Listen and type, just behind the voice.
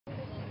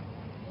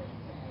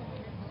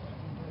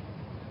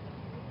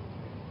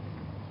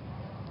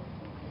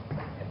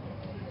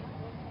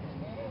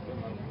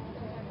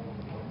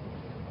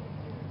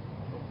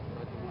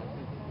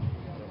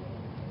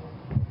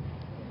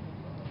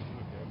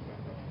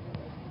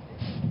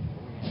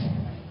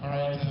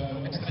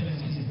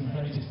Excellencies and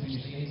very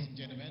distinguished ladies and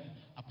gentlemen,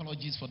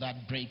 apologies for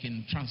that break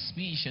in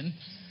transmission.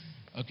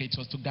 Okay, it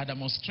was to gather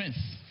more strength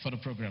for the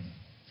program.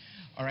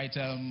 All right,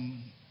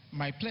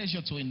 my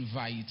pleasure to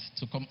invite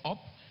to come up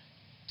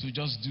to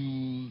just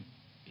do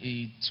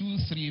a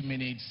 2-3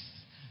 minutes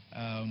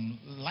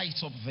light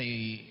up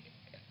the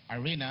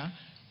arena,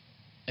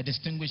 a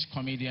distinguished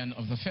comedian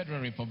of the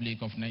Federal Republic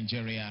of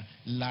Nigeria,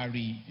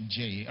 Larry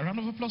J. A round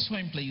of applause for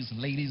him, please,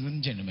 ladies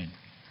and gentlemen.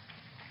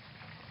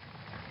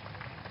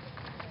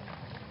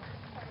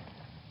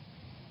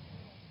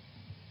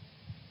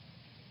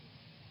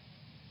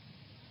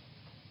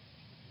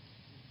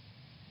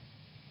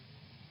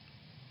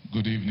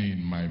 Good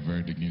evening, my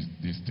very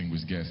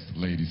distinguished guests,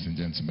 ladies and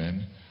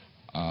gentlemen.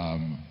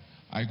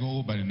 I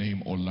go by the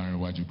name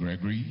Olarinwaju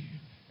Gregory,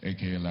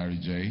 aka Larry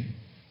J.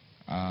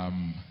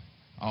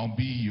 I'll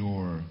be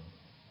your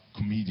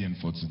comedian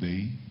for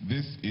today.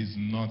 This is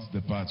not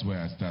the part where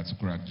I start to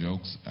crack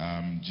jokes.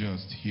 I'm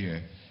just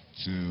here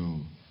to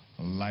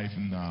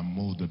lighten our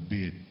mood a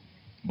bit.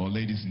 But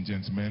ladies and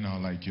gentlemen,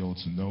 I'd like you all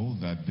to know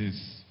that this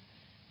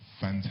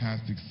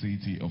fantastic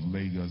city of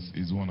Lagos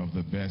is one of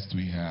the best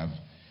we have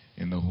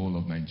in the whole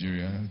of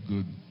Nigeria.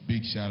 Good,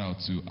 big shout out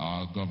to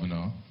our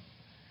governor,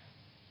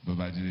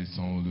 Babajide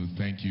Sanwo-Olu.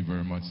 Thank you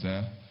very much,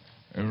 sir.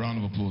 A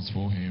round of applause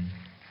for him.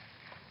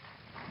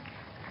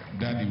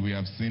 Daddy, we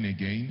have seen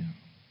again.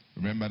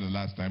 Remember the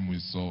last time we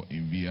saw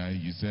in VI,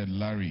 you said,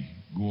 Larry,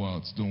 go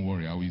out, don't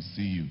worry, I will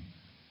see you.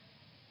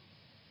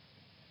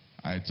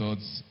 I thought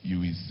you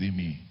will see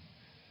me.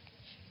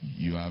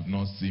 You have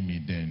not seen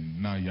me then.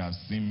 Now you have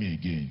seen me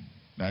again.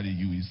 Daddy,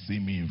 you will see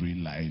me in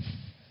real life.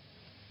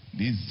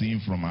 This scene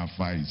from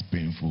afar is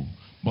painful.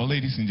 But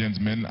ladies and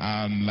gentlemen,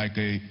 like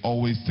I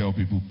always tell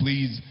people,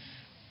 please,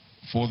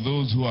 for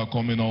those who are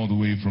coming all the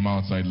way from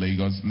outside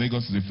Lagos,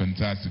 Lagos is a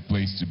fantastic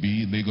place to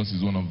be. Lagos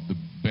is one of the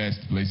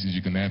best places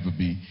you can ever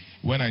be.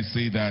 When I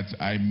say that,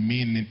 I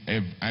mean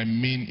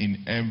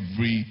in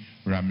every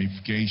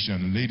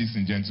ramification. Ladies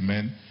and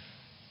gentlemen,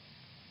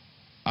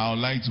 I would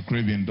like to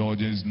crave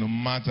indulgence. No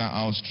matter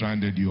how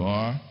stranded you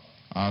are,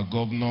 our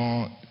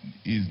governor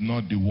is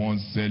not the one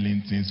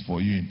selling things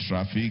for you in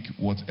traffic.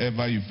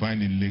 Whatever you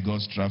find in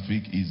Lagos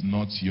traffic is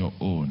not your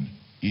own.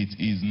 It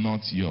is not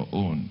your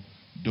own.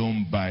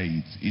 Don't buy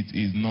it. It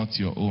is not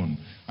your own.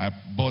 I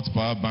bought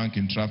power bank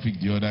in traffic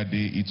the other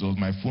day. It was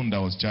my phone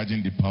that was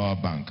charging the power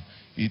bank.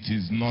 It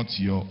is not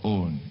your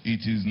own.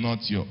 It is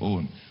not your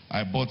own.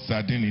 I bought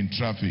sardine in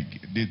traffic.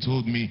 They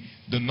told me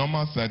the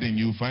normal sardine,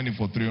 you find it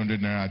for 300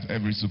 naira at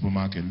every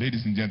supermarket.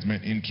 Ladies and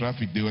gentlemen, in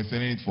traffic, they were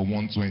selling it for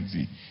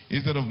 120.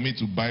 Instead of me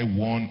to buy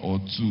 1 or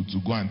 2 to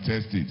go and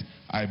test it,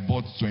 I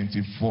bought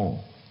 24,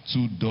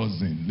 2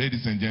 dozen.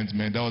 Ladies and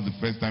gentlemen, that was the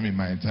first time in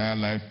my entire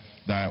life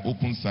that I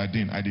opened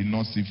sardine. I did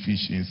not see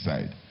fish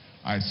inside.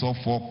 I saw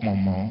fork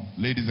momo.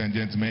 Ladies and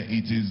gentlemen,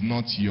 it is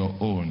not your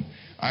own.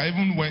 I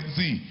even went,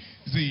 see,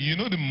 you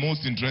know the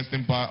most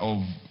interesting part of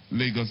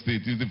Lagos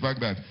State is the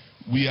fact that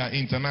we are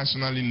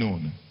internationally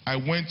known. I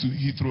went to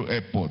Heathrow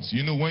Airport.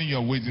 You know, when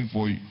you're waiting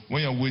to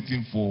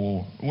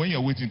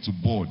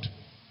board,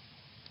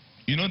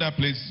 you know that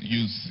place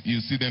you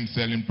see them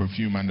selling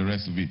perfume and the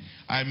rest of it.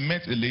 I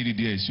met a lady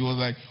there. She was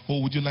like,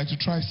 oh, would you like to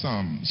try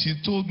some? She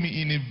told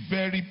me in a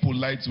very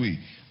polite way.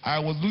 I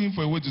was looking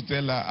for a way to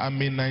tell her, I'm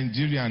a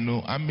Nigerian,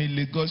 no, I'm a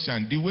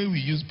Lagosian. The way we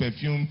use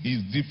perfume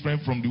is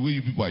different from the way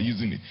you people are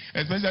using it.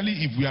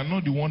 Especially if we are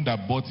not the one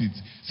that bought it.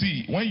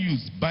 See, when you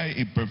buy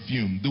a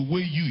perfume, the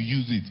way you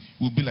use it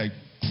will be like,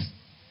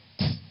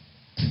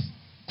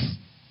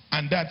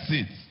 and that's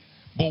it.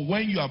 But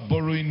when you are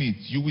borrowing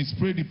it, you will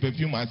spray the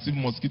perfume as if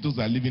mosquitoes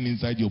are living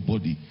inside your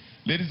body.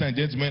 Ladies and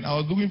gentlemen, I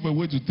was looking for a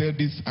way to tell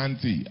this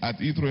auntie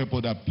at Heathrow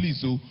Airport that please,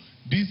 so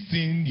this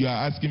thing you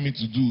are asking me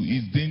to do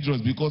is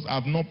dangerous because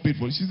I've not paid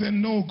for it. She said,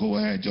 no, go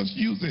ahead, just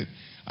use it.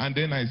 And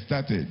then I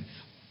started.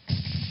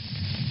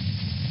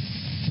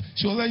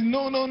 She was like,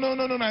 no.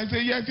 I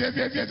said, yes.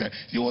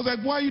 She was like,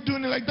 why are you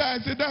doing it like that?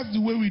 I said, that's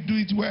the way we do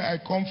it where I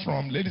come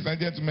from. Ladies and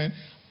gentlemen,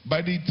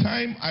 by the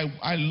time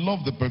I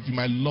love the perfume,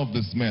 I love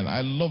the smell,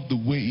 I love the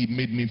way it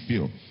made me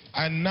feel.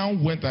 I now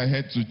went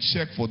ahead to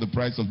check for the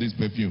price of this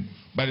perfume.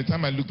 By the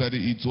time I looked at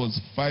it, it was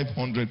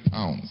 500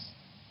 pounds.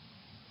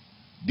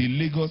 The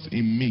Lagos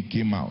in me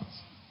came out.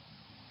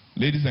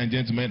 Ladies and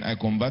gentlemen, I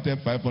converted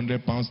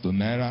 500 pounds to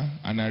naira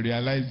and I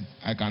realized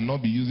I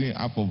cannot be using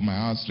half of my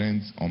house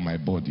strength on my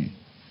body.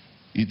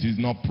 It is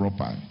not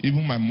proper.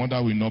 Even my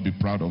mother will not be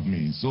proud of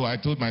me. So I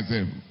told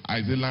myself,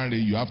 I said, Larry,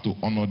 you have to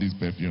honor this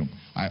perfume.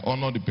 I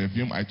honored the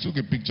perfume. I took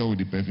a picture with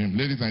the perfume.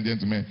 Ladies and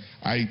gentlemen,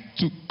 I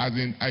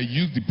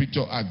used the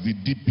picture as the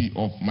DP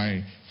of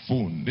my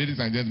phone. Ladies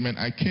and gentlemen,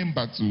 I came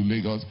back to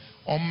Lagos.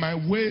 On my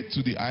way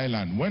to the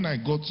island, when I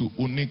got to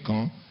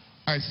Onikan,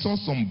 I saw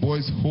some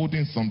boys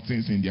holding some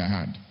things in their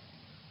hand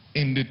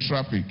in the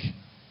traffic.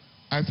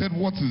 I said,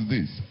 what is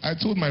this? I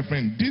told my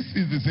friend, this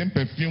is the same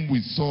perfume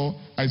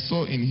I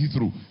saw in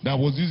Heathrow that I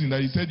was using,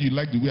 that he said you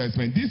like the way I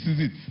smell. This is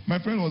it. My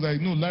friend was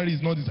like, no, Larry,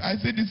 it's not this. I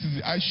said, this is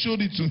it. I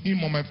showed it to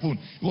him on my phone.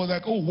 He was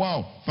like, oh,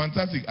 wow,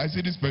 fantastic. I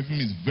said, this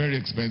perfume is very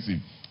expensive.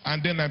 And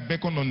then I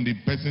beckoned on the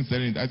person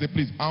selling it. I said,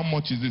 please, how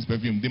much is this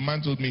perfume? The man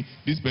told me,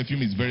 this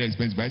perfume is very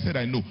expensive. I said,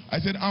 I know. I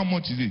said, how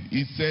much is it?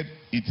 He said,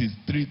 it is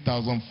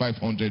 3,500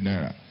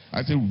 naira.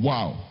 I said,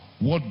 wow,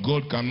 what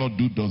God cannot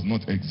do does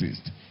not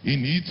exist.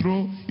 In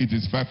Heathrow, it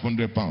is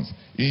 500 pounds.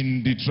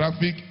 In the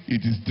traffic,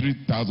 it is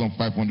 3,500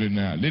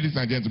 naira. Ladies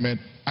and gentlemen,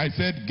 I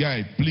said,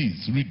 guy,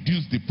 please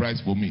reduce the price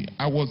for me.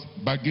 I was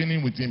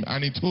bargaining with him,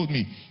 and he told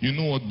me, you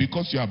know what,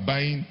 because you are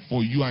buying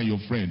for you and your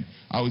friend,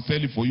 I will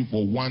sell it for you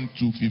for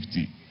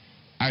 1,250.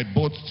 I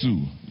bought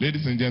 2.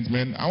 Ladies and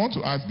gentlemen, I want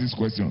to ask this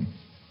question.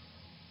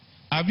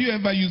 Have you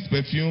ever used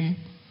perfume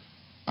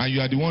and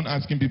you are the one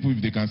asking people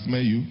if they can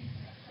smell you?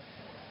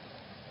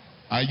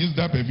 I used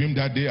that perfume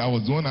that day. I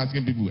was the one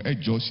asking people, hey,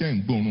 Josh,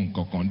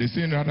 they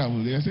say,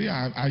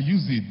 I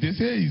use it. They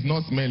say it's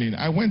not smelling.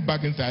 I went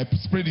back inside, I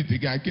sprayed it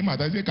again. I came out,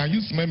 I said, can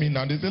you smell me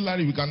now? They said,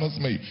 Larry, we cannot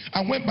smell you.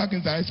 I went back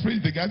inside, I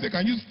sprayed it again. I said,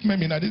 can you smell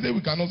me now? They said,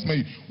 we cannot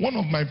smell you. One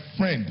of my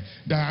friends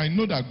that I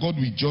know that God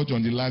will judge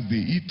on the last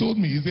day, he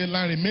told me, he said,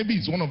 Larry, maybe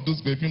it's one of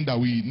those perfumes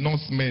that we not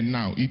smell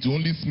now. It will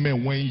only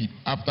smell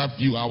after a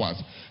few hours.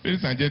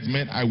 Ladies and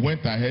gentlemen, I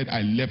went ahead,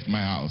 I left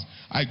my house.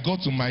 I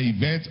got to my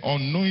event,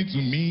 unknowing to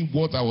me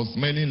what I was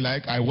smelling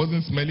like. I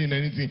wasn't smelling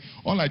anything.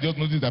 All I just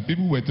noticed that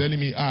people were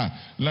telling me,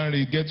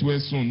 Larry, get well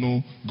soon,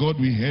 no, God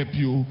will help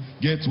you.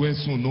 Get well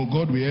soon, no,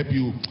 God will help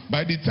you.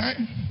 By the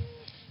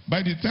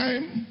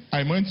time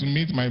I went to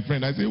meet my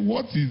friend, I said,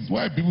 why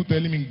are people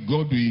telling me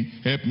God will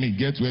help me,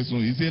 get well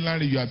soon? He said,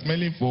 Larry, you are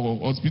smelling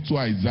for hospital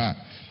Isaiah.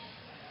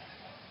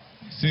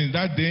 Since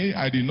that day,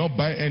 I did not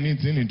buy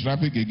anything in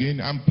traffic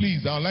again. And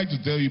please, I would like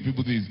to tell you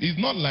people this. It's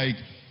not like,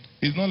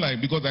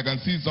 because I can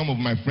see some of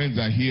my friends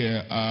are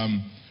here,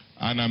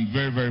 and I'm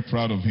very, very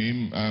proud of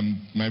him.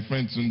 My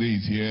friend Tunde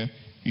is here.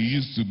 He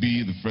used to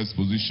be the first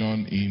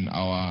position in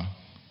our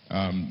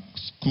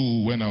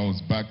school when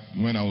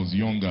I was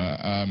younger.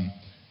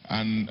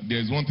 And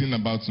there's one thing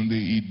about Tunde,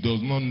 he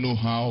does not know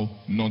how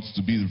not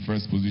to be the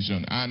first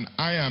position. And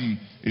I am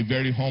a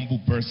very humble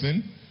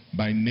person.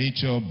 By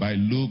nature, by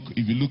look.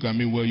 If you look at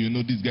me well, you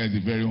know this guy is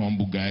a very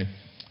humble guy.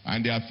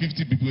 And there are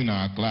 50 people in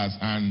our class,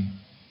 and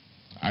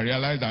I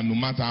realized that no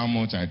matter how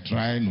much I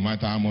try, no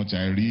matter how much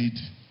I read,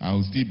 I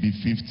will still be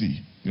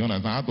 50. You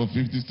understand? Out of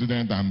 50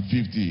 students, I'm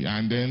 50.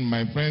 And then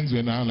my friends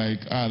were now like,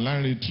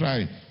 Larry,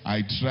 try.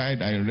 I tried,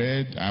 I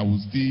read, I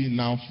will still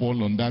now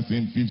fall on that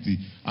same 50.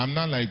 I'm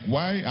not like,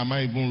 why am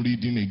I even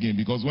reading again?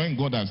 Because when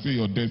God has said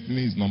your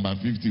destiny is number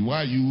 50,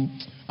 why are you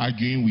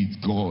arguing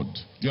with God?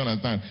 Do you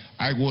understand?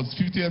 I was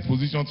 50th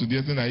position to the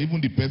extent that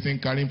even the person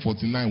carrying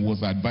 49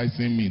 was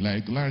advising me,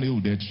 like, Larry,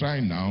 they try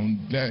now,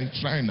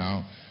 try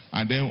now.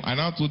 And then I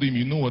now told him,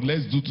 you know what,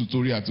 let's do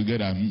tutorial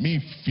together.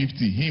 Me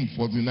 50, him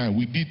 49.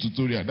 We did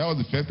tutorial. That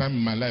was the first time in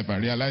my life I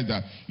realized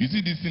that, you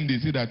see this thing, they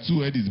say that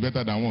 2 head is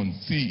better than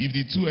 1. See, if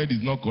the 2 head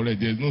is not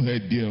correct, there's no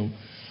head there.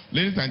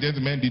 Ladies and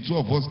gentlemen, the 2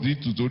 of us did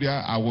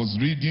tutorial. I was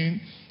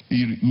reading.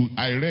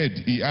 I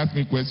read, he asked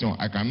me question,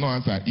 I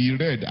cannot answer. He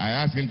read,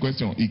 I asked him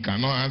question, he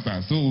cannot answer.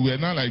 So we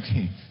were not like,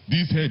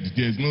 this head,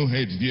 there's no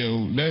head there,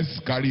 let's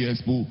carry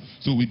expo.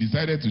 So we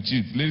decided to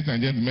cheat. Ladies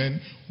and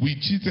gentlemen, we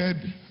cheated,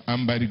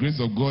 and by the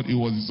grace of God, it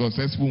was a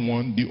successful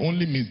one. The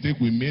only mistake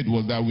we made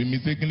was that we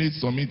mistakenly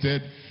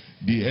submitted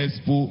the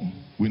expo.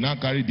 We now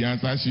carried the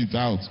answer sheet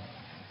out.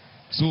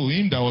 So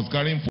him that was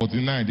carrying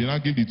 49, they now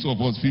give the 2 of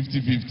us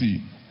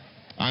 50-50.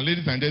 And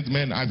ladies and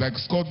gentlemen, as I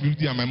scored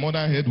 50 and my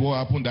mother heard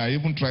what happened, I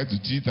even tried to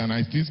cheat and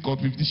I still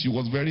scored 50. She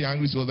was very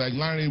angry. She was like,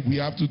 Larry,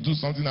 we have to do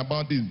something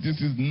about this.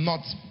 This is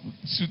not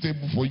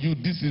suitable for you.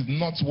 This is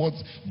not what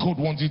God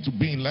wants you to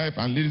be in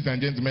life. And ladies and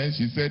gentlemen,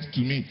 she said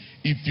to me,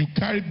 if you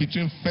carry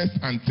between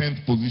 1st and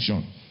 10th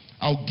position,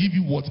 I'll give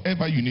you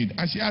whatever you need.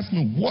 And she asked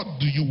me, what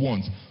do you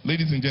want?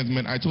 Ladies and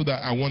gentlemen, I told her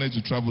I wanted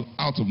to travel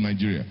out of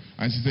Nigeria.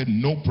 And she said,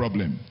 no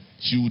problem.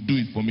 She would do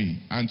it for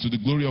me. And to the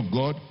glory of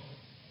God,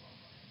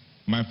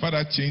 my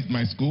father changed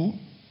my school,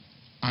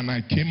 and I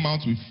came out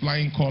with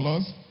flying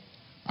colors.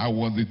 I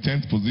was the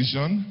 10th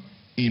position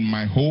in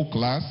my whole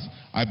class.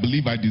 I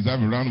believe I deserve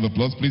a round of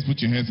applause. Please put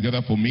your hands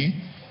together for me.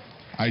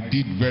 I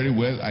did very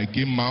well. I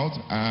came out,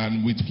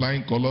 and with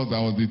flying colors, I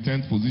was the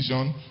 10th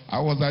position. I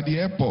was at the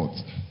airport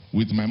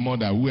with my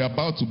mother. We were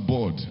about to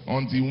board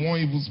until one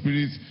evil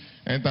spirit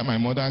entered my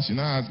mother. She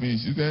now asked me,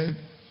 she said,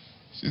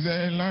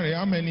 Larry,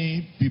 how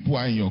many people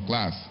are in your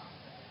class?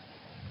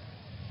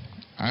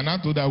 And I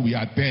told her we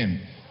are 10.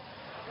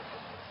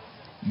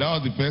 That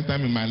was the first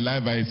time in my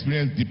life I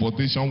experienced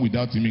deportation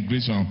without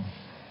immigration.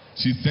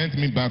 She sent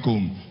me back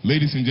home.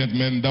 Ladies and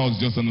gentlemen, that was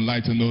just on a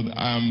lighter note.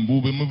 We'll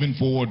be moving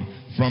forward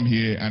from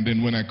here, and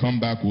then when I come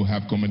back, we'll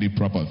have comedy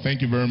proper.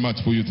 Thank you very much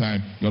for your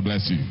time. God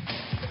bless you.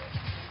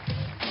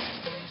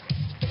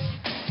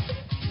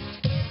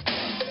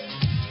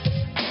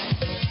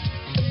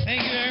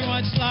 Thank you very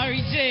much,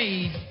 Larry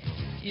J.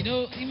 You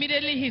know,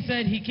 immediately he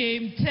said he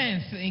came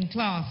 10th in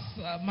class.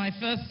 My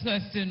first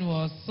question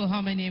was, so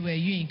how many were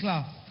you in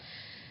class?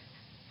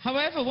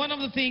 However, one of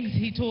the things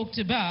he talked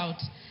about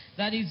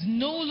that is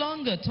no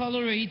longer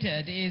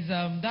tolerated is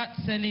that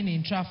selling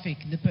in traffic,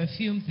 the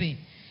perfume thing.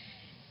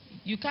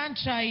 You can't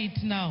try it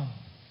now.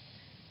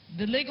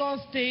 The Lagos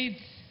State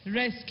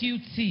Rescue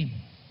Team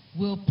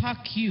will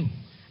pack you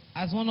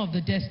as one of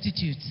the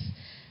destitutes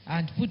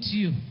and put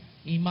you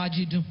in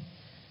Majidum.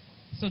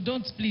 So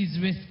don't please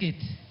risk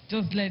it.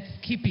 Just let's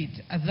keep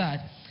it at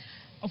that.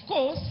 Of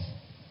course,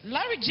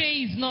 Larry J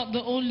is not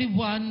the only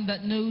one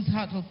that knows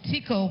how to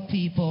tickle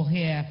people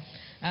here.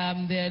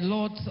 There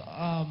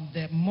are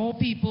more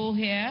people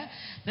here.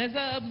 There's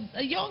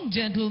a young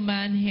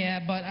gentleman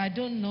here, but I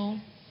don't know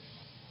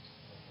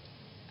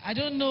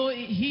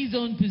his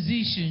own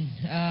position.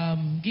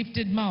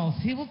 Gifted Mouth.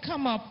 He will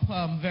come up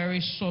very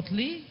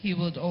shortly. He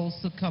would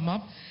also come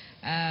up.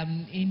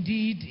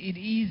 Indeed, it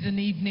is an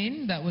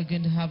evening that we're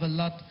going to have a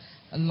lot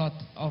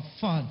of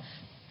fun.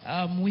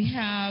 We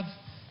have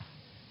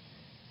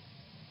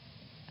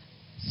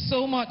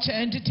so much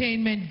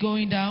entertainment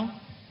going down.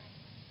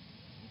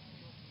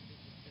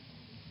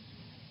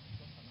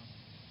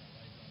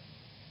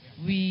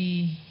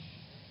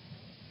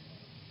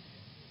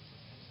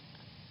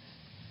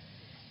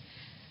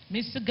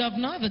 Mr.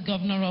 Governor, the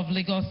Governor of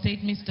Lagos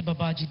State, Mr.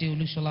 Babajide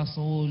Olushola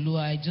Sanwo-Olu,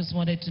 I just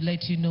wanted to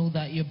let you know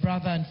that your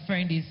brother and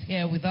friend is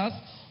here with us,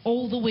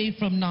 all the way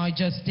from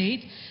Niger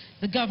State.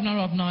 The Governor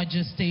of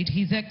Niger State,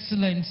 His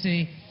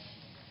Excellency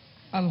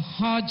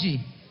Alhaji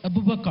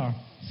Abubakar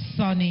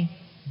Sani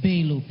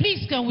Bello.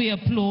 Please can we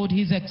applaud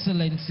His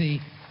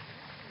Excellency?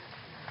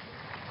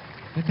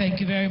 We thank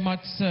you very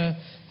much, sir,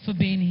 for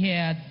being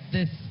here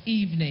this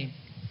evening.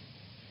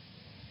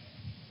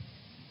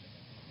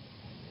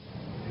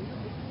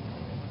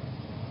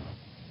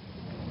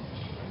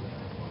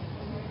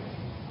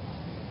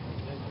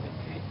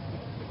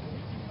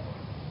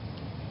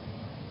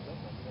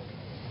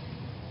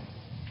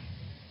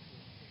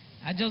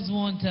 I just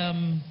want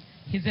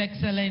His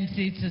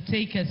Excellency to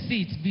take a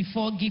seat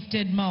before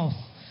Gifted Mouth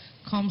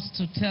comes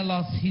to tell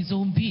us his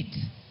own bit.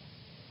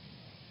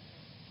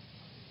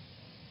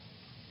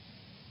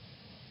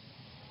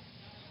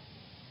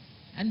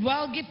 And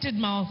while Gifted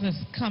Mouth is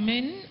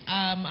coming,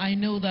 I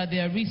know that the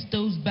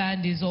Aristo's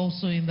band is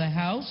also in the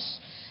house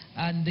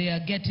and they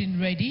are getting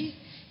ready.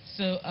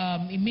 So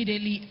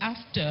immediately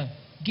after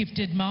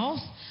Gifted Mouth,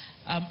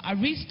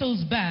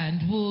 Aristo's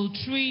band will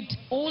treat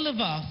all of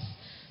us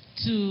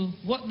to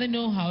what they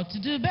know how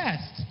to do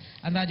best,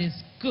 and that is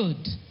good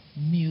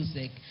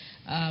music.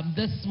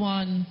 This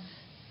one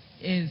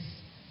is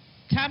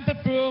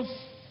tamper-proof,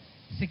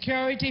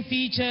 security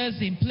features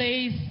in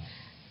place,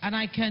 and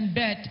I can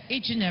bet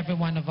each and every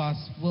one of us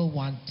will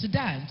want to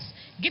dance.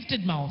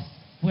 Gifted Mouth,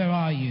 where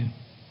are you?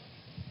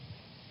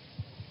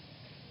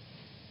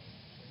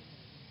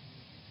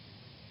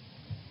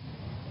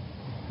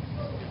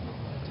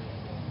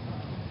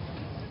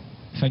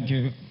 Thank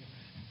you.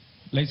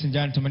 Ladies and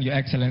gentlemen, Your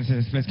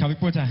Excellencies, please can we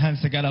put our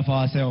hands together for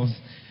ourselves?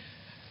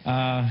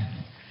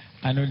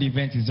 I know the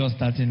event is just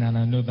starting and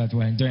I know that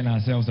we're enjoying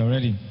ourselves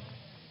already.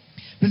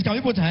 Please can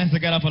we put our hands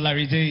together for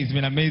Larry J? It's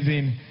been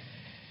amazing,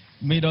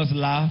 made us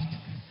laugh.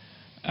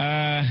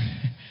 I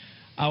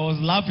was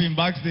laughing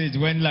backstage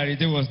when Larry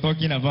J was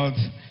talking about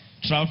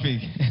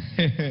traffic.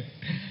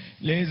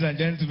 Ladies and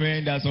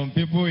gentlemen, there are some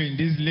people in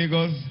this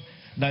Lagos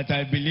that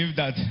I believe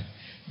that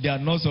they are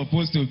not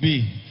supposed to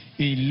be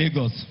in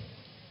Lagos.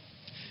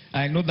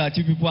 I know that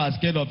you people are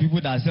scared of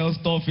people that sell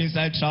stuff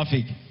inside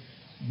traffic,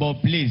 but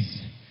please,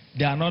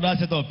 there are another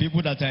set of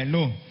people that I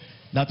know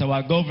that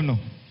our governor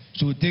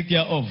should take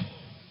care of.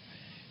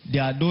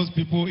 There are those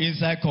people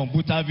inside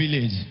Computer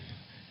Village.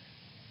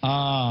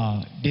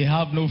 They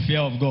have no fear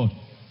of God.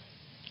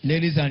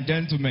 Ladies and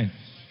gentlemen,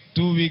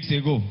 2 weeks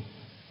ago,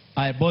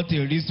 I bought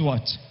a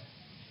wristwatch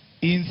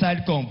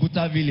inside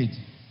Computer Village,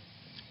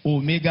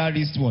 Omega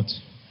wristwatch.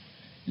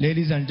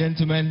 Ladies and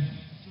gentlemen,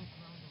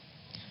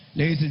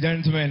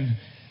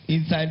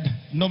 inside,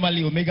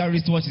 normally Omega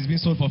wristwatch is being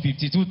sold for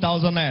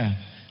 52,000 naira,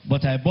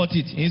 but I bought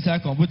it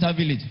inside Computer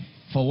Village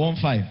for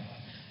 1.5.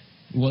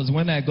 It was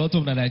when I got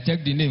home that I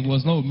checked the name. It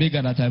was not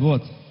Omega that I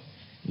bought.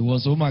 It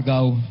was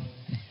Omagao.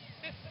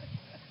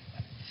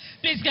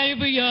 Please can you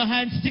put your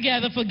hands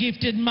together for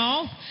Gifted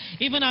Mouth,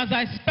 even as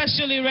I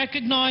specially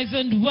recognize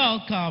and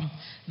welcome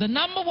the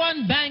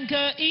 #1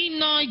 banker in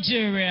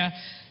Nigeria,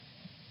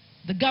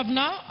 the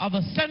Governor of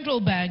the Central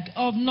Bank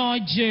of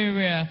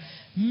Nigeria,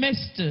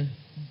 Mr.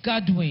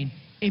 Godwin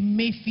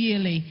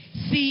Emefiele,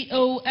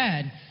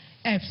 CON,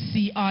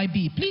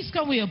 FCIB. Please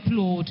can we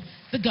applaud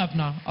the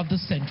Governor of the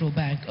Central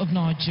Bank of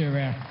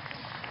Nigeria.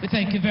 We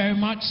thank you very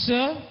much,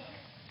 sir.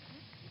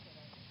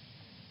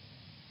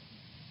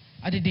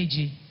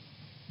 Adedeji.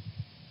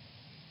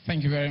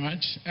 Thank you very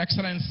much.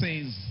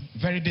 Excellencies,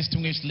 very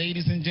distinguished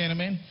ladies and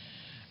gentlemen,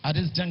 at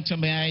this juncture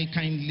may I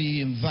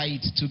kindly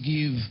invite to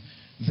give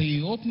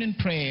the opening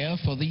prayer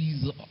for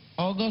this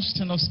august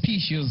and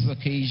auspicious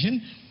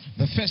occasion,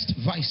 the first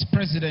Vice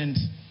President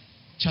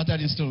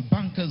Chartered Institute of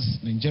Bankers,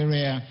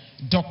 Nigeria,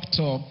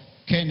 Dr.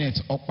 Kenneth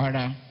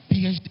Okpara,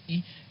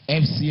 PhD,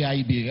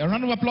 FCIB. A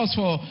round of applause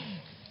for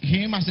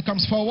him as he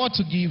comes forward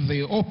to give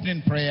the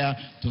opening prayer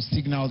to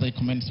signal the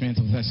commencement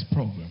of this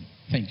program.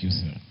 Thank you,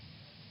 sir.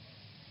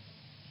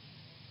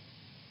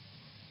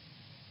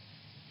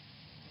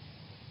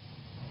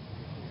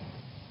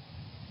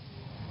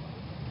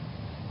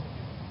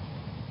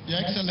 Your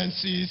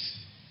Excellencies,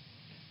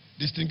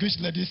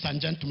 distinguished ladies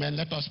and gentlemen,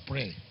 let us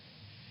pray.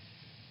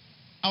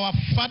 Our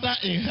Father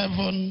in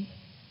heaven,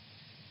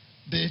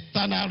 the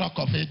eternal rock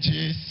of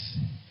ages,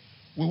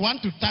 we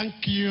want to thank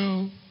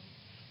you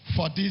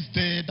for this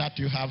day that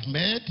you have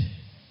made.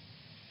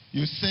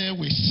 You say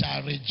we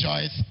shall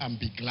rejoice and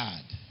be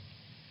glad.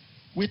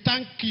 We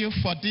thank you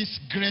for this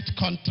great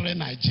country,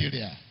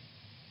 Nigeria.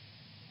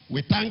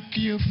 We thank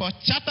you for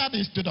Chartered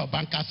Institute of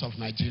Bankers of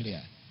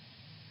Nigeria.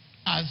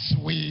 As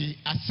we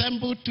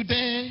assemble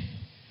today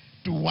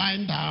to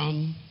wind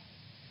down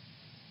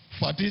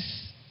for this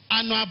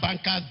annual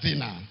bankers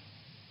dinner,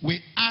 we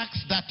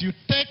ask that you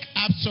take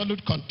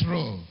absolute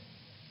control,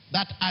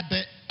 that at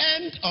the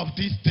end of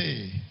this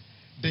day,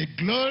 the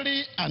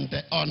glory and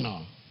the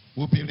honor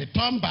will be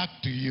returned back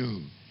to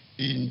you.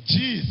 In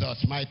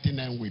Jesus' mighty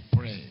name we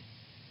pray.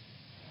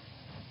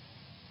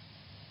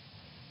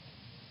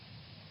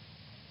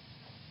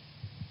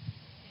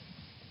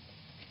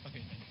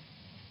 Okay.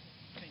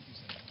 Thank you,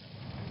 sir.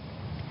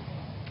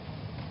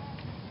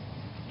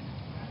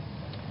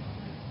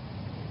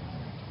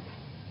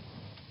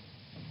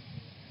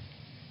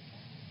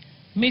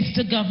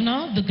 Mr.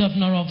 Governor, the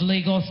Governor of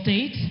Lagos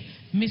State,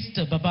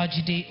 Mr.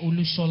 Babajide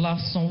Olushola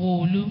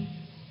Sanwo-Olu,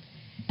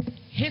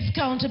 his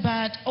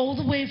counterpart all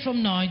the way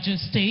from Niger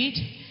State,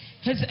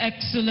 His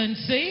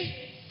Excellency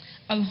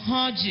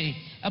Alhaji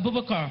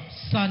Abubakar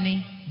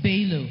Sani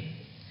Bello,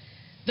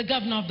 the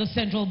Governor of the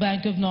Central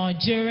Bank of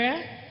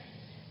Nigeria,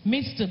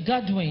 Mr.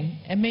 Godwin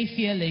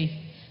Emefiele,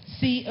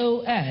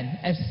 CON,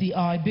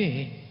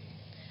 FCIB,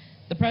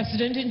 the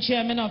President and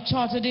Chairman of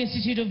Chartered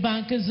Institute of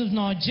Bankers of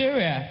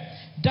Nigeria,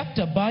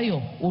 Dr. Bayo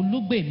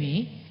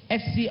Olugbemi,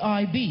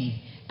 FCIB,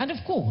 and of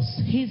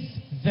course, his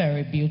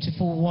very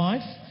beautiful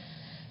wife,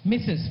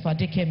 Mrs.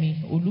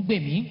 Fadekemi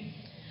Olugbemi,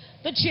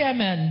 the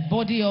Chairman,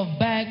 Body of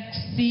Bank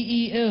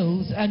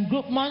CEOs and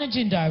Group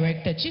Managing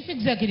Director, Chief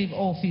Executive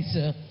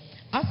Officer,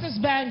 Access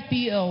Bank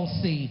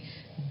PLC,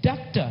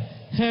 Dr.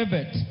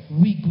 Herbert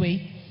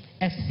Wigwe,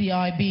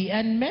 FCIB,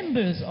 and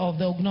members of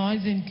the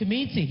organizing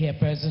committee here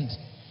present.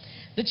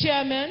 The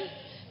Chairman,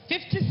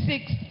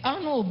 56th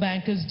Annual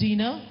Bankers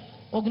Dinner,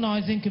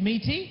 Organizing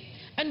Committee,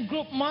 and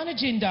Group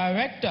Managing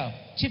Director,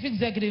 Chief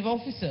Executive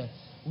Officer,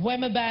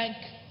 Wema Bank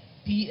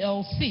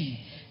PLC,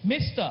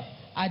 Mr.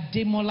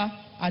 Ademola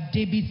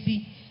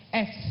Adebisi,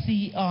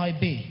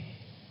 FCIB.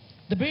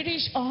 The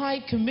British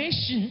High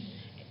Commission,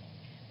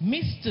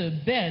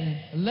 Mr.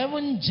 Ben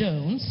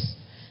Lewin-Jones,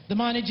 the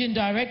Managing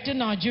Director,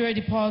 Nigeria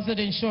Deposit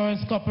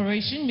Insurance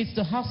Corporation,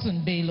 Mr.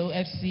 Hassan Bello,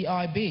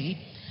 FCIB,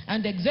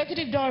 and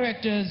Executive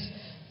Directors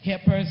here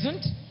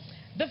present.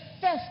 The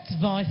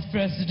first Vice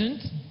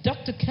President,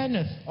 Dr.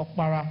 Kenneth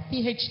Okpara,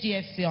 PhD,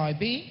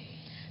 FCIB.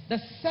 The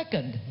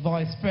second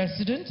Vice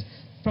President,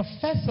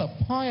 Professor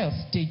Pius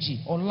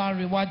Deji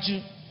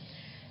Olariwaju.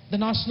 The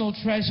National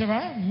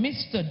Treasurer,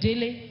 Mr.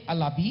 Dele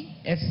Alabi,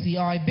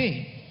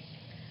 FCIB.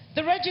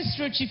 The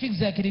Registrar Chief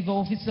Executive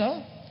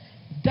Officer,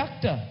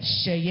 Dr.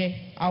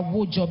 Sheye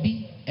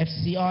Awojobi,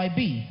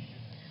 FCIB.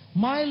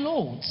 My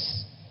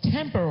Lords,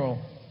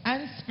 temporal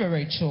and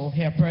spiritual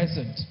here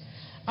present.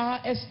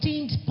 Our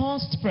esteemed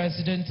past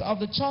president of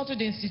the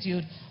Chartered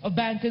Institute of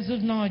Bankers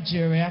of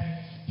Nigeria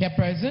here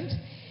present,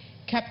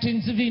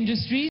 captains of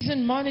industries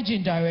and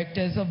managing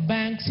directors of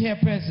banks here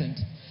present,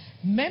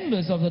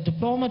 members of the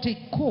diplomatic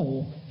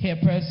corps here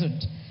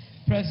present,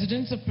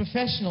 presidents of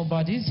professional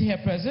bodies here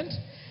present,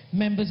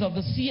 members of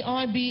the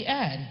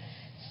CIBN,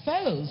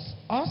 fellows,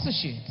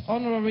 associates,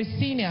 honorary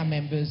senior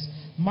members,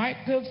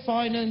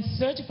 microfinance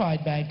certified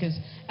bankers,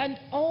 and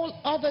all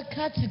other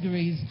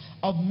categories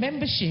of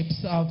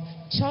memberships of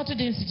Chartered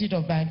Institute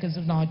of Bankers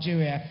of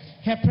Nigeria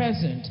here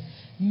present,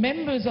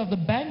 members of the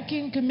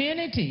banking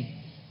community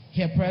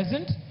here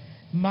present,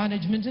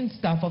 management and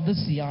staff of the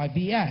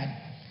CIBN,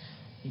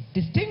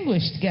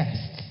 distinguished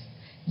guests,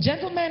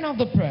 gentlemen of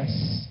the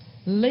press,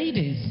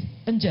 ladies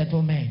and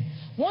gentlemen.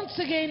 Once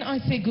again, I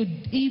say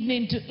good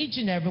evening to each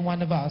and every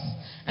one of us,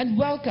 and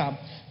welcome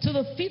to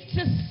the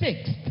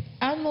 56th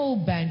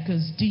Annual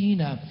Bankers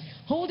Dinner,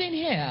 holding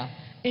here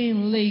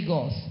in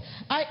Lagos.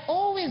 I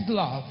always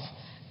love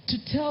to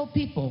tell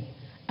people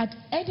at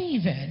any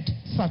event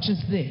such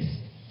as this,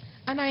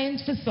 and I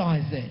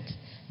emphasize it,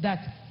 that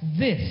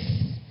this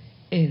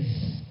is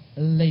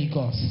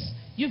Lagos.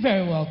 You're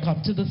very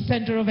welcome to the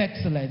Center of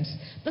Excellence,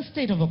 the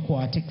state of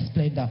aquatic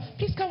splendor.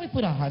 Please can we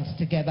put our hands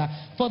together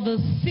for the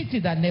city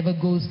that never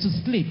goes to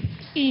sleep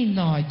in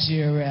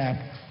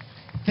Nigeria.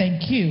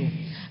 Thank you.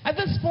 At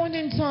this point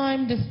in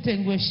time,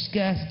 distinguished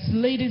guests,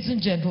 ladies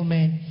and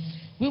gentlemen,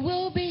 we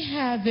will be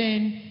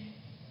having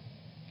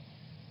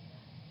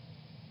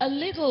a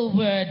little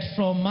word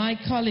from my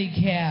colleague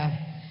here,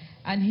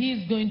 and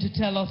he's going to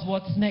tell us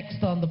what's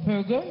next on the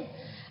program.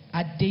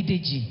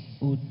 Adedeji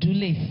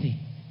Odulesi.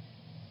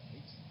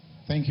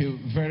 Thank you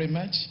very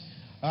much.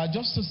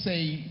 Just to say,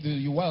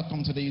 you're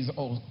welcome to this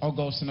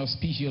August and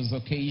auspicious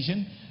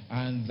occasion,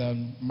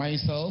 and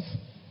myself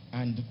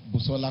and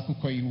Busola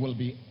Kukoyi will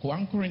be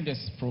co-anchoring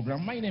this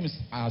program. My name is,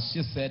 as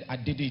she said,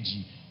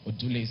 Adedeji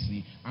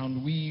Odulesi,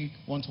 and we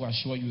want to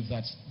assure you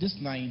that this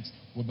night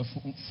will be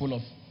full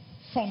of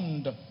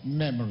fond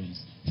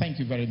memories. Thank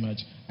you very much.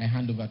 I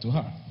hand over to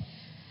her.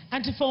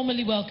 And to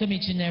formally welcome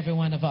each and every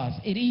one of us,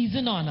 it is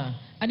an honor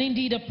and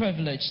indeed a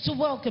privilege to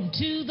welcome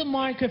to the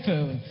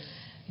microphone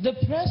the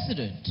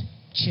President,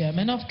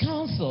 Chairman of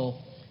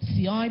Council,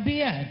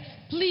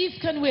 CIBN. Please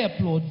can we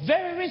applaud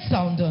very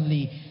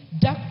resoundingly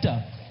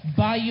Dr.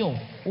 Bayo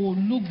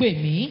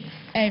Olugbemi,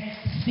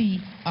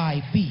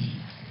 FCIB.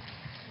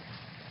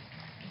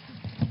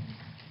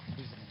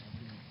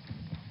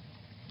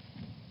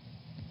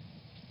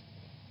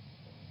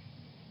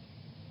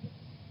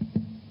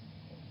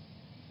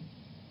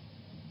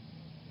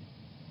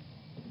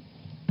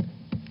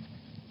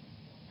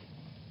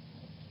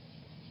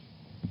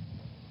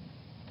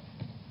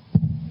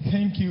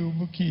 Thank you,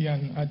 Buki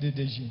and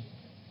Adedeji.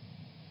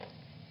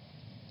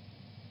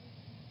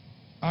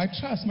 I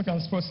try as much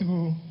as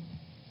possible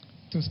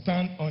to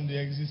stand on the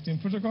existing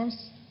protocols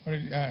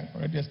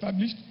already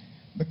established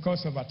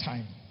because of our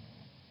time.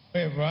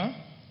 However,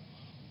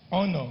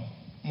 honor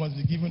must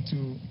be given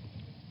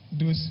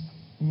to those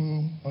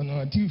who honor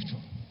are due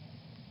to.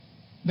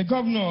 The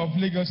Governor of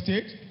Lagos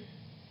State,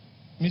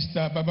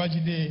 Mr.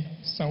 Babajide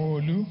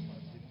Sanwo-Olu,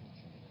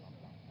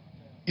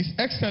 His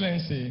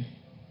Excellency,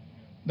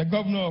 the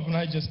Governor of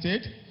Niger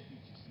State,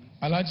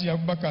 Alhaji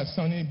Abubakar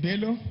Sani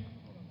Bello,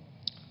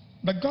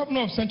 the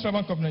Governor of Central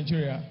Bank of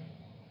Nigeria,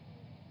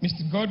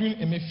 Mr. Godwin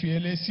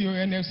Emefiele,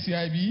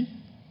 CONFCIB,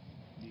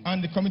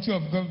 and the Committee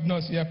of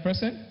Governors here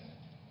present,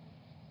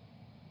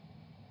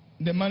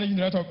 the Managing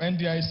Director of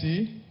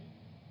NDIC,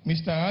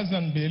 Mr.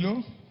 Hazan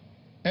Bello,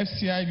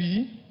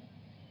 FCIB,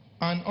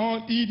 and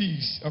all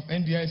EDs of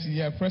NDIC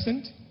here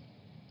present,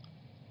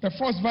 the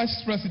first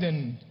Vice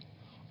President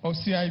of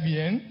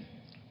CIBN,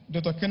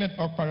 Dr. Kenneth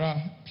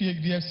Okpara,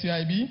 PhD,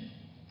 FCIB,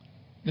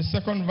 the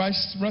second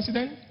Vice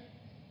President,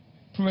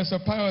 Professor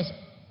Pius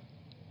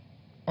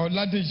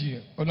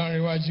Oladeji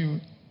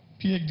Olanrewaju,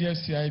 PhD,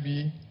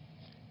 FCIB,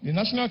 the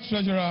National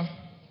Treasurer,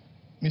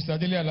 Mr.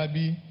 Dele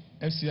Alabi,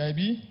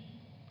 FCIB,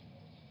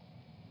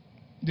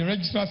 the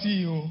Registrar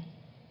CEO,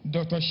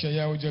 Dr.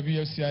 Sheya Ojobi,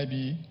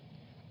 FCIB,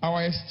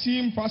 our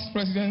esteemed past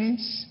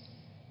presidents,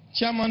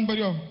 Chairman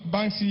Body of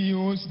Bank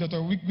CEOs, Dr.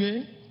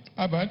 Wigwe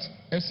Abbott,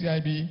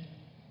 FCIB,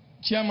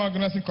 Chairman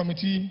Organizing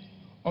Committee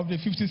of the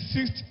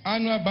 56th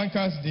Annual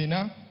Bankers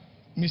Dinner,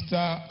 Mr.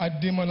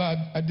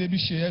 Ademola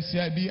Adebise,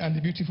 FCIB, and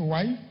the beautiful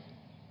wife,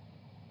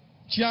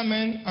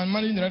 Chairman and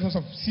Managing Directors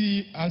of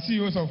and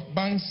CEOs of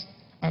banks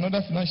and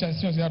other financial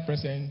institutions here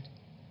present,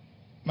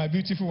 my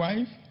beautiful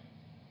wife,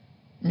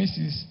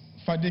 Mrs.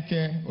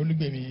 Fadeke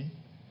Olugbemi,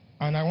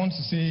 and I want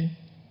to say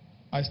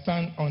I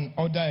stand on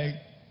other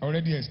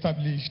already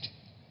established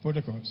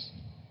protocols.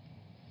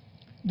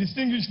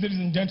 Distinguished ladies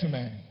and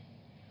gentlemen,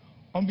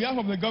 on behalf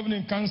of the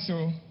Governing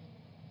Council,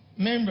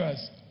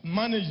 members,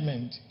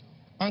 management,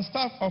 and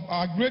staff of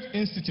our great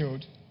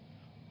institute,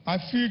 I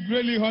feel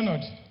greatly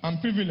honored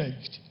and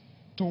privileged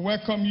to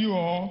welcome you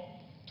all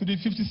to the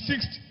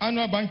 56th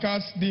Annual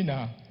Bankers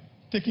Dinner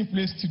taking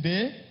place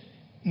today,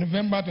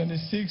 November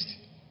 26,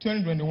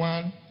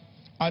 2021,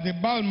 at the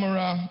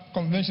Balmoral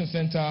Convention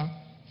Center,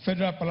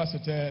 Federal Palace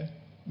Hotel,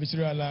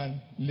 Victoria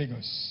Island,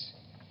 Lagos.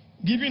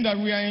 Given that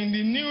we are in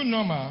the new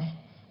normal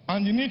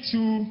and the need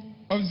to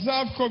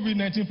observe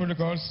COVID-19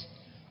 protocols,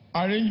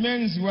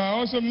 arrangements were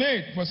also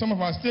made for some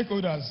of our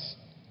stakeholders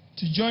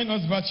to join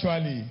us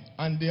virtually,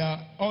 and they are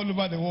all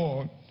over the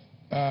world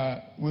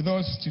with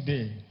us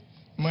today.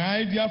 May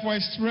I therefore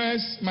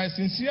express my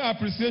sincere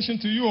appreciation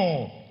to you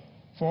all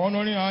for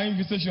honoring our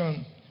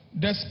invitation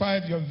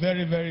despite your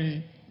very,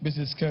 very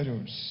busy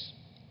schedules.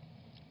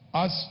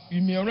 As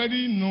you may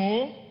already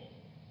know,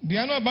 the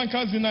Annual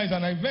Bankers Dinner is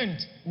an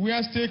event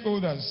where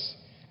stakeholders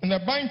in the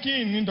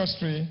banking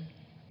industry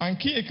and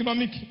key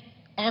economic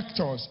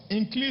actors,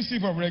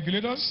 inclusive of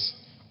regulators,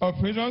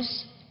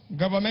 operators,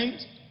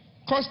 government,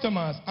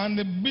 customers, and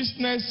the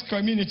business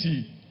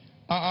community,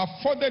 are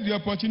afforded the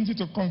opportunity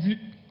to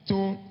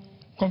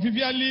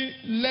convivially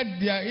let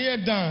their hair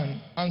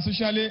down and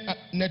socially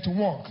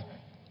network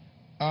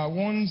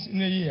once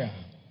in a year.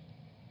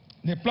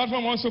 The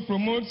platform also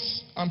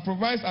promotes and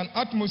provides an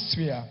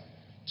atmosphere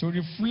to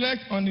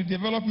reflect on the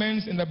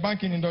developments in the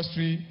banking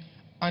industry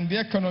and the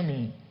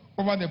economy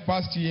over the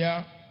past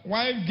year,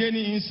 while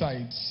gaining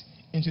insights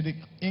into the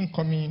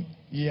incoming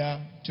year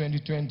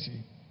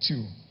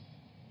 2022.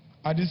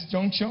 At this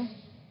juncture,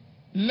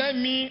 let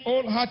me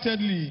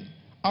wholeheartedly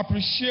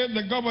appreciate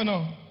the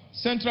Governor,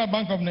 Central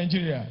Bank of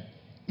Nigeria,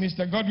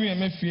 Mr. Godwin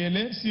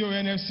Emefiele,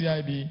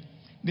 CONFCIB,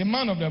 the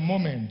man of the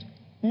moment,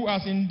 who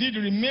has indeed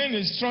remained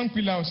a strong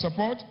pillar of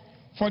support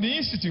for the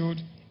Institute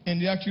in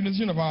the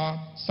actualization of our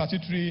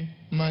statutory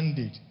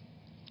mandate.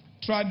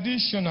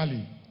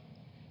 Traditionally,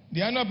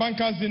 the annual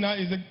Bankers' Dinner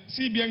is the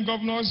CBN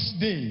Governor's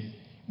Day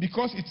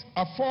because it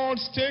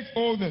affords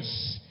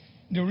stakeholders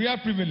the rare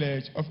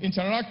privilege of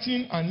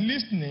interacting and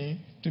listening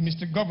to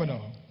Mr. Governor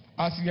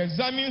as he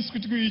examines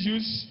critical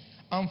issues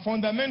and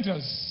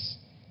fundamentals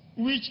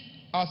which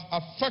has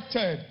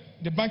affected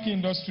the banking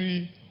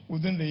industry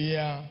within the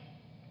year,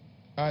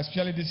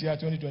 especially this year,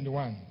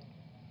 2021.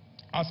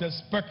 As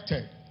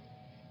expected,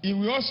 he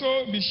will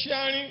also be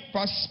sharing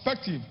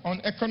perspective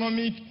on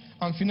economic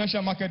and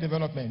financial market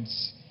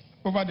developments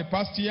over the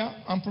past year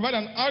and provide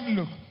an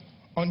outlook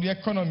on the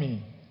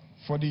economy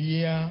for the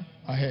year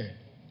ahead.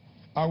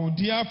 I would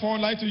therefore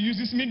like to use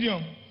this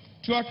medium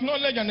to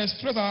acknowledge and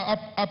express our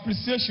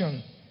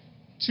appreciation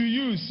to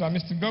you, sir,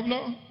 Mr.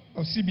 Governor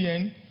of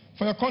CBN,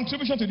 for your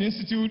contribution to the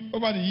Institute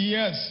over the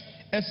years,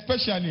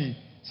 especially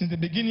since the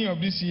beginning of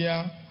this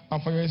year,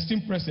 and for your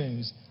esteemed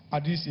presence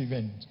at this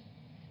event.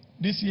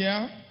 This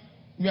year,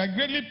 we are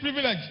greatly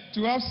privileged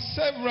to have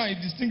several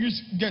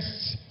distinguished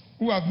guests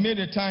who have made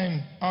the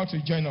time out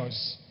to join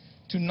us.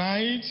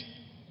 Tonight,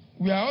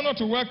 we are honored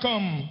to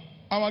welcome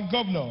our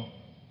governor,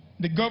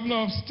 the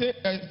governor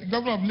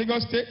of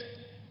Lagos State,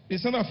 the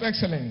Son of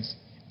Excellence,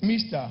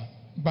 Mr.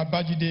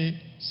 Babajide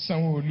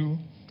Sanwo-Olu,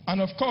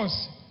 and of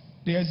course,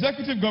 the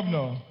Executive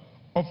Governor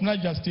of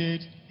Niger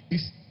State,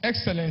 His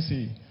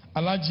Excellency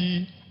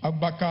Alhaji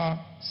Abubakar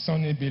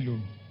Sani Bello.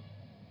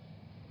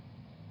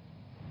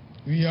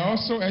 We are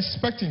also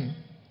expecting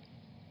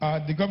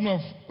the Governor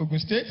of Ogun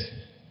State,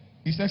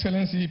 His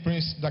Excellency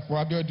Prince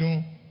Dakwa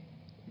Abiodun.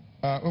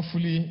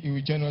 Hopefully, he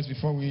will join us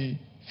before we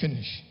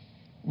finish.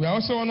 We are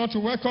also honored to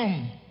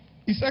welcome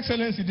His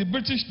Excellency, the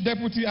British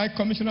Deputy High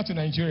Commissioner to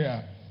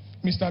Nigeria,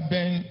 Mr.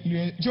 Ben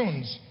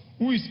Jones,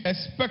 who is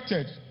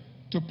expected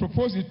to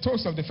propose the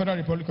toast of the Federal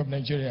Republic of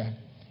Nigeria.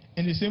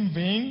 In the same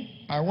vein,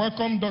 I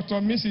welcome Dr.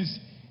 Mrs.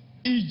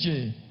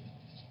 E.J.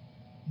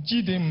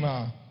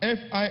 Jidema,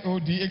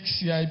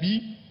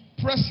 FIOD-CIB,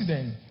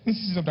 President,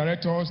 Institute of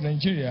Directors,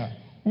 Nigeria,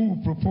 who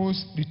will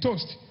propose the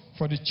toast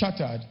for the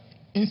Chartered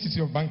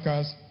Institute of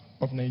Bankers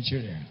of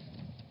Nigeria.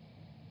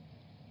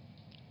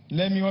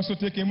 Let me also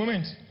take a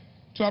moment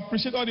to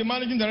appreciate all the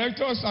managing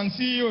directors and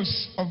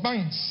CEOs of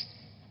banks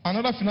and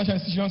other financial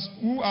institutions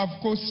who have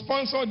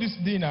co-sponsored this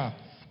dinner,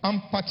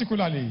 and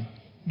particularly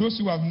those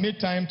who have made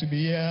time to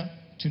be here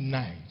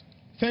tonight.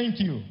 Thank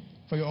you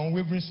for your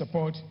unwavering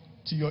support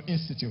to your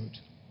institute.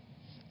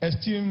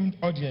 Esteemed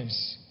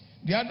audience,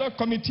 the ad hoc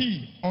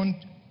committee on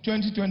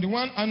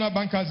 2021 Annual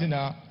Bankers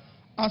Dinner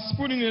has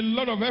put in a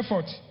lot of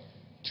effort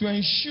to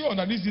ensure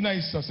that this dinner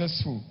is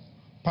successful.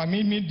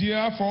 Permit me,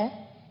 therefore,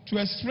 to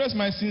express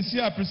my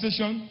sincere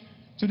appreciation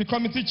to the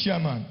committee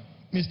chairman,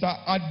 Mr.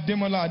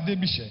 Ademola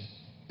Adebise,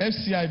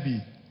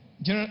 FCIB,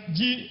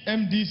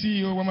 GMD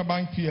CEO, Wema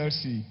Bank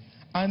PLC,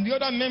 and the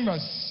other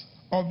members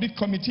of the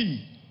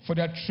committee for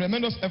their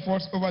tremendous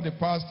efforts over the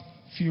past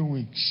few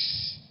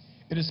weeks.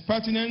 It is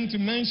pertinent to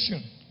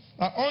mention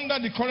that under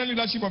the current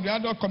leadership of the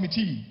ad hoc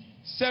committee,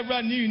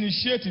 several new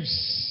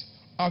initiatives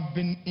have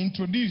been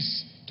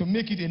introduced to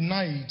make it a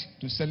night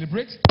to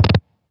celebrate.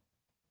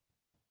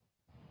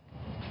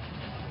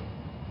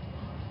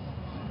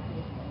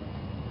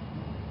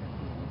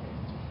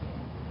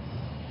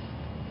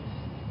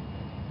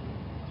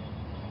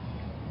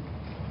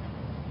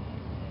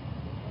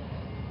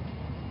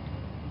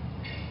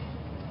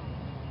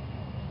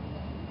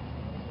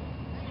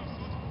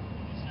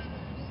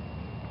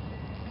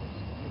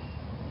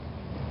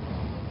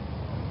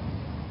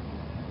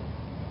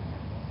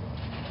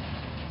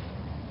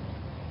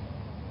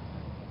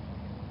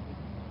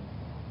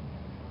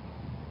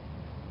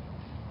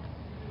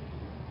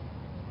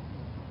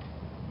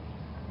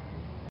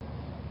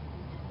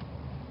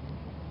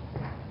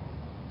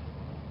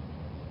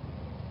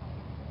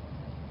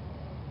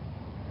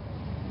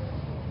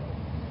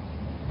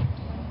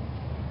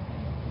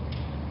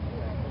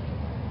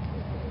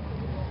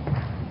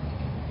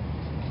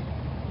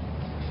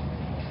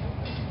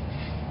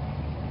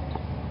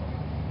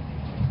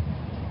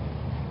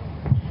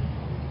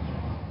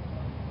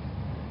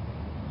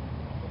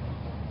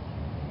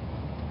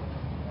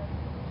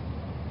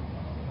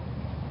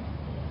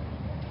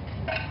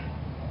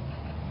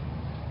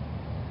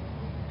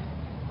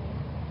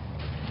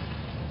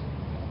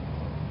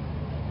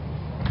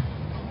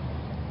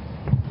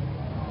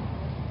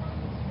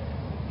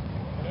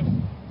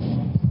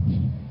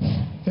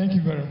 Thank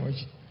you very much.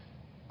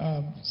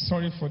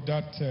 Sorry for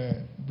that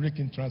break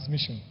in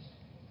transmission.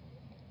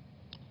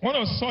 One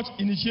of such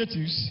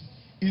initiatives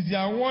is the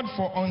award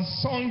for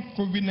unsung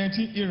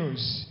COVID-19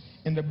 heroes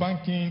in the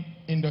banking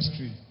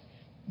industry.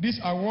 This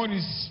award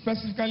is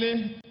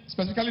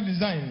specifically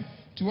designed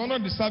to honor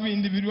the serving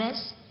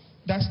individuals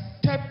that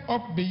step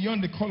up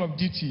beyond the call of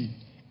duty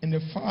in the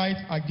fight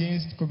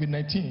against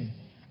COVID-19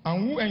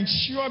 and who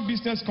ensure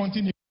business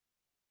continuity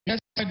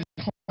despite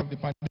the cost of the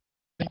pandemic,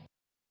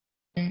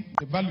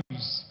 the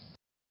values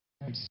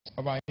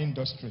of our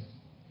industry.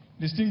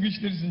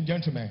 Distinguished ladies and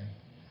gentlemen,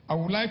 I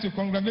would like to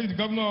congratulate the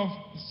Governor of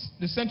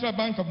the Central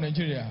Bank of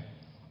Nigeria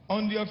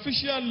on the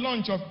official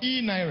launch of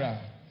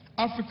e-Naira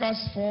Africa's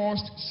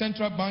first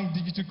central bank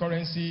digital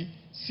currency,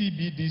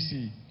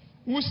 CBDC,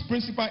 whose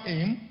principal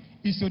aim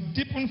is to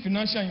deepen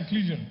financial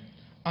inclusion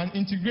and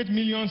integrate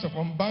millions of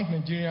unbanked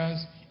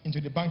Nigerians into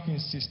the banking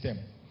system.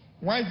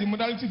 While the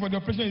modality for the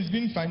operation is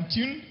being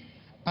fine-tuned,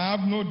 I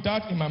have no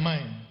doubt in my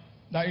mind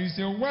that it is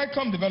a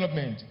welcome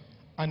development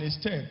and a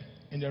step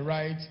in the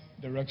right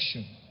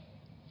direction.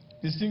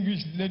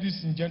 Distinguished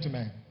ladies and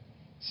gentlemen,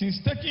 since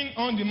taking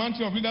on the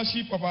mantle of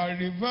leadership of our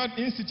revered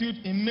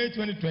institute in May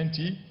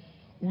 2020,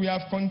 we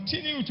have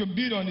continued to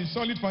build on the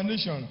solid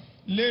foundation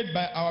laid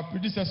by our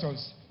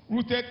predecessors,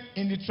 rooted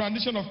in the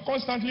tradition of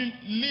constantly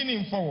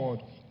leaning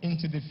forward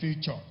into the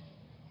future.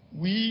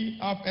 We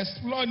have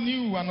explored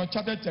new and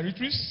uncharted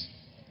territories,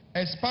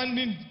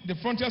 expanding the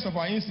frontiers of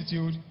our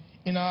institute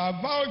in our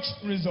avowed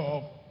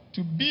resolve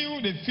to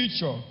build a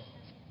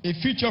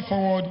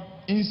future-forward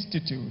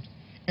institute.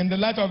 In the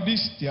light of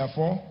this,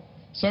 therefore,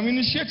 some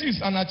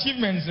initiatives and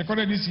achievements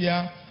recorded this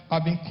year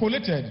have been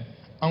collated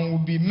and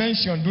will be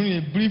mentioned during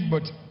a brief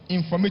but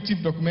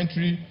informative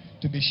documentary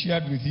to be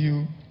shared with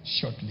you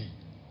shortly.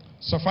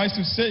 Suffice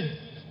to say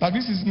that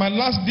this is my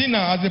last dinner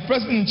as the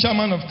President and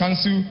Chairman of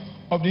Council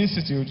of the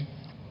Institute,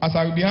 as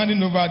I will be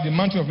handing over the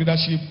mantle of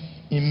leadership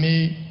in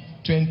May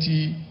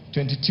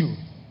 2022.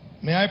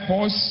 May I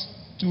pause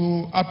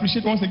to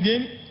appreciate once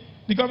again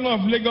the Governor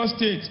of Lagos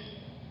State,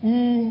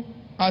 who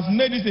has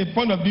made it a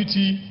point of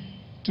duty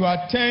to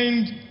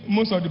attend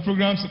most of the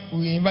programs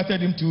we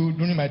invited him to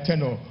during my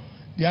tenure.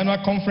 The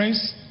annual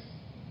conference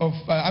of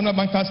annual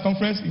bankers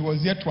conference, he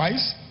was there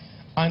twice,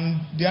 and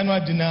the annual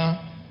dinner,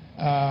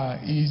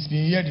 he's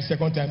been here the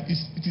second time.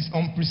 It is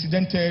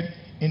unprecedented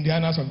in the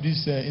annals of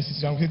this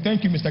institution. We say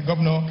thank you, Mr.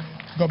 Governor.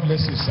 God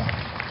bless you, sir.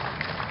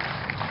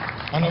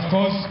 And of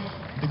course,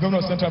 the Governor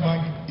of Central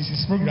Bank is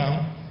his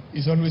program,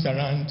 is always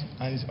around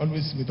and is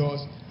always with us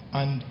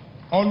and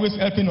always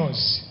helping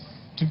us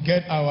to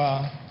get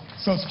our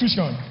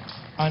subscription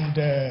and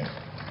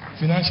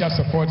financial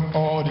support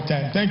all the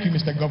time. Thank you,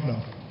 Mr. Governor.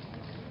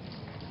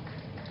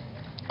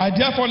 I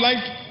therefore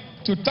like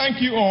to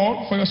thank you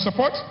all for your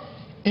support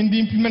in the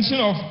implementation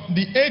of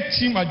the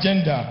 8-team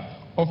agenda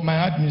of my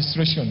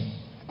administration.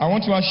 I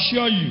want to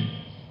assure you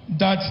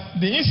that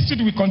the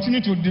Institute will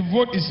continue to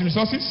devote its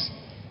resources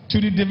to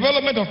the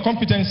development of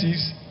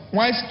competencies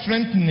while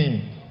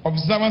strengthening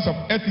observance of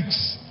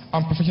ethics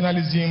and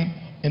professionalism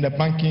in the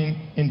banking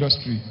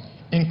industry.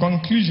 In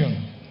conclusion,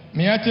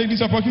 may I take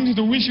this opportunity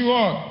to wish you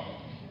all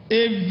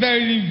a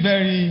very,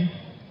 very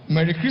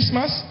Merry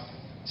Christmas,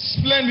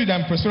 splendid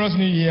and prosperous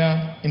New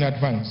Year in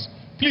advance.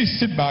 Please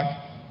sit back,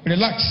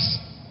 relax,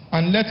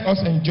 and let us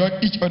enjoy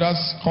each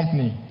other's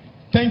company.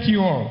 Thank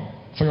you all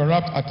for your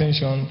rapt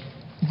attention.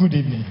 Good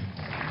evening.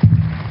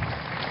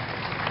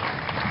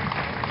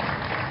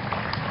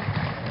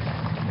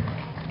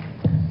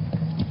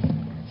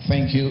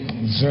 Thank you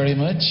very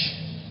much,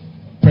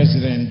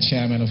 President,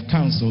 Chairman of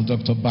Council,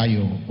 Dr.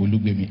 Bayo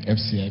Olugbemi,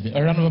 FCIB.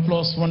 A round of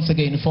applause once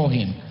again for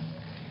him.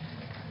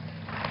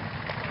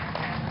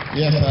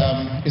 Yes,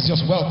 it's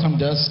just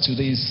welcomed us to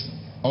this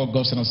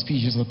august and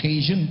auspicious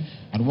occasion,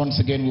 and once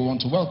again we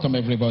want to welcome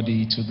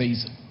everybody to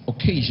this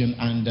occasion,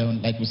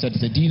 and like we said,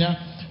 it's a dinner,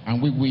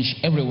 and we wish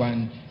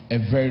everyone a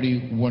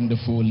very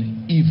wonderful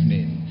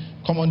evening.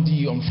 Comme on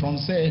dit en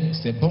français,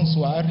 c'est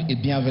bonsoir et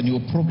bienvenue au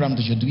programme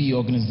d'aujourd'hui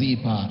organisé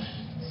par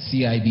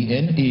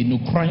CIBN, et nous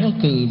croyons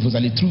que vous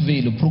allez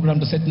trouver le programme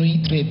de cette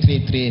nuit très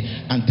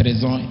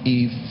intéressant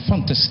et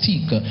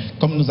fantastique.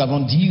 Comme nous avons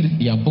dit,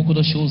 il y a beaucoup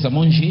de choses à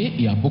manger,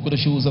 il y a beaucoup de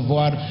choses à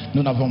voir.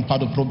 Nous n'avons pas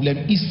de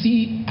problème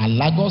ici à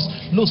Lagos,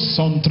 le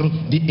centre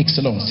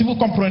d'excellence. Si vous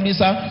comprenez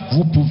ça,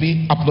 vous pouvez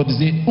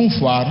applaudir une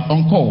fois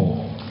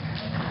encore.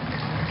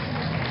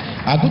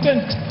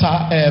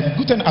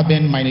 Guten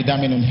Abend, meine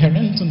Damen und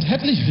Herren, und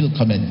herzlich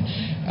willkommen.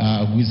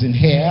 Wir sind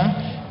hier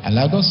à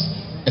Lagos.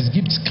 Es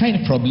gibt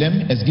kein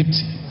Problem, es gibt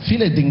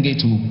viele Dinge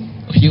zu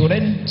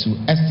hören, zu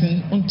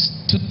essen und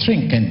zu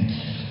trinken.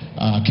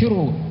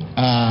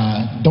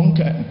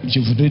 Donc, je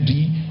voudrais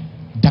dire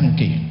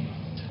danke.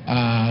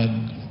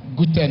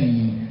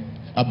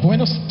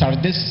 Buenos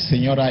tardes,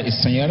 señoras y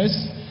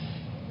señores.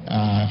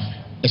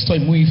 Estoy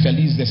muy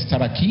feliz de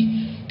estar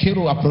aquí.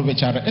 Quiero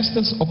aprovechar esta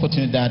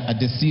oportunidad a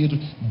decir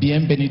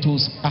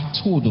bienvenidos a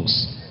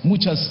todos.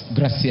 Muchas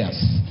gracias.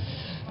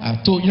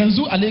 To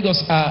yanzu a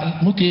Lagos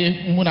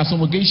muke muna so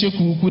mu gaishe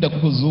ku da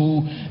kuka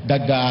zo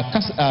daga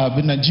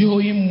binan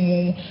jihohin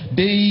mu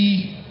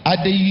dai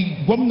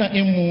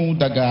gwamnatin mu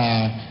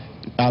daga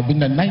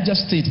binan Niger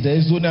State da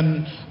ya zo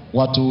nan,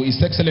 wato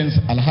His Excellence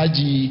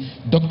Alhaji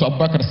Dr.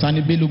 Abubakar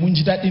Sani Bello. Mun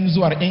ji daɗin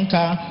zuwar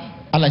ɗinka,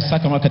 Allah ya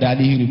saka maka da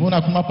alheri.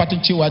 Muna kuma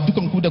fatan cewa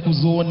dukan ku da ku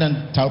zo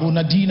wannan taro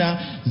na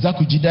dina za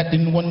ku ji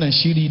daɗin wannan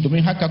shiri,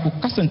 domin haka ku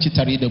kasance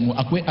tare da mu.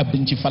 Akwai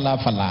abinci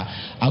falafala,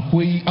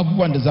 akwai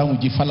abubuwan da za mu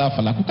ji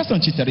falafala, ku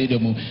kasance tare da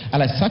mu.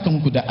 Allah ya saka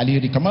muku da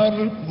alheri. Kamar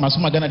masu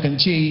magana kan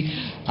ce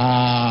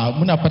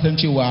muna fatan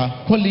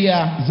cewa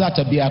kwalliya za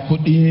ta biya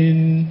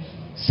kuɗin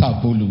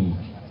sabulu.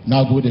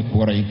 Na gode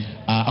kwarai.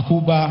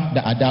 Akuba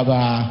da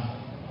Adaba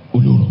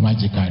Uluru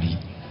Majikari.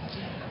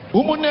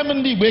 Umunem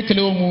ndi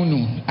bekele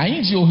omunu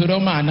anyị ji ohere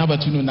ọma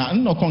anabatunu na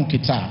nnọkọ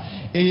nketa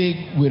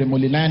were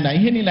molina na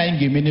ihe niile anyị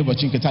ga-eme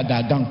n'ụbọchị nketa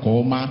ga-aga nke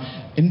ọma.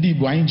 Ndị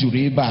Igbo anyị juru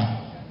ebe a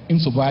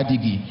nsogbu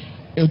adịghị,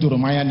 edoro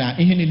m anya na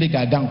ihe niile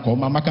ga-aga nke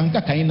ọma maka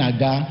nke ka anyị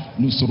na-aga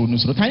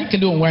n'usoro ka anyị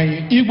kelee onwe anyị.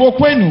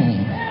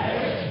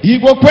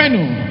 Igbo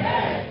kwenu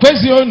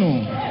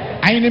kwezionu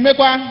anyị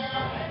na-emekwa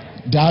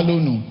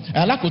daalụnụ.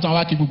 Alákòótán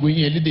wa kí gbogbo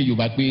yín elédè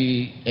Yorùbá pé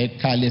ẹ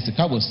káalẹ́ sí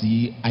káàbọ̀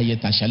sí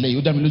ayẹta àṣálẹ́ yìí.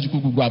 Ó dá mi lójú pé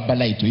gbogbo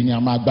abala ètò yìí ni a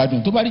máa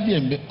gbádùn. Tó bá rí bí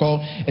ẹ̀kọ́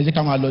ẹ jẹ́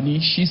ká máa lọ ní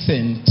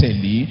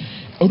ṣísẹ̀ntẹ̀lé.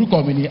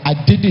 Orúkọ mi ni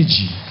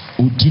Adédèjì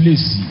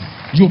Òdúlèsì,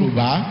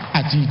 Yorùbá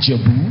àti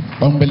Ìjẹ̀bú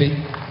Pọ́nbélé.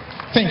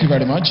 Thank you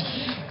very much.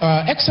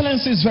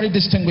 Excellencies, very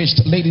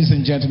distinguished ladies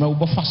and gentlemen,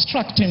 we'll be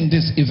fast-tracking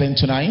this event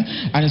tonight,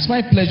 and it's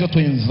my pleasure to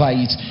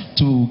invite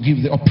to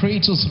give the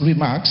operators'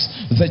 remarks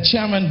the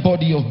chairman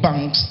body of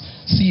banks,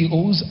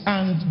 CEOs,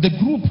 and the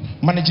group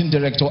managing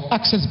director,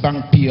 Access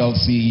Bank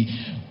PLC,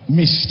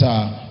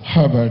 Mr.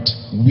 Herbert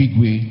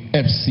Wigwe,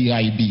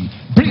 FCIB.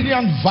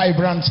 Brilliant,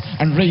 vibrant,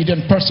 and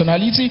radiant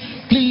personality.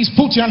 Please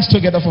put your hands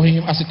together for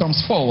him as he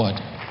comes forward.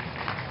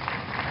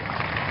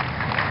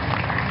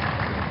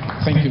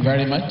 Thank you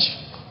very much.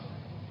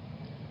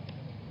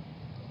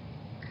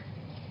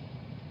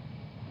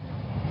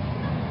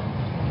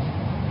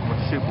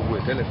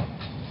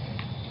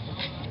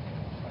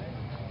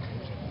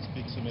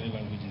 Speak so many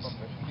languages.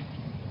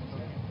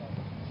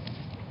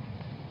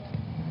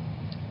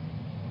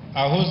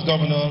 Our host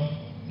governor,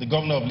 the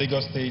governor of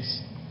Lagos State,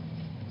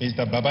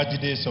 Mr.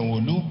 Babajide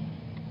Sanwo-Olu,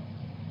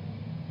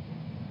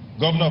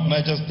 governor of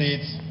Niger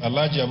State,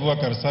 Alhaji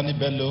Abubakar Sani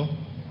Bello,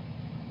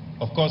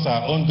 of course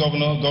our own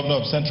governor, governor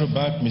of Central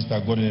Bank, Mr.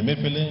 Godwin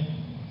Emefiele,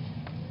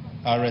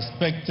 our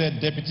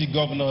respected deputy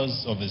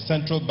governors of the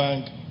Central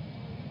Bank.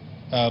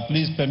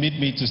 Please permit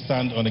me to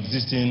stand on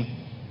existing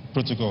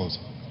protocols.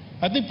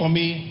 I think for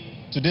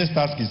me, today's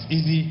task is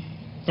easy.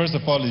 First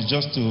of all, is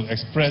just to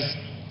express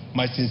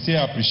my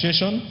sincere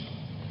appreciation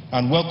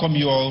and welcome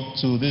you all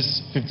to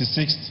this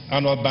 56th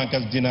Annual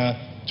Bankers Dinner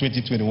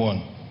 2021.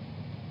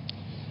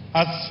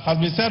 As has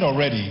been said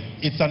already,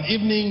 it's an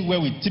evening where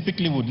we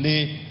typically would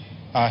lay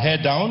our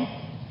head down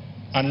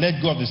and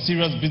let go of the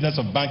serious business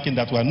of banking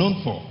that we're known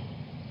for.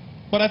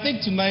 But I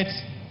think tonight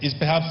is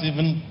perhaps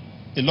even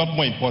a lot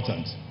more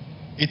important.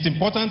 It's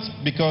important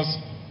because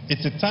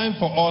it's a time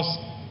for us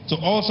to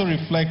also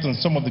reflect on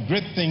some of the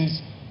great things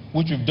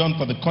which we've done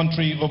for the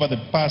country over the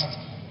past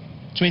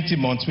 20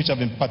 months, which have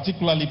been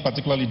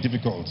particularly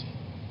difficult.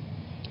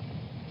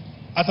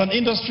 As an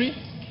industry,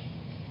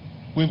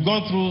 we've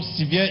gone through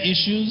severe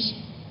issues.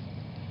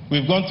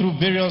 We've gone through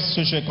various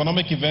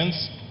socio-economic events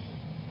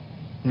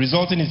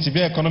resulting in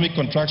severe economic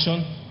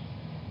contraction,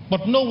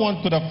 but no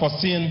one could have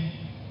foreseen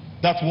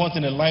that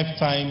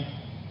once-in-a-lifetime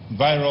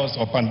virus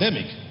or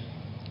pandemic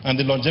and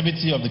the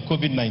longevity of the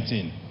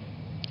COVID-19.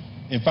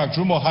 In fact,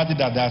 rumor had it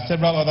that there are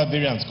several other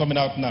variants coming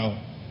out now.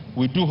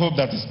 We do hope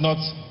that it's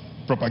not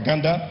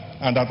propaganda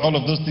and that all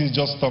of those things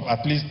just stop,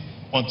 at least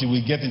until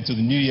we get into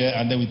the new year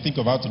and then we think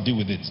of how to deal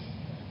with it.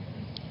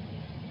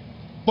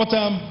 But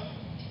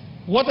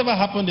whatever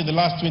happened in the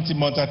last 20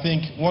 months, I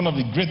think one of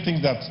the great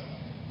things that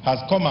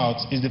has come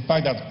out is the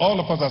fact that all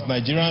of us as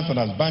Nigerians and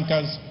as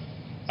bankers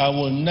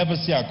will never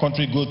see our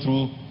country go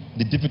through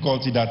the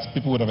difficulty that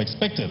people would have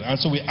expected. And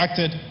so we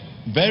acted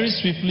very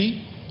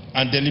swiftly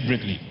and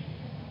deliberately.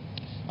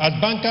 As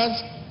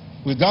bankers,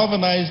 we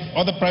galvanized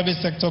other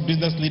private sector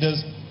business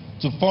leaders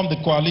to form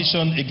the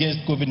coalition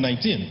against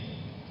COVID-19,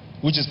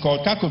 which is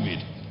called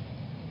CACOVID.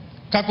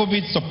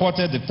 CACOVID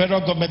supported the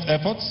federal government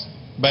efforts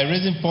by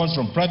raising funds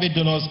from private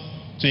donors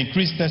to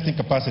increase testing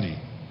capacity.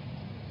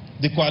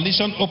 The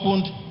coalition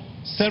opened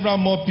several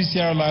more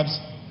PCR labs,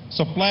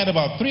 supplied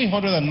about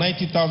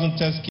 390,000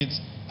 test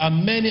kits,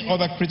 and many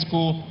other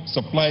critical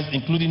supplies,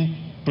 including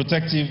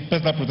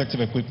personal protective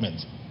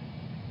equipment.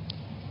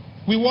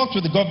 We worked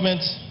with the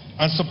government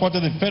and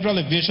supported the Federal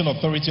Aviation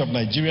Authority of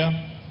Nigeria,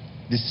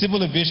 the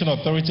Civil Aviation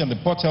Authority, and the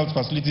port health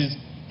facilities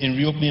in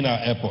reopening our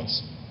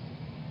airports.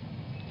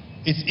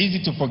 It's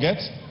easy to forget,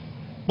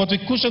 but we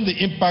cushioned the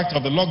impact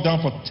of the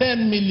lockdown for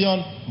 10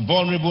 million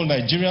vulnerable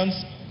Nigerians,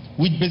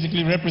 which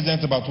basically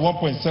represents about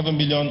 1.7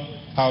 million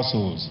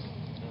households.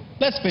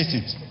 Let's face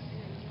it,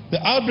 the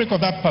outbreak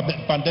of that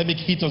pandemic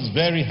hit us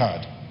very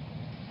hard.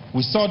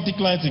 We saw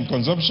declines in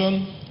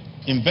consumption,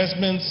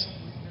 investments,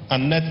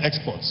 and net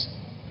exports.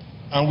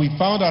 And we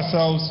found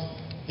ourselves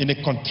in a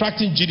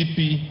contracting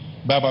GDP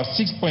by about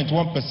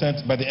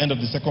 6.1% by the end of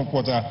the second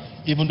quarter,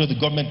 even though the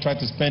government tried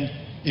to spend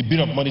a bit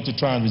of money to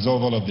try and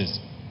resolve all of this.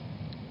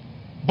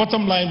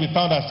 Bottom line, we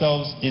found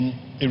ourselves in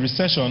a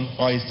recession,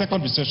 or a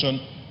second recession,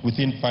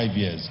 within 5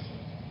 years.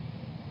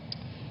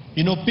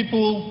 You know,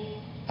 people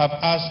have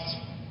asked,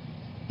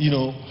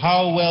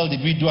 how well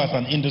did we do as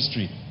an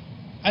industry?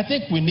 I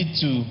think we need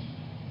to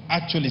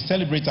actually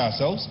celebrate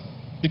ourselves,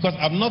 because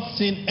I've not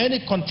seen any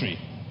country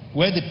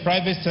where the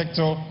private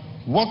sector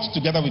worked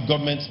together with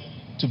government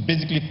to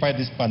basically fight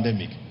this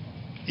pandemic.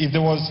 If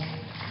there was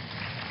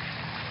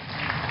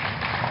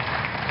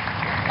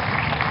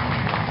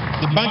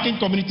the banking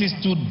community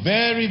stood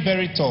very,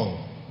 very tall.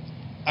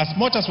 As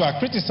much as we are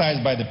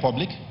criticized by the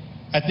public,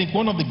 I think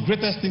one of the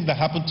greatest things that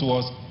happened to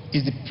us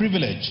is the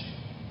privilege,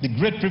 the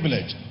great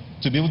privilege,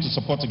 to be able to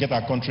support to get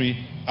our country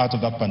out of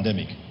that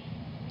pandemic.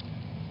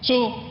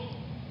 So,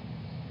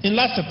 in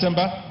last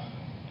September,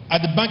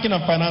 at the Banking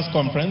and Finance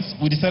Conference,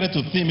 we decided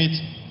to theme it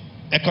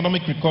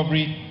Economic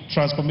Recovery,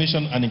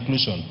 Transformation and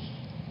Inclusion.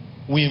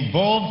 We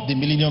involved the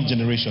Millennium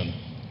Generation,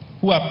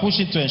 who are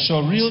pushing to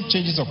ensure real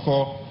changes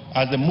occur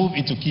as they move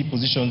into key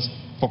positions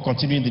for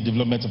continuing the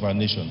development of our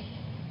nation.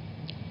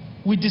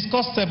 We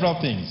discussed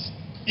several things,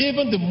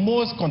 even the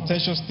most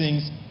contentious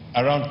things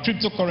around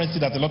cryptocurrency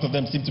that a lot of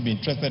them seem to be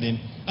interested in,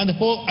 and the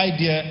whole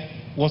idea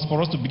was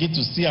for us to begin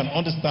to see and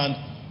understand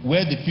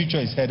where the future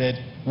is headed,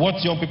 what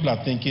young people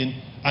are thinking,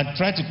 and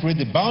try to create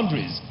the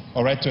boundaries,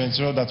 all right, to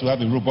ensure that we have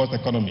a robust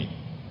economy.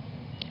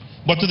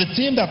 But to the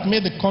team that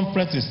made the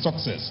conference a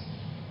success,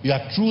 you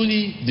are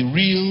truly the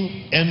real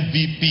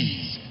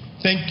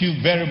MVPs. Thank you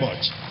very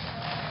much.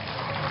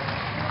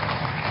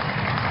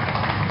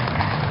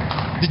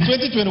 The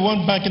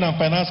 2021 Banking and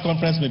Finance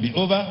Conference may be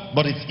over,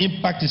 but its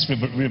impact is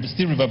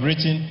still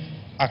reverberating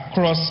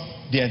across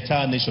the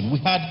entire nation. We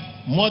had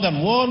more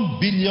than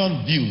 1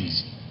 billion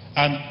views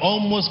and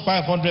almost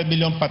 500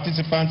 million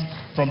participants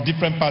from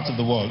different parts of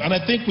the world. And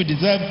I think we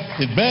deserve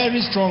a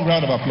very strong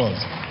round of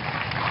applause.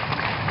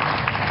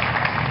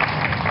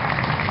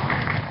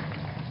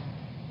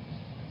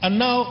 And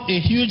now a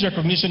huge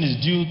recognition is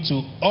due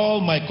to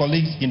all my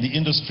colleagues in the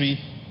industry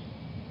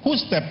who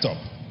stepped up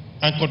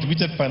and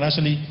contributed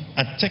financially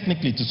and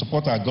technically to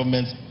support our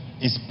governments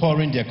in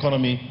spurring the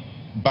economy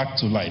back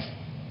to life.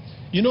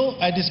 You know,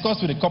 I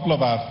discussed with a couple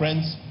of our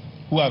friends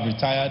who have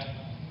retired,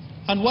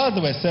 and while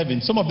they were serving,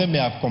 some of them may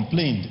have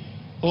complained,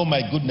 oh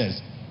my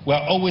goodness, we're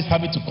always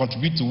having to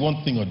contribute to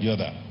one thing or the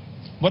other.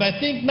 But I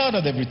think now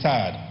that they've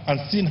retired and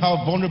seen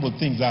how vulnerable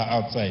things are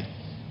outside,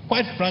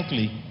 quite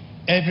frankly,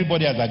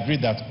 everybody has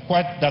agreed that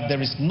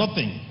there is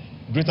nothing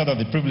greater than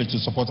the privilege to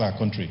support our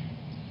country.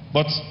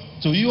 But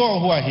to you all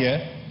who are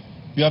here,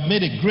 you have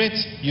made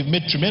you've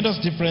made tremendous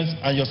difference,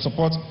 and your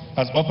support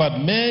has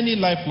offered many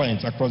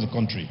lifelines across the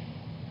country.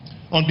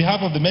 On behalf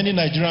of the many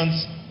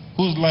Nigerians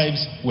whose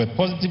lives were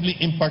positively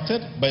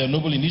impacted by your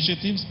noble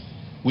initiatives,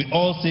 we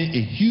all say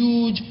a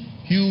huge,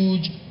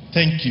 huge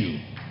thank you.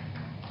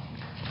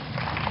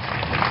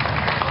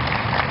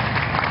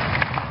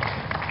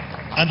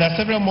 And there are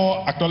several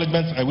more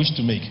acknowledgements I wish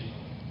to make.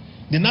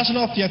 The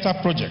National Theatre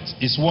Project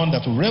is one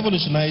that will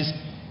revolutionize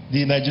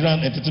the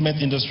Nigerian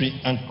entertainment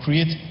industry and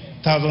create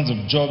thousands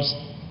of jobs.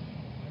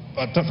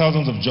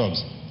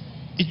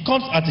 It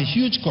comes at a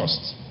huge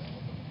cost,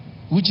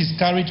 which is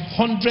carried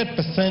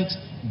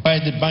 100% by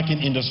the banking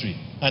industry.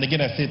 And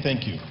again, I say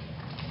thank you.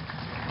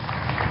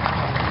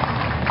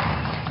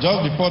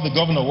 Just before the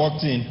governor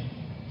walked in,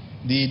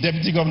 the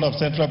Deputy Governor of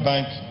Central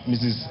Bank,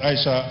 Mrs.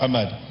 Aisha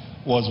Ahmad,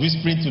 was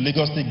whispering to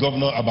Lagos State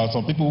Governor about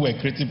some people who were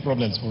creating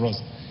problems for us.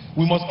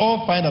 We must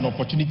all find an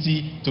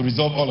opportunity to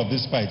resolve all of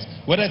these fights,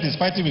 whether it is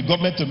fighting with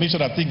government to make sure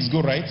that things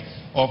go right,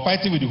 or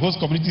fighting with the host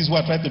communities who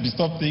are trying to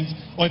disturb things,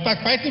 or in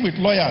fact fighting with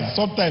lawyers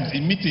sometimes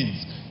in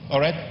meetings,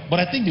 all right?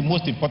 But I think the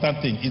most important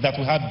thing is that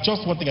we have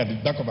just one thing at the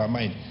back of our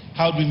mind: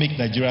 how do we make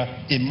Nigeria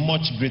a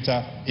much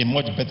greater, a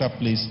much better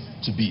place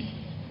to be?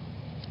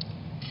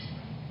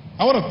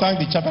 I want to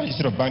thank the Chartered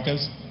Institute of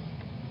Bankers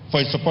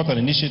for its support and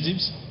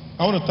initiatives.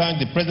 I want to thank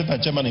the President and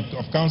Chairman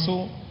of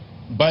Council,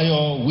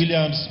 Bayo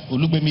Williams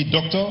Olugbemi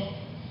Doctor,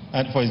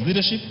 and for his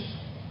leadership,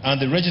 and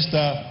the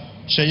Registrar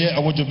Sheye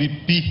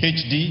Awojobi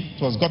PhD.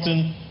 It was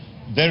gotten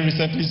very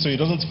recently, so he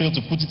doesn't fail to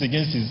put it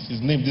against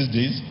his name these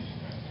days.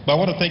 But I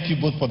want to thank you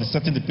both for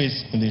setting the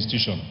pace in the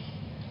institution.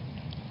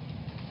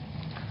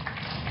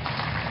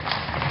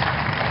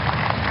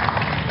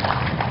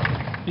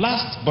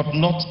 Last but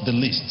not the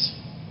least,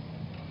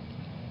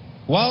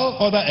 while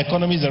other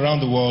economies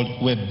around the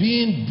world were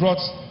being brought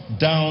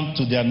down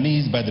to their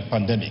knees by the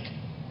pandemic,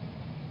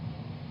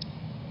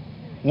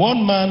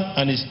 one man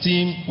and his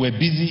team were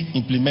busy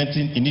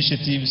implementing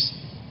initiatives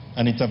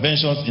and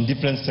interventions in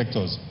different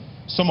sectors,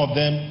 some of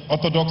them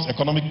orthodox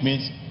economic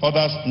means,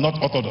 others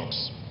not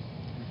orthodox,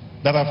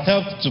 that have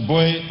helped to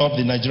buoy up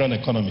the Nigerian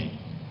economy.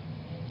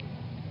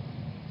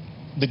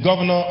 The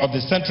Governor of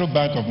the Central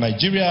Bank of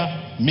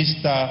Nigeria,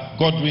 Mr.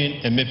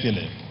 Godwin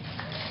Emefiele.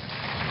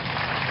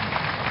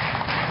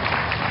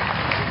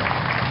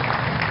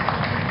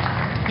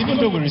 Even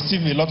though we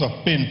receive a lot of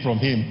pain from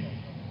him,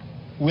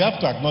 we have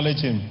to acknowledge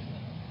him.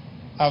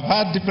 I've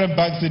had different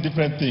banks say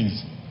different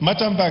things.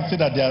 Merchant banks say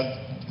that their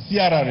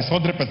CRR is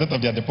 100%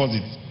 of their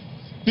deposits.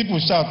 People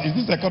shout, is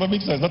this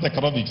economics or is not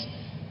economics?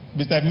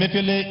 Mr.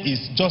 Emefiele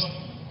is just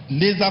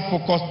laser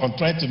focused on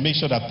trying to make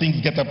sure that things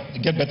get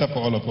better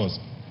for all of us.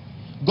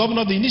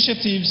 Governor, the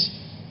initiatives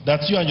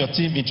that you and your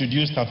team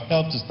introduced have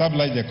helped to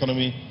stabilize the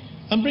economy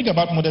and bring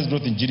about modest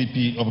growth in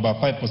GDP of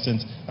about 5%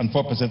 and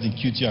 4% in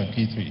Q2 and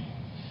Q3.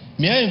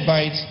 May I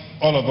invite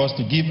all of us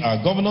to give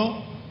our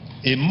governor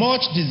a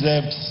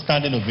much-deserved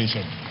standing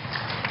ovation.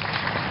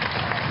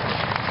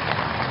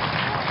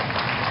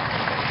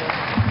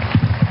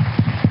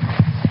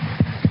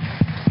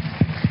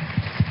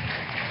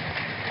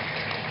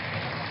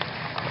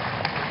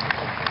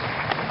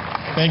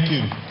 Thank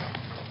you.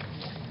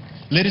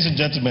 Ladies and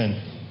gentlemen,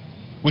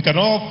 we can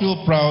all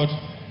feel proud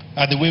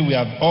at the way we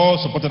have all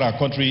supported our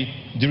country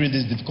during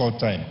this difficult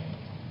time.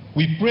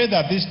 We pray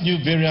that this new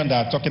variant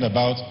that I'm talking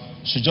about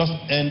should just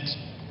end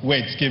where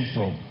it came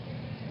from,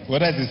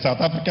 whether it's in South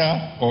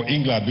Africa or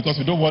England,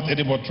 because we don't want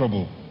any more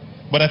trouble.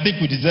 But I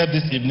think we deserve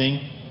this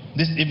evening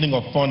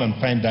of fun and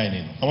fine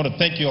dining. I want to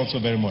thank you all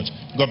so very much.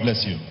 God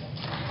bless you.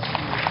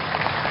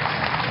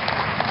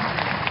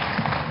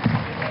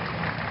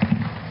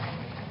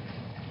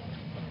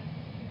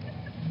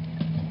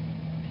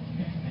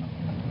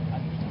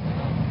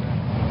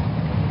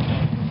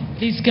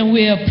 Please can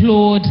we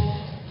applaud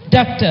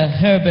Dr.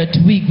 Herbert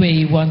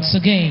Wigwe once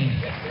again.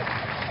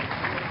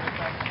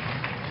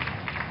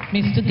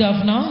 Mr.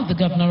 Governor, the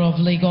Governor of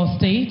Lagos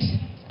State,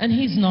 and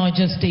his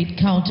Niger State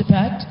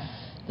counterpart,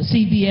 the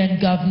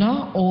CBN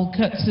Governor, all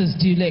courtesies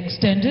duly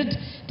extended,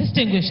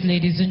 distinguished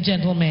ladies and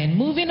gentlemen.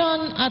 Moving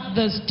on at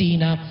this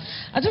dinner,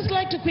 I'd just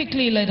like to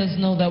quickly let us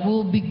know that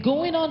we'll be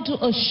going on to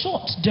a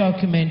short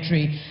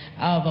documentary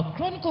of a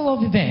chronicle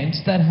of events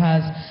that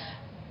has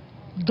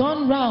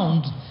gone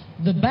round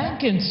the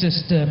banking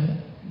system,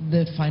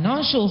 the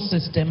financial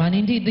system, and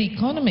indeed the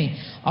economy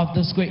of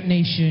this great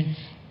nation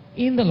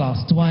in the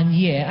last 1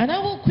 year. And I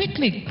will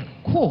quickly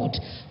quote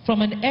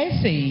from an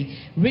essay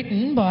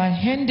written by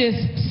Hendes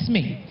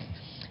Smith,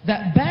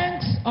 that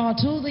banks are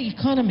to the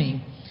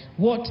economy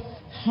what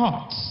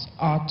hearts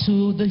are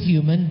to the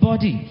human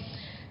body.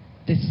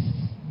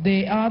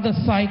 They are the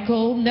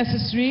cycle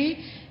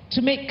necessary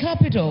to make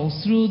capital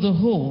through the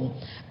whole,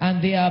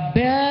 and they are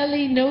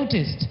barely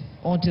noticed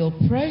until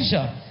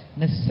pressure,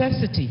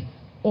 necessity,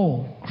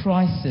 or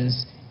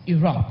crisis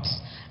erupts.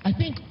 I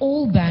think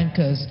all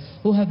bankers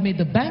who have made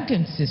the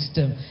banking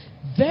system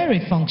very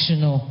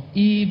functional,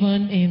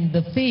 even in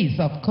the face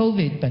of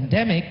COVID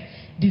pandemic,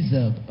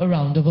 deserve a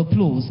round of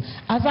applause,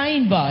 as I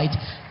invite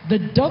the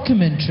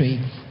documentary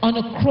on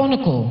a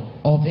chronicle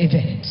of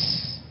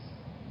events.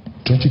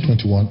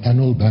 2021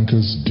 Annual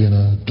Bankers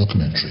Dinner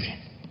Documentary.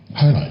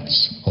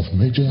 Highlights of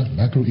major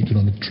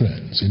macroeconomic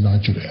trends in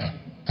Nigeria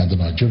and the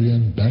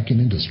Nigerian banking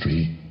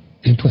industry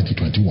in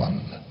 2021.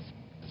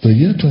 The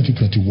year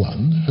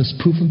 2021 has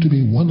proven to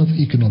be one of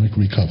economic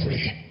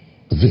recovery.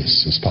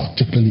 This is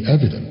particularly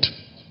evident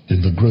in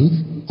the growth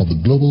of the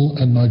global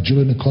and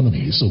Nigerian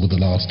economies over the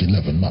last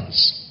 11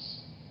 months.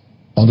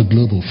 On the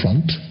global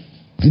front,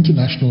 the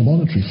International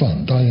Monetary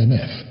Fund,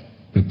 IMF,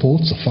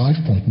 reports a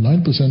 5.9%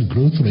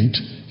 growth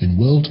rate in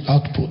world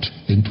output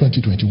in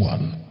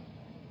 2021.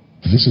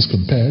 This is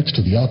compared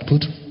to the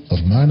output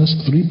of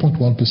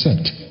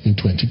 -3.1% in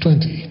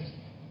 2020.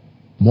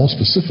 More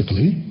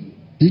specifically,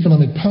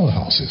 economic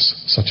powerhouses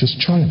such as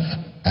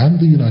China and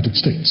the United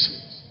States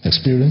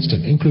experienced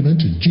an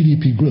increment in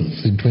GDP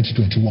growth in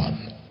 2021.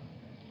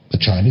 The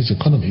Chinese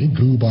economy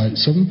grew by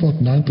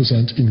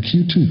 7.9% in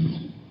Q2,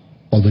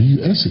 while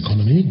the US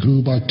economy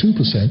grew by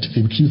 2%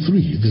 in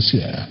Q3 this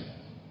year.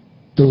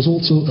 There was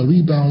also a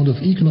rebound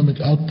of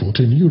economic output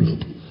in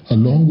Europe,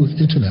 along with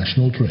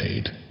international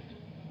trade.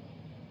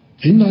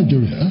 In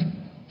Nigeria,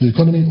 the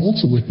economy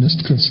also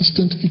witnessed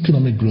consistent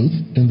economic growth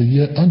in the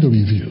year under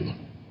review,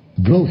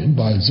 growing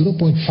by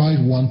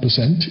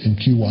 0.51% in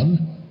Q1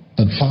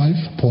 and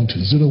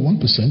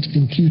 5.01%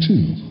 in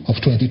Q2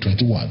 of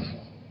 2021.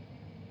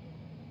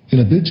 In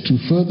a bid to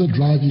further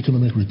drive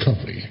economic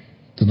recovery,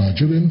 the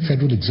Nigerian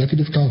Federal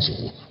Executive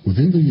Council,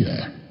 within the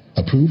year,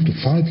 approved a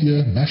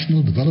 5-year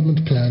National Development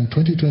Plan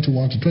 2021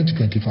 to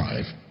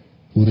 2025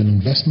 with an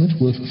investment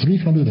worth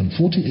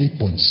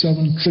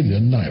 348.7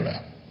 trillion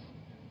naira.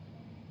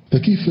 The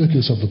key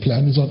focus of the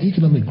plan is on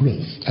economic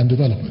growth and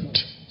development,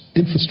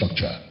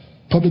 infrastructure,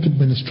 public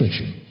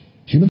administration,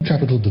 human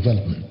capital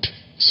development,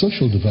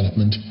 social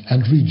development,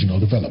 and regional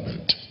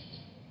development.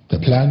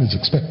 The plan is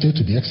expected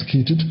to be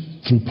executed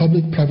through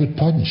public-private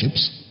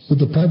partnerships, with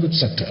the private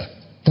sector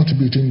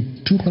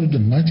contributing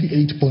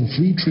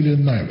 298.3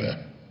 trillion naira,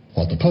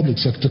 while the public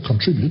sector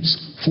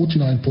contributes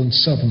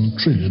 49.7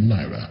 trillion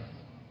naira.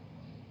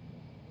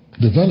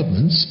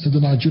 Developments in the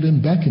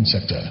Nigerian banking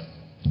sector,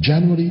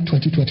 January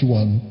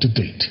 2021 to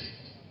date.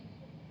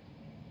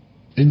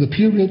 In the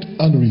period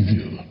under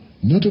review,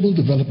 notable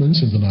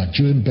developments in the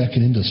Nigerian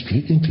banking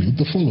industry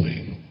include the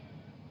following.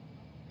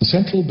 The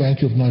Central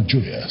Bank of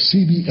Nigeria,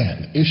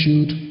 CBN,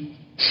 issued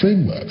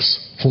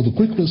frameworks for the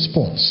quick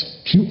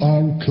response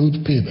QR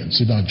code payments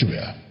in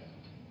Nigeria,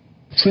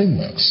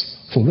 frameworks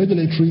for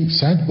regulatory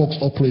sandbox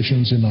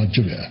operations in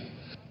Nigeria,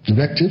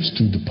 directives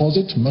to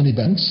deposit money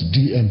banks,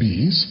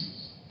 DMBs,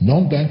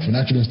 non-bank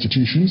financial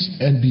institutions,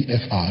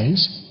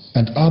 NBFIs,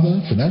 and other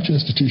financial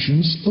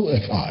institutions,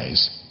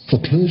 OFIs, for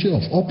closure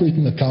of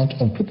operating account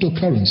on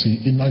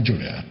cryptocurrency in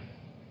Nigeria.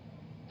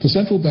 The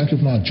Central Bank of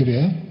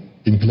Nigeria,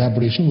 in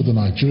collaboration with the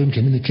Nigerian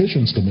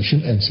Communications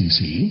Commission,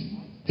 NCC,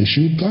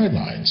 issued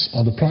guidelines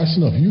on the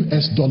pricing of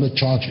US dollar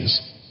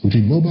charges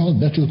between mobile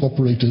network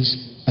operators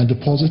and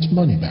deposit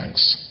money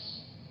banks.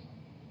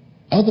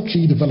 Other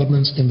key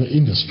developments in the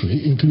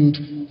industry include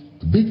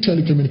big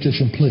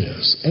telecommunication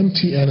players,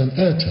 MTN and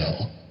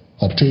Airtel,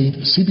 obtained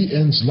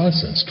CBN's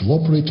license to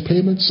operate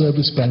payment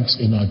service banks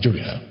in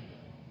Nigeria.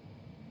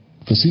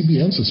 The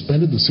CBN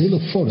suspended the sale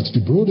of forex de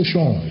bureau de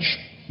change,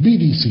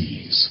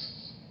 BDCs.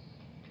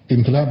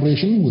 In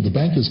collaboration with the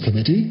Bankers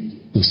Committee,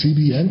 the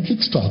CBN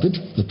kick-started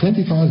the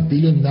 25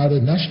 billion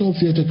Naira National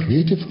Theatre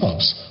Creative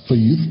Hubs for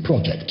Youth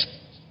project.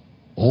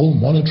 All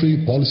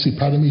monetary policy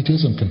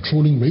parameters and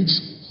controlling rates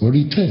were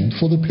retained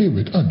for the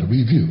period under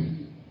review.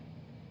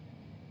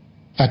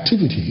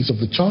 Activities of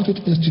the Chartered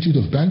Institute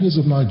of Bankers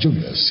of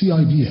Nigeria,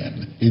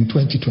 CIBN, in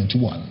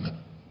 2021.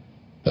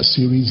 A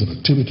series of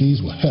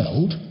activities were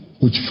held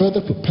which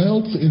further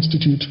propelled the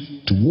institute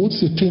towards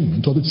the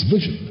attainment of its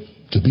vision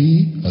to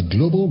be a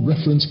global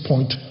reference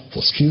point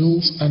for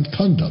skills and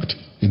conduct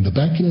in the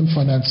banking and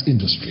finance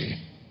industry.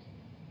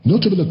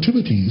 Notable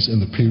activities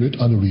in the period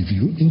under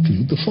review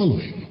include the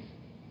following.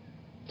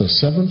 The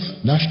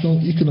 7th National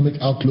Economic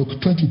Outlook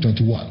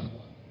 2021.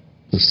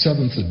 The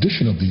 7th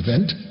edition of the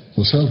event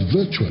was held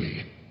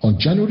virtually on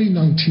January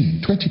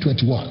 19,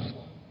 2021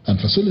 and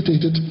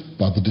facilitated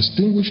by the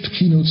distinguished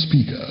keynote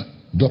speaker,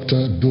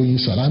 Dr. Doyin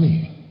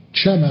Salami,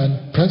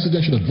 Chairman,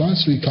 Presidential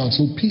Advisory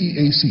Council,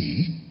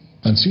 PEAC,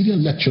 and Senior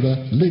Lecturer,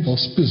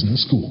 Lagos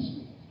Business School.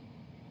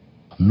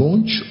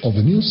 Launch of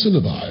the new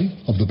syllabi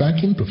of the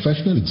Banking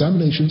Professional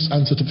Examinations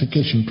and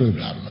Certification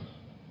Program.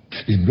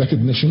 In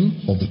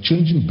recognition of the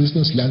changing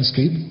business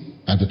landscape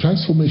and the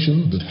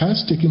transformation that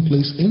has taken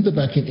place in the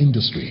banking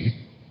industry,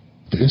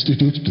 the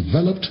Institute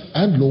developed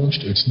and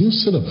launched its new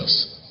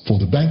syllabus for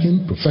the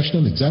Banking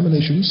Professional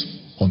Examinations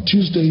on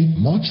Tuesday,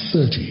 March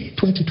 30,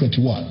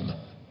 2021.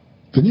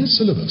 The new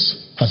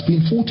syllabus has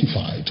been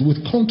fortified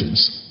with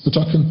contents that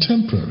are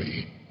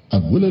contemporary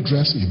and will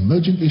address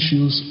emerging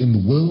issues in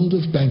the world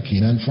of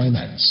banking and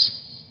finance.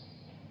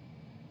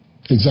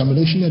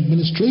 Examination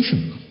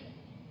administration.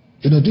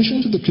 In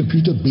addition to the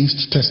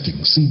computer-based testing,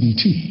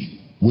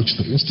 CBT, which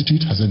the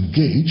Institute has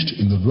engaged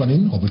in the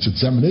running of its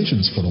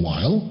examinations for a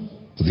while,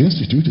 the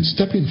Institute is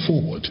stepping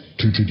forward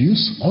to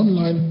introduce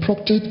online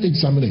proctored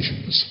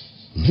examinations.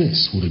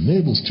 This will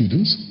enable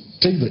students to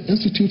take the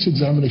Institute's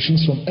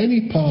examinations from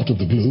any part of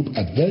the globe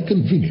at their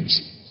convenience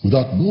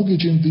without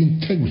mortgaging the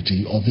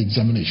integrity of the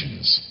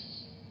examinations.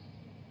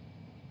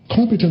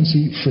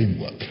 Competency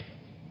Framework.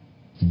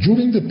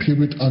 During the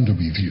period under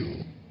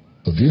review,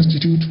 the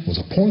Institute was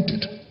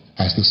appointed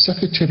as the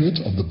Secretariat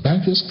of the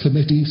Bankers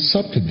Committee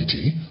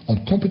Subcommittee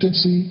on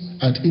Competency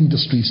and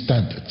Industry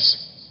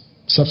Standards.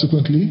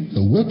 Subsequently,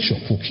 a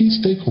workshop for key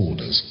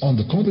stakeholders on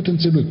the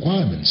competency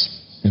requirements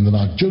in the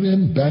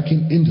Nigerian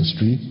banking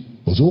industry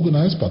was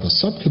organized by the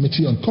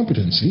Subcommittee on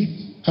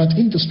Competency and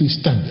Industry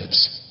Standards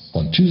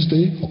on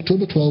Tuesday,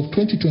 October 12,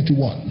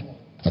 2021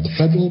 at the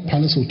Federal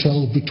Palace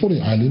Hotel,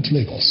 Victoria Island,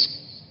 Lagos.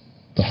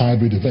 The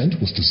hybrid event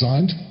was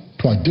designed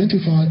to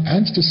identify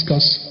and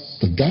discuss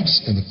the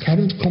gaps in the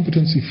current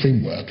competency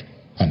framework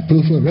and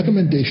proffer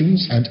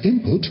recommendations and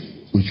input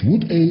which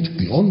would aid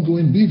the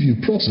ongoing review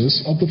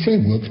process of the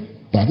framework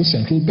by the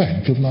Central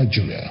Bank of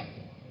Nigeria.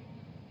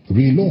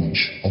 Relaunch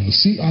of the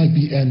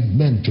CIBN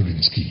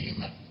mentoring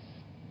scheme.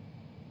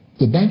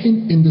 The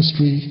banking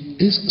industry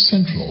is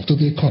central to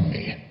the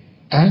economy,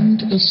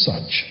 and as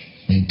such,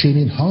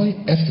 maintaining high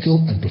ethical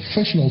and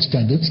professional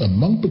standards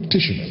among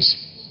practitioners,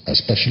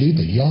 especially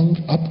the young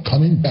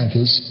upcoming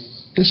bankers,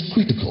 is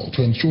critical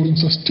to ensuring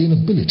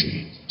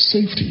sustainability,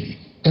 safety,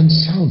 and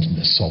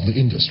soundness of the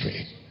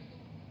industry.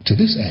 To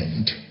this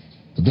end,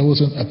 there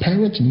was an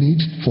apparent need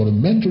for a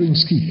mentoring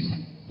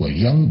scheme where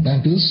young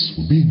bankers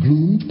would be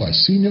groomed by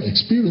senior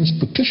experienced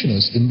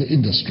practitioners in the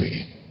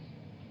industry.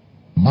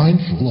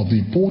 Mindful of the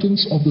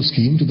importance of the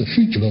scheme to the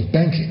future of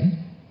banking,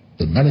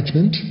 the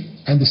management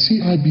and the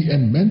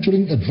CIBN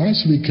Mentoring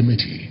Advisory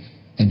Committee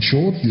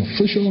ensured the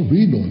official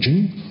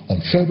relaunching on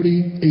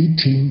February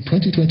 18,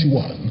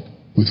 2021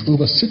 with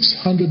over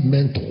 600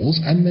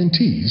 mentors and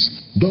mentees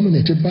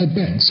dominated by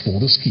banks for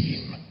the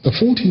scheme. The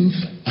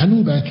 14th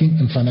Annual Banking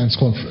and Finance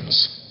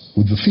Conference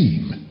with the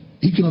theme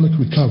Economic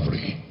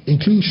Recovery,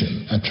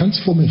 Inclusion and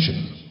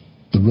Transformation,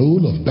 the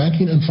Role of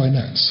Banking and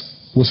Finance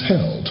was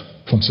held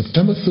from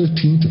September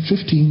 13 to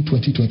 15,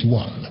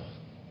 2021.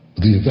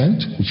 The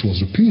event, which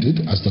was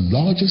reputed as the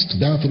largest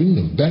gathering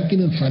of banking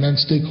and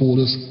finance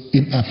stakeholders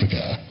in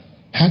Africa,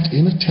 had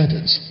in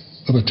attendance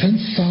over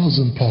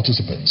 10,000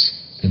 participants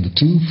in the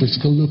two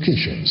physical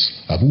locations,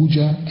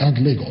 Abuja and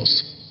Lagos,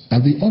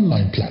 and the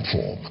online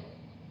platform.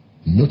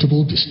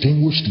 Notable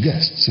distinguished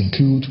guests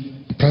include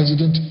the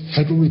President,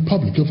 Federal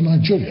Republic of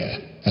Nigeria,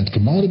 and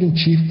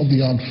Commander-in-Chief of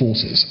the Armed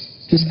Forces,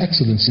 His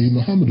Excellency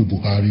Muhammadu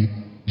Buhari,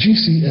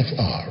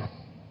 GCFR,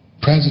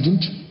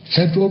 President,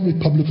 Federal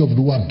Republic of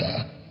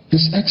Rwanda,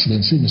 His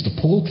Excellency Mr.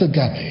 Paul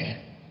Kagame.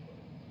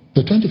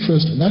 The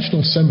 21st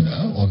National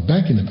Seminar on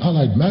Banking and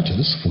Allied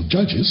Matters for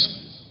Judges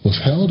was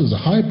held as a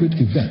hybrid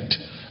event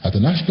at the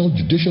National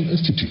Judicial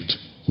Institute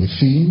with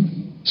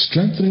theme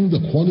Strengthening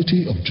the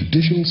Quality of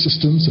Judicial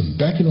Systems and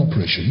Banking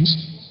Operations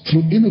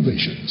Through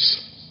Innovations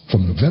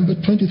from November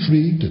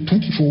 23 to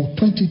 24,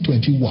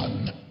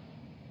 2021.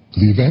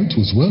 The event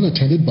was well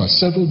attended by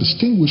several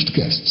distinguished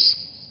guests,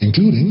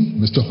 including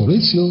Mr.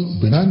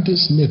 Horacio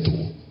Benantes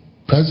Neto,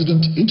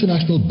 President,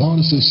 International Bar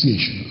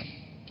Association,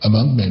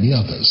 among many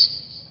others.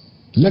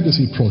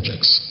 Legacy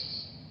projects.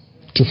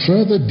 To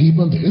further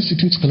deepen the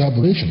Institute's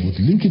collaboration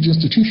with linkage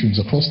institutions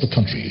across the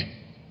country,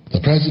 the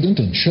President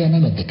and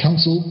Chairman of the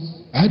Council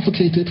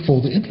advocated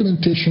for the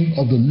implementation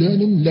of the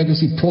Learning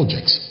Legacy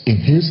projects in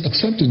his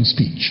acceptance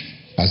speech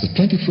as the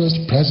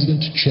 21st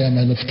President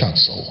Chairman of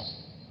Council.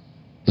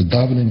 The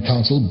Governing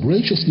Council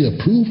graciously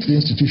approved the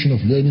institution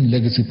of Learning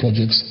Legacy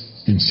projects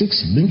in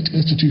 6 linked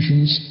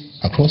institutions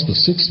across the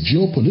 6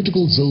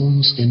 geopolitical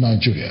zones in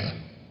Nigeria.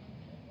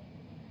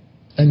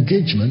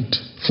 Engagement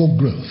for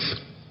growth.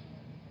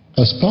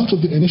 As part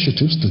of the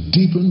initiatives to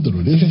deepen the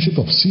relationship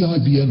of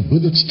CIBN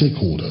with its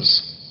stakeholders,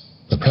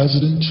 the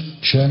President,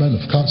 Chairman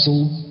of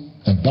Council,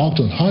 embarked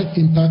on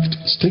high-impact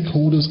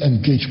stakeholders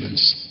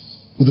engagements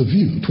with a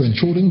view to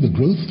ensuring the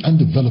growth and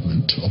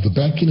development of the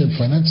banking and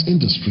finance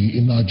industry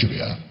in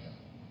Nigeria.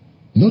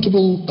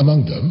 Notable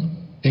among them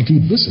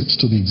include visits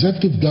to the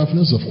executive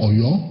governors of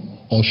Oyo,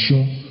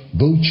 Osun,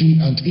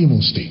 Bauchi, and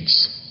Imo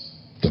states.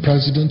 The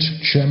President,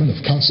 Chairman of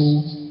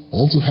Council,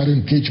 also had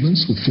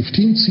engagements with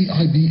 15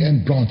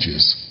 CIBN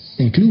branches,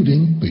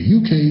 including the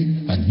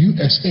UK and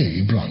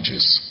USA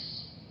branches.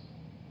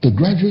 The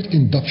Graduate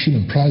Induction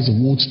and Prize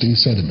Awards Day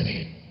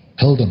ceremony,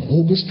 held on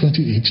August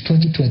 28,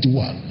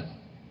 2021.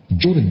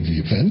 During the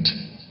event,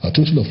 a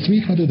total of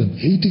 380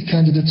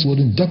 candidates were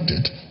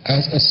inducted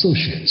as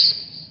associates,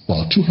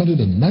 while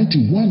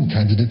 291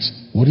 candidates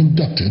were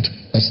inducted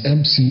as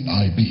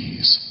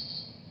MCIBs.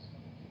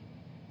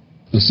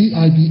 The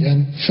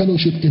CIBN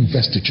Fellowship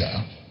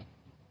Investiture.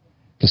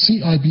 The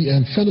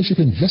CIBN Fellowship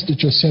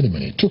Investiture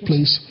ceremony took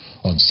place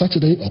on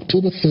Saturday,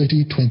 October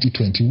 30,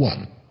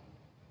 2021.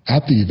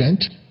 At the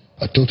event,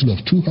 a total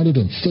of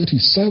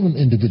 237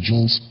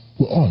 individuals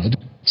were honored.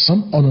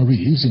 Some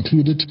honorees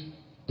included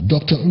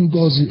Dr.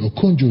 Ngozi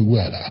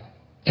Okonjo-Iweala,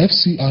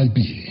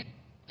 FCIB,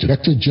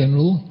 Director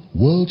General,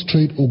 World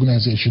Trade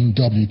Organization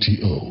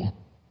WTO;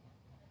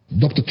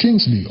 Dr.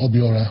 Kingsley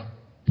Obiora,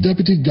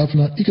 Deputy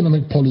Governor,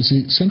 Economic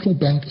Policy, Central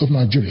Bank of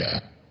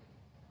Nigeria;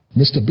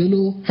 Mr.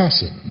 Bello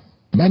Hassan,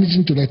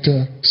 Managing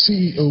Director,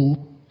 CEO,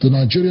 the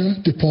Nigeria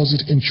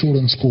Deposit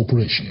Insurance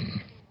Corporation.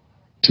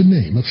 To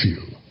name a few.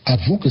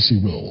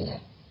 Advocacy role.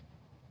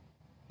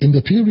 In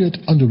the period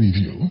under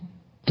review,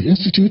 the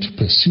Institute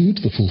pursued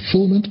the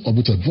fulfillment of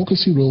its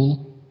advocacy role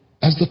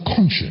as the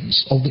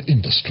conscience of the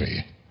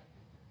industry.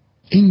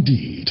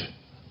 Indeed,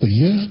 the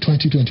year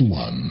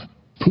 2021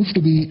 proved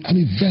to be an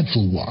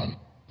eventful one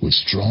with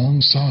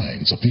strong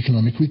signs of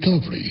economic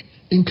recovery,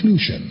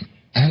 inclusion,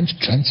 and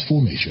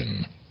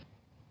transformation.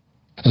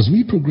 As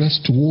we progress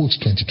towards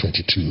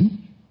 2022,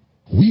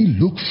 we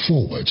look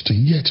forward to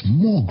yet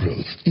more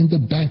growth in the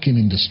banking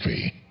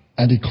industry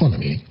and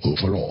economy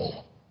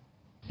overall.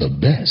 The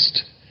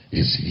best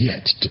is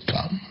yet to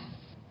come.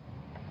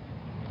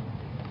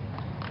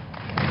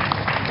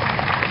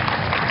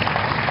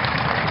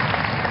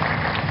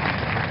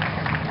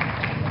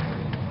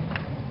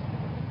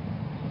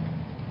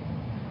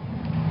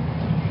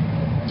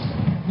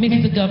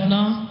 Mr.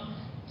 Governor,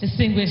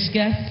 distinguished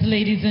guests,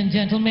 ladies and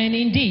gentlemen,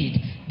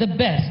 indeed, the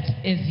best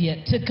is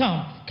yet to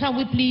come. Can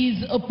we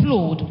please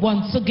applaud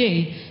once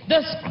again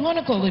those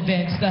chronicle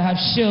events that have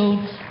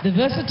shown the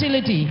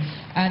versatility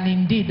and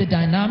indeed the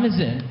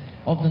dynamism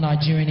of the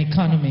Nigerian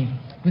economy.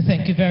 We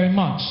thank you very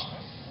much.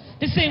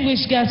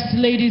 Distinguished guests,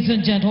 ladies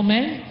and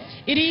gentlemen,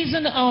 it is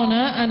an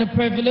honor and a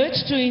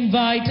privilege to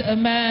invite a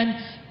man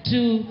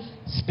to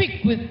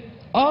speak with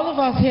all of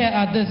us here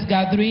at this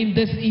gathering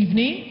this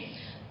evening.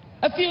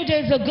 A few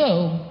days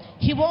ago,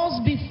 he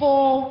was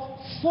before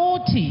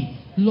 40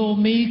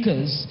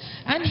 lawmakers,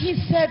 and he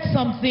said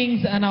some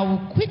things, and I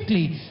will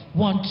quickly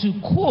want to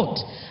quote.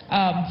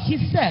 He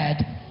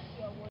said,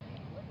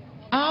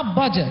 our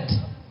budget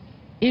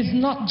is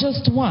not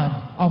just one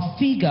of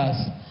figures,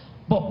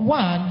 but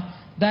one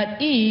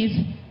that is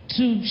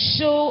to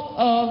show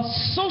a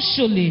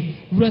socially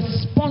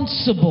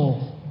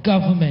responsible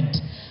government.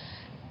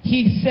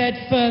 He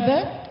said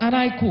further, and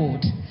I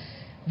quote,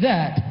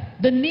 that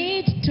the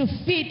need to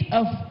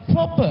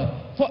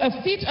for a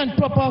fit and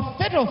proper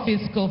federal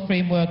fiscal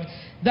framework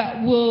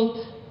that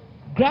will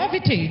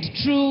gravitate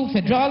through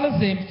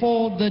federalism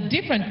for the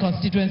different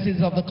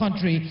constituencies of the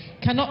country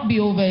cannot be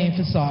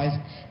overemphasized.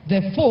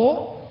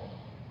 Therefore,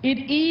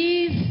 it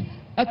is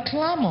a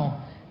clamor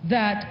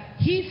that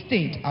his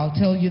state, I'll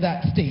tell you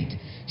that state,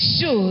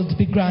 should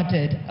be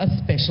granted a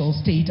special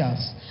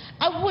status.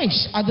 I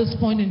wish at this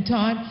point in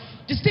time,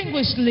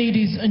 distinguished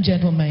ladies and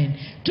gentlemen,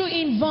 to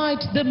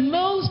invite the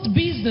most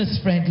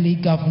business-friendly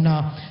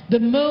governor, the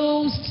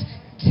most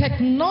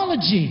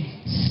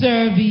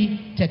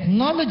technology-savvy,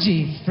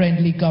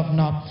 technology-friendly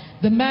governor,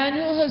 the man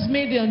who has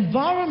made the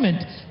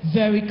environment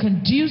very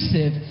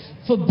conducive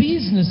for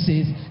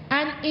businesses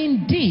and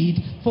indeed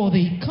for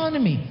the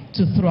economy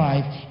to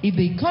thrive. If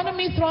the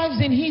economy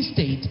thrives in his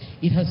state,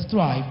 it has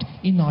thrived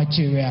in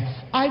Nigeria.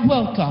 I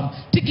welcome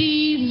to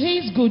give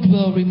his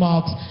goodwill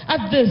remarks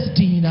at this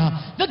dinner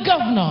the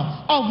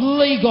Governor of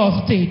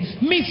Lagos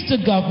State, Mr.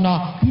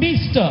 Governor,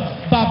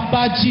 Mr.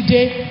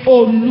 Babajide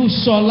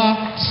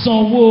Olusola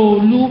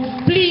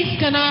Sanwo-Olu. Please,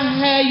 can I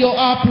hear your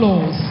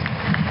applause?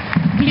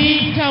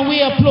 Please, can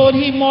we applaud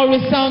him more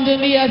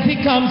resoundingly as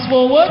he comes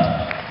forward?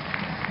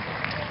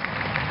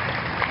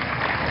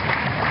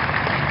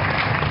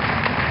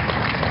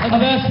 A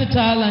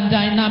versatile and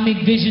dynamic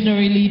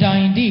visionary leader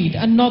indeed.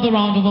 Another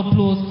round of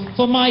applause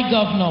for my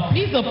governor.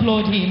 Please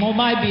applaud him on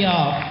my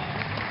behalf.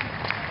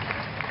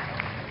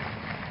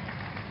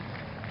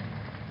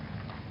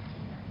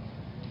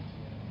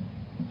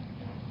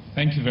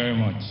 Thank you very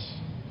much.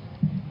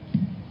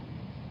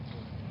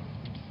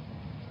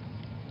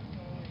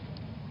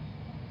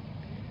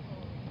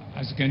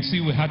 As you can see,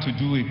 we had to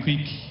do a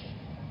quick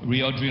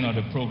reordering of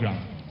the program.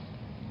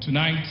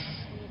 Tonight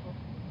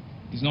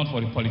is not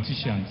for the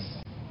politicians.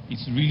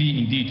 It's really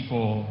indeed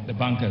for the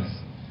bankers.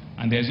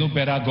 And there's no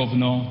better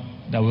governor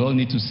that we all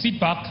need to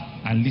sit back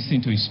and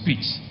listen to his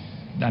speech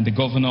than the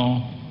governor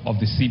of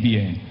the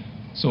CBN.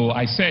 So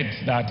I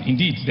said that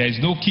indeed there is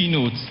no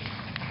keynote,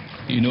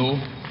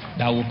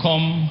 that will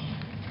come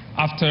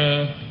after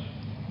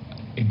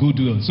a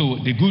goodwill. So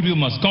the goodwill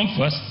must come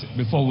first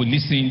before we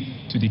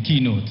listen to the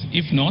keynote.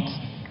 If not,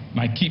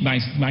 my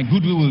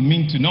goodwill will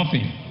mean to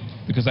nothing,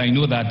 because I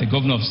know that the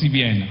governor of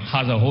CBN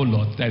has a whole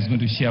lot that is going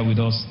to share with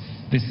us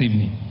this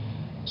evening.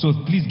 So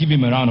please give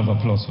him a round of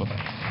applause for that.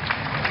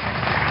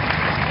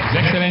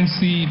 His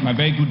Excellency, my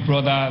very good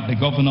brother, the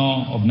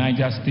governor of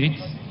Niger State,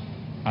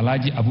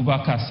 Alhaji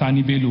Abubakar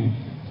Sani Bello,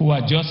 who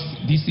had just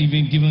this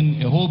evening given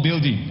a whole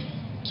building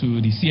to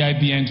the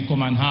CIBN to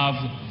come and have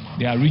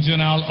their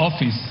regional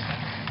office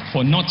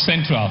for North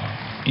Central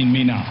in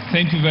Mina.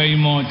 Thank you very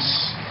much,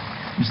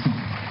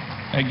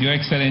 Your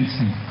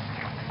Excellency.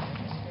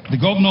 The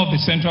governor of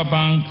the Central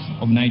Bank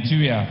of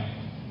Nigeria,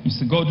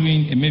 Mr.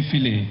 Godwin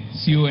Emefiele,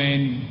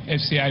 CON,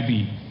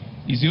 FCIB,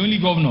 is the only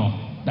governor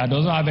that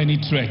doesn't have any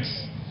threats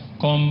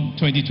come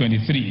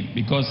 2023,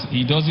 because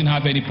he doesn't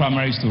have any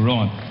primaries to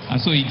run,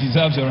 and so he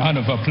deserves a round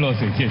of applause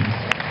again.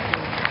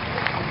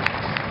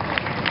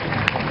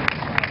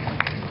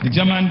 The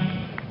German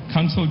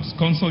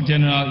Consul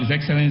General, His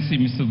Excellency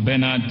Mr.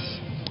 Bernard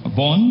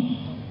Vaughan,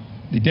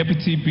 the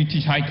Deputy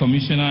British High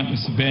Commissioner,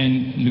 Mr.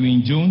 Ben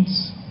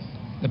Lewin-Jones,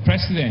 the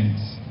President,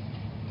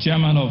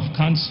 Chairman of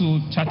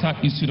Council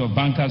Chartered Institute of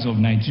Bankers of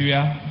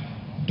Nigeria,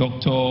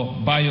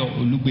 Dr. Bayo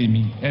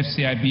Olugbemi,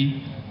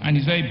 FCIB, and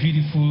his very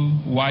beautiful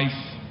wife,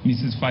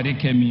 Mrs.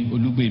 Fadekemi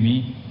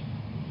Olugbemi,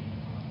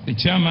 the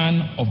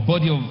Chairman of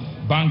Body of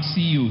Bank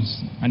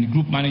CEOs and the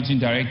Group Managing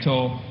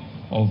Director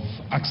of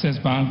Access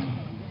Bank,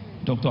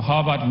 Dr.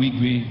 Harvard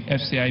Wigwe,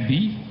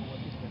 FCIB,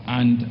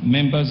 and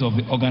members of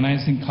the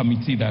organizing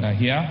committee that are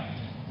here,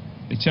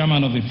 the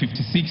Chairman of the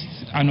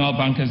 56th Annual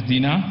Bankers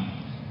Dinner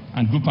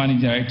and Group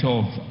Managing Director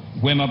of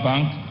Wema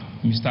Bank,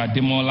 Mr.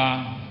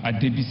 Ademola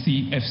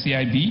Adebisi,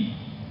 FCIB,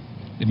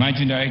 the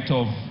Managing Director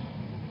of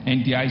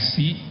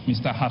NDIC,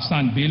 Mr.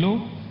 Hassan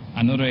Bello,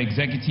 another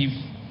executive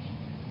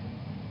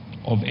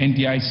of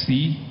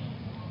NDIC,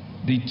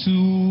 the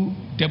two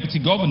deputy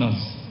governors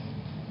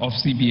of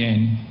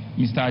CBN,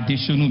 Mr.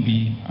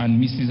 Adeshonubi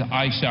and Mrs.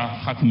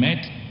 Aisha Ahmed,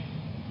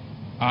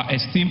 our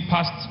esteemed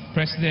past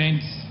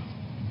presidents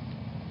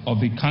of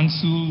the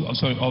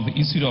of the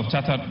Institute of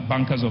Chartered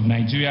Bankers of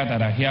Nigeria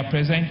that are here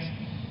present,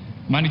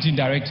 managing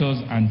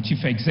directors and chief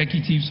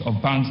executives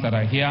of banks that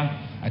are here.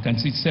 I can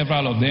see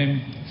several of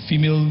them,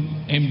 female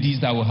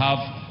MDs that will have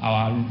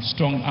our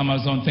strong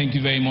Amazon. Thank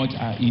you very much.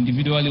 I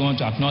individually want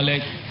to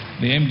acknowledge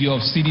the MD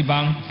of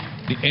Citibank,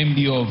 the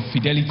MD of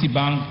Fidelity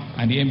Bank,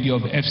 and the MD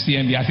of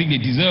FCMB. I think they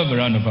deserve a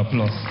round of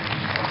applause.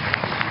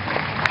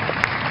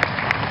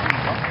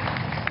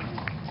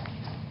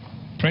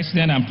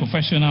 President and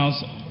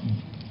professionals,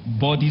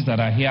 bodies that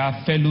are here,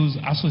 fellows,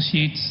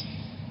 associates,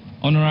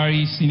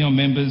 honorary senior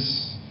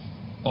members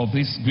of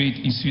this great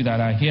institute that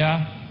are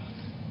here,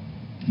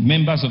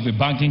 members of the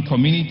banking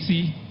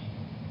community,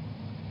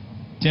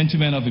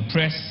 gentlemen of the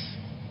press,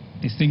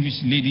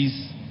 distinguished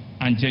ladies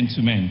and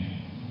gentlemen,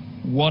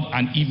 what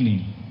an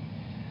evening.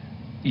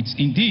 It's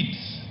indeed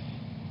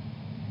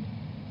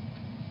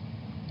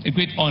a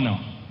great honor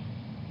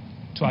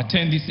to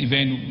attend this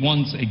event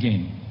once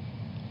again.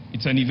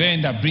 It's an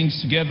event that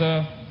brings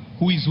together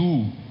who is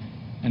who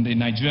in the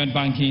Nigerian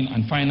banking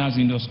and finance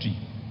industry.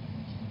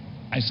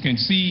 As you can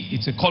see,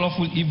 it's a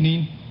colorful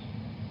evening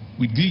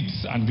with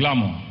glitz and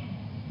glamour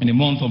in the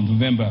month of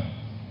November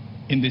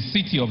in the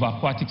city of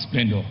aquatic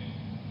splendor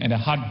and the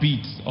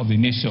heartbeat of the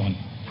nation,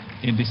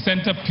 in the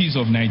centerpiece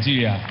of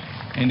Nigeria,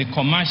 in the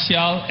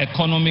commercial,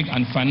 economic,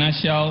 and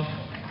financial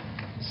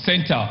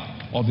center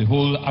of the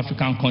whole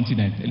African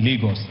continent,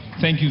 Lagos.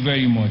 Thank you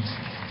very much.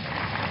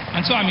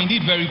 And so I'm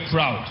indeed very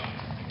proud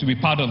to be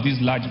part of this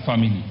large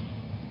family.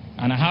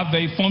 And I have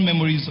very fond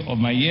memories of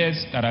my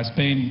years that I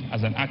spent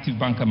as an active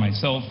banker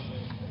myself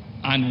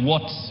and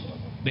what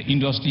the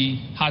industry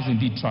has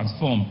indeed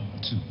transformed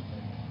to.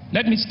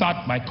 Let me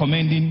start by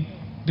commending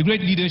the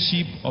great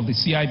leadership of the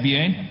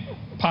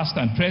CIBN, past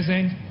and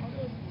present,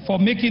 for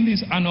making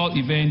this annual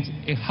event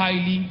a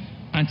highly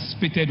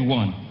anticipated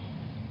one,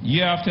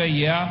 year after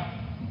year,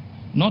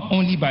 not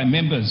only by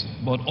members,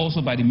 but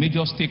also by the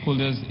major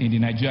stakeholders in the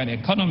Nigerian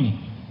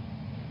economy.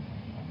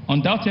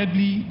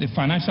 Undoubtedly, the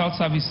financial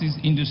services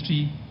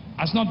industry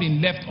has not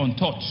been left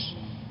untouched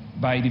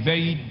by the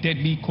very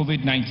deadly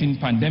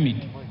COVID-19 pandemic.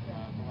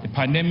 The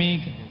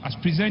pandemic has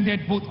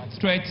presented both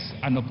threats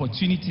and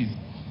opportunities.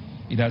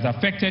 It has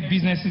affected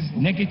businesses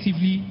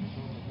negatively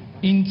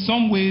in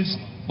some ways,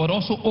 but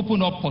also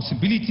opened up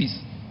possibilities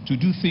to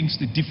do things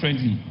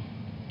differently,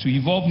 to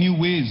evolve new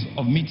ways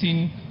of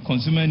meeting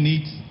consumer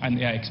needs and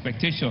their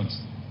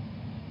expectations.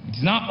 It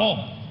is now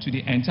up to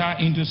the entire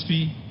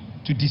industry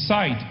to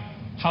decide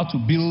how to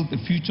build the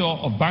future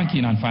of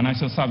banking and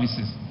financial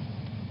services.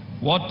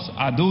 What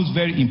are those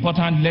very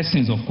important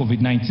lessons of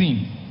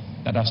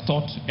COVID-19 that has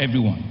taught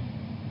everyone?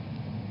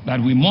 That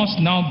we must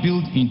now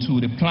build into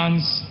the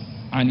plans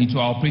and into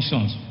our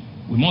operations.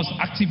 We must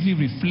actively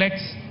reflect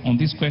on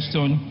this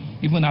question,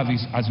 even as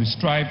we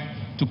strive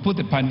to put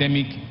the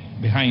pandemic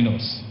behind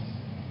us.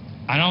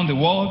 Around the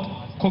world,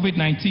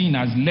 COVID-19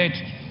 has led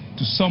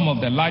to some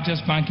of the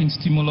largest banking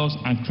stimulus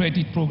and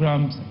credit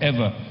programs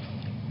ever.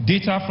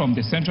 Data from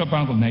the Central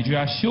Bank of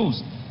Nigeria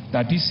shows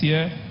that this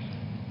year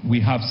we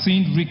have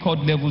seen record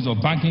levels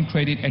of banking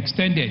credit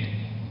extended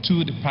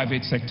to the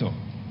private sector.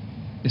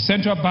 The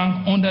Central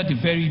Bank, under the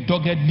very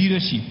dogged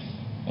leadership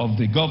of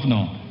the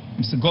Governor,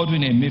 Mr.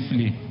 Godwin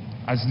Emefiele,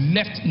 has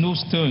left no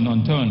stone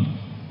unturned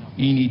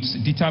in its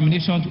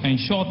determination to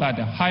ensure that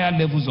the higher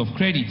levels of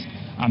credit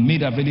are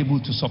made available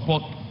to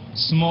support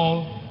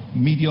small,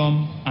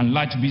 medium, and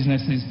large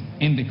businesses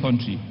in the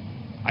country.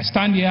 I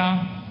stand here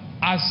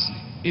as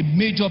a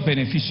major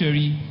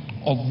beneficiary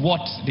of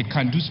what the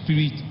can-do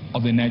spirit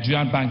of the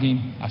Nigerian banking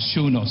has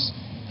shown us.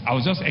 I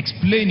was just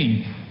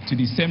explaining to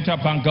the Central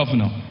Bank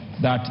Governor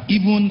that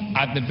even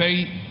at the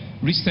very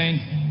recent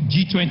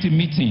G20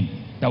 meeting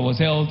that was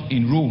held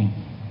in Rome,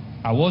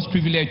 I was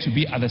privileged to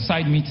be at the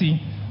side meeting,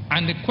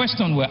 and the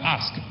question were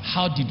asked,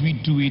 how did we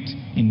do it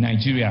in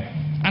Nigeria?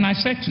 And I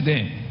said to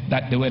them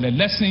that there were the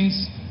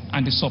lessons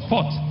and the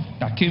support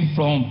that came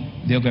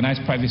from the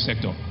organized private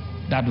sector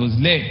that was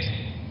led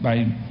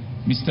by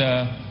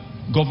Mr.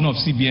 Governor of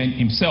CBN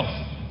himself.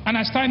 And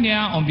I stand here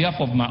on behalf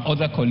of my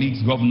other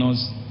colleagues,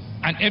 governors,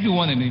 and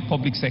everyone in the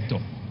public sector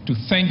to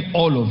thank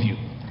all of you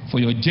for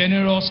your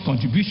generous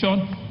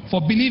contribution,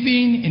 for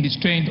believing in the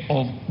strength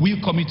of we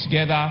coming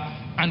together,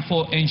 and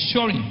for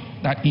ensuring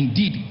that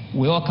indeed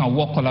we all can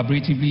work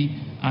collaboratively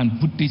and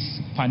put this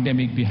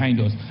pandemic behind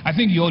us. I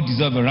think you all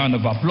deserve a round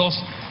of applause,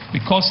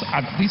 because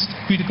at this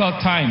critical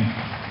time,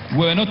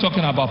 we're not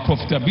talking about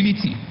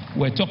profitability,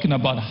 we're talking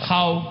about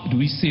how do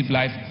we save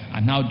life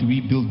and how do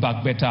we build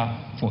back better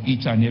for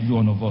each and every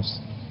one of us.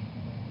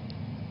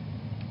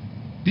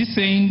 This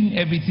saying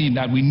everything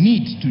that we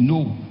need to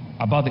know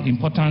about the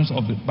importance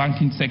of the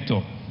banking sector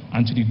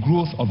and to the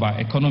growth of our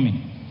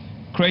economy.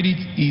 Credit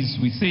is,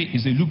 we say,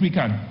 is a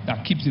lubricant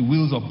that keeps the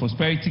wheels of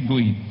prosperity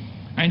going,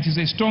 and it is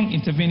a strong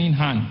intervening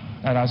hand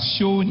that has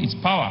shown its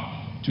power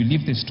to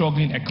lift the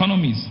struggling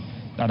economies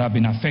that have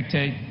been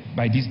affected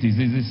by these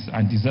diseases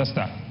and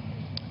disaster.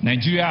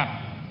 Nigeria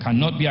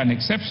cannot be an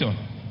exception,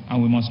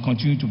 and we must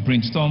continue to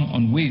brainstorm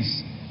on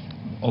ways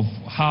of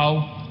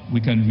how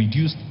we can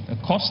reduce the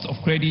cost of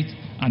credit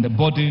and the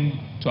burden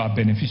to our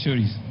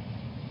beneficiaries.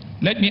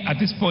 Let me at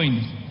this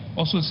point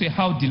also say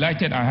how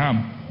delighted I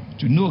am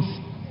to note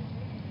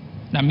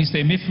that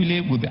Mr.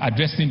 Emefiele will be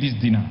addressing this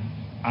dinner.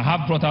 I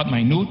have brought out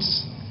my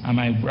notes and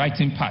my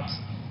writing pads.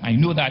 I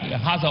know that he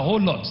has a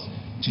whole lot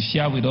to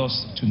share with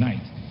us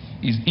tonight.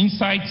 His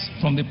insights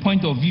from the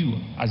point of view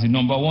as the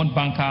 #1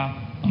 banker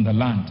on the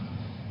land.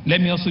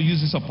 Let me also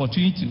use this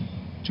opportunity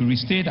to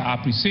restate our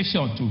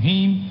appreciation to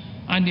him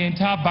and the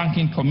entire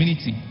banking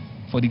community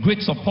for the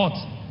great support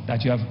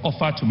that you have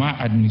offered to my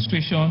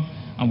administration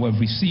and we have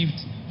received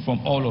from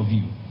all of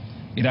you.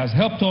 It has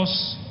helped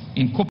us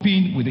in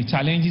coping with the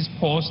challenges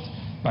posed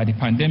by the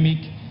pandemic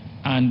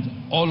and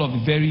all of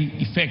the very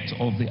effects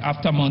of the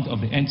aftermath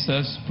of the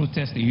NSAS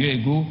protest a year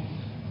ago.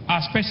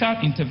 Our special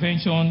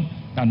intervention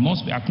that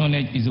must be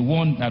acknowledged is the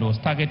one that was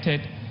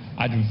targeted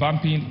at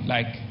revamping,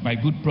 like my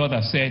good brother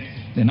said,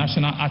 the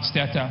National Arts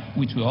Theatre,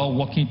 which we're all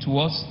working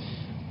towards,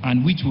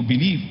 and which we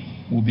believe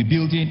will be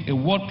building a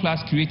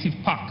world-class creative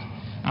park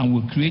and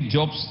will create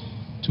jobs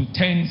to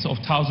tens of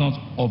thousands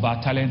of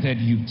our talented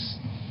youths.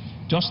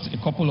 Just a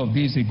couple of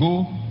days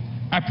ago,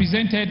 I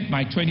presented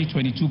my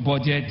 2022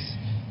 budget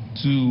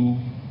to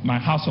my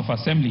House of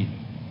Assembly,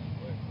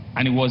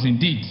 and it was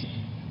indeed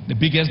the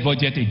biggest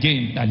budget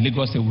again that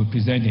Lagos will be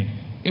presenting,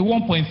 a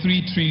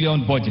 1.3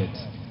 trillion budget.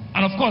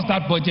 And of course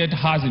that budget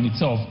has in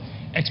itself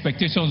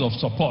expectations of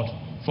support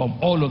from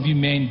all of you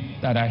men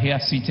that are here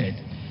seated.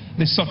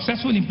 The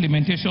successful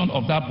implementation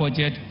of that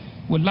budget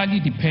will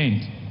largely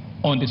depend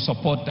on the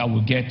support that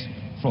we'll get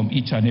from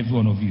each and every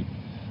one of you.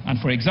 And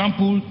for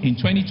example, in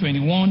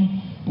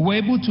 2021, we were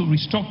able to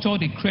restructure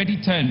the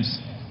credit terms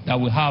that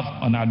we have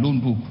on our loan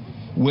book.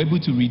 We were able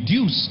to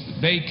reduce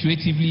very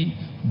creatively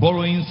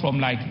borrowing from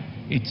like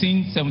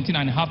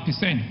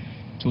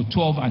 17.5% to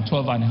 12 and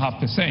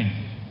 12.5%.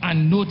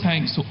 And no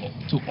thanks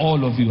to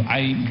all of you.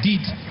 I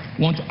did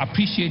want to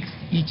appreciate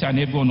each and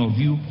every one of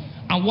you.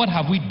 And what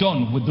have we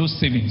done with those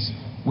savings?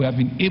 We have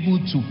been able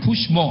to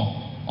push more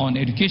on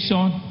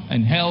education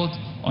and health,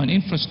 on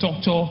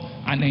infrastructure,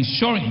 and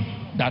ensuring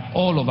that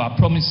all of our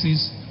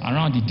promises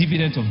around the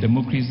dividend of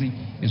democracy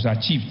is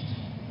achieved.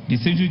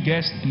 Distinguished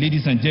guests,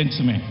 ladies and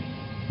gentlemen,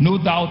 no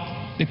doubt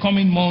the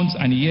coming months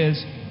and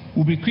years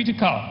will be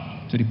critical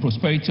to the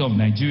prosperity of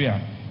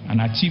Nigeria and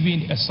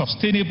achieving a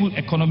sustainable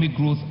economic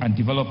growth and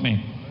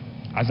development.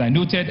 As I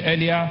noted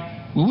earlier,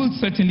 we will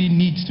certainly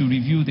need to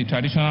review the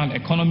traditional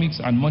economics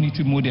and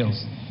monetary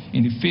models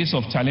in the face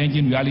of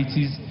challenging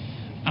realities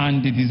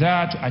and the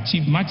desire to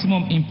achieve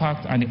maximum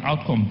impact and the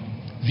outcome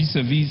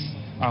vis-a-vis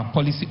our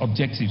policy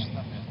objectives.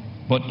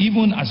 But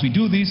even as we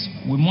do this,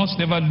 we must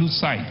never lose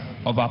sight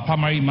of our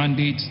primary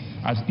mandates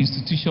as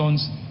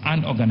institutions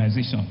and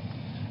organizations.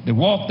 The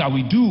work that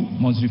we do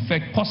must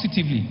reflect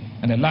positively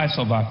on the lives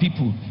of our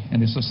people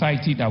and the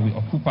society that we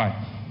occupy.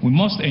 We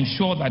must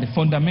ensure that the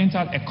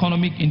fundamental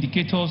economic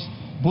indicators,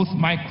 both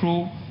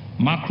micro,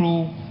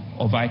 macro,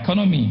 of our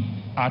economy,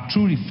 are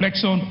true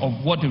reflection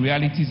of what the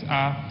realities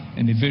are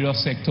in the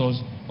various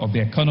sectors of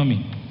the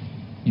economy.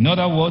 In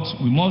other words,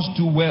 we must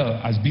do well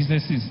as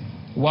businesses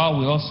while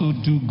we also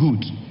do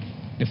good.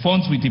 The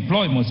funds we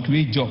deploy must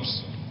create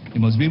jobs. It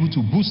must be able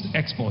to boost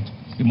export.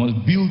 It must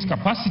build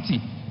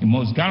capacity. It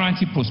must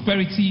guarantee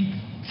prosperity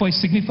for a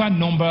significant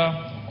number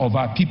of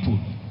our people,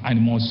 and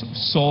it must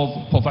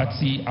solve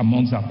poverty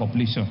amongst our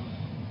population.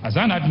 As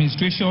an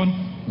administration,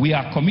 we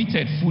are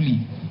committed fully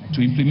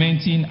to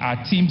implementing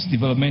our team's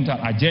developmental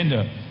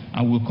agenda,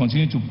 and will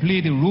continue to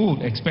play the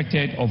role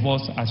expected of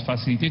us as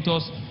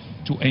facilitators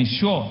to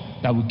ensure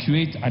that we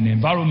create an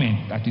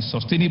environment that is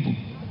sustainable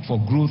for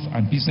growth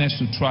and business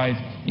to thrive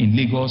in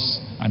Lagos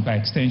and by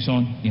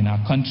extension in our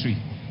country.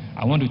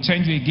 I want to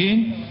thank you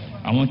again.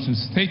 I want to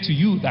say to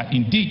you that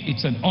indeed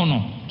it's an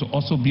honor to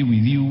also be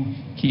with you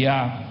here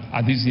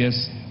at this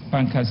year's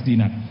Bankers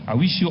Dinner. I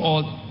wish you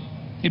all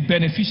a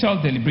beneficial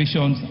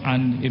deliberations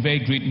and a very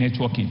great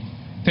networking.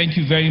 Thank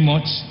you very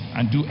much,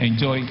 and do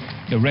enjoy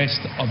the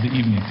rest of the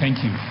evening.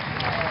 Thank you.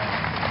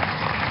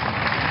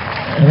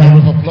 A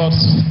round of applause,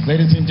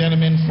 ladies and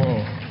gentlemen,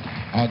 for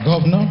our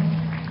governor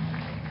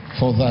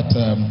for that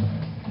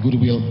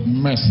goodwill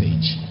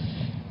message.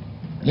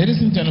 Ladies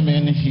and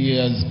gentlemen, he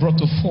has brought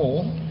to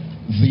fore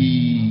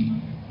the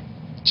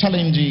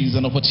challenges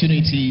and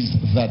opportunities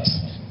that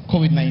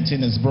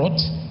COVID-19 has brought,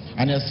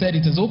 and he has said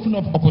it has opened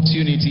up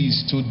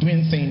opportunities to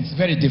doing things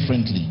very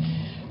differently,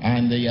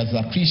 and he has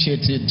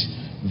appreciated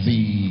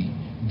the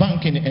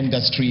banking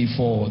industry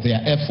for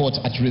their effort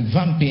at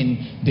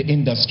revamping the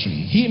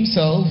industry. He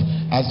himself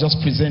has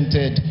just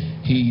presented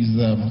his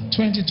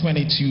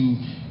 2022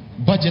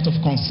 budget of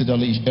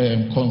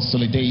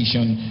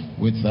consolidation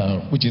with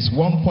which is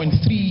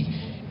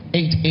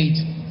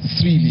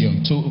 1.388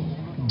 trillion, to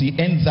the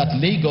end that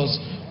Lagos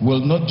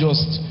will not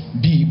just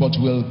be but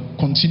will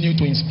continue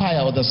to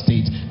inspire other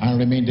states and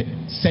remain the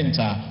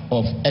center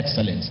of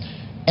excellence.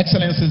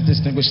 Excellencies,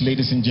 distinguished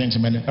ladies and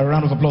gentlemen, a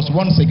round of applause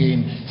once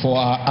again for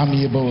our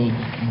amiable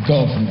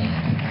governor.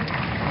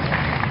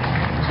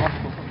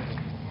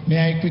 May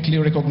I quickly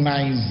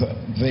recognize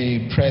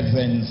the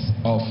presence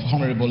of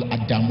Honorable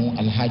Adamu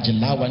Alhaji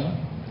Lawan,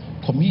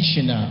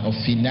 Commissioner of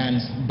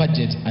Finance,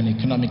 Budget and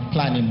Economic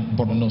Planning,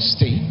 Borno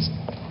State.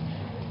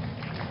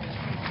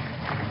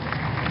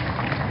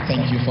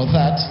 Thank you for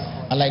that.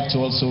 I'd like to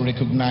also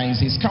recognize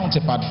his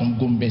counterpart from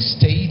Gombe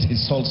State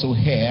is also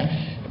here.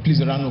 Please,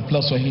 a round of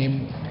applause for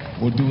him.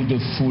 We'll do the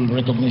full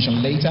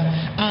recognition later.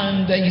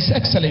 And His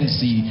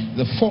Excellency,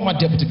 the former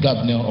Deputy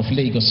Governor of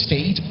Lagos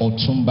State,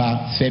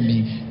 Otumba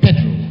Femi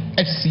Pedro,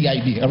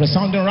 FCIB. A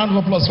resounding round of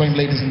applause for him,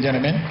 ladies and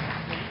gentlemen.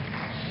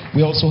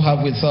 We also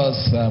have with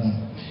us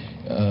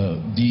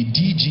the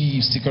DG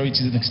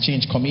Securities and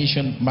Exchange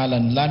Commission,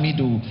 Malan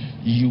Lamido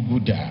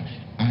Yuguda,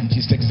 and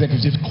his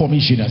executive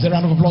commissioners. A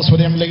round of applause for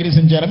them, ladies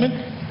and gentlemen.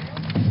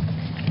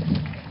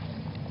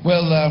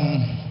 Well,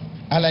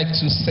 I like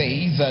to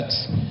say that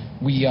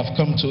we have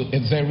come to a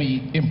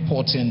very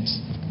important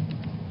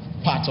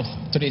part of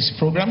today's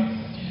program.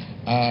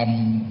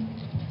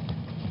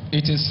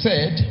 It is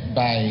said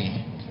by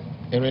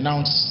a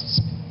renowned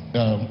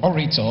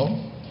orator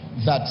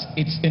that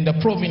it's in the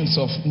province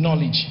of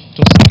knowledge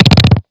to speak.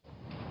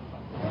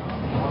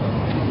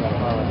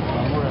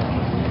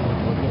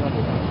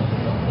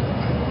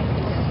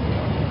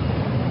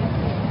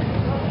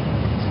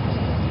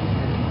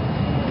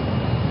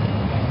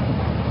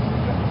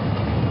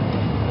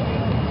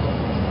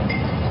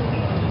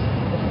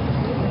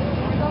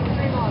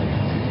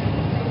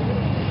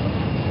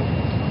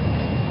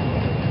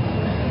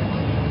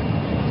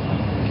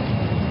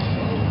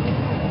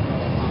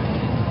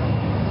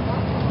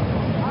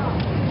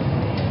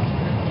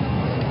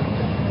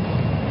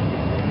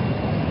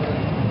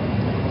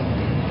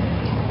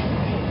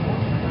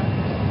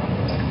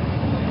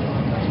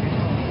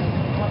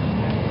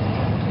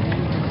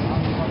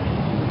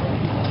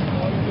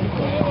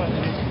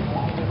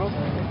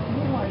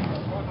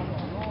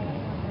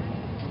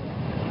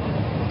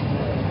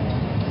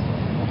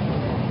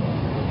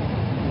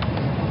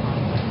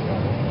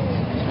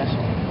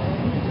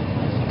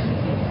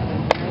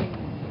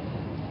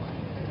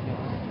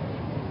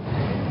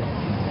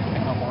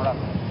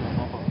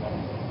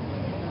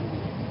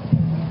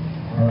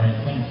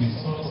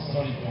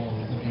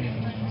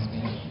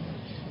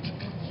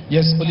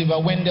 Yes, Oliver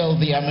Wendell,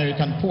 the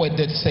American poet,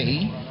 did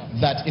say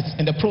that it's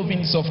in the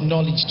province of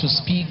knowledge to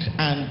speak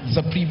and the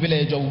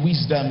privilege of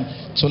wisdom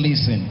to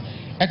listen.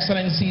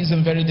 Excellencies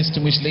and very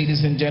distinguished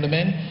ladies and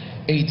gentlemen,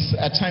 it's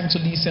a time to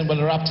listen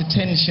with rapt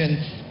attention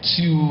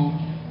to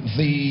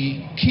the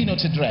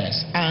keynote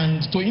address,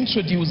 and to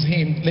introduce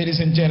him,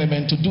 ladies and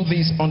gentlemen, to do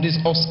this on this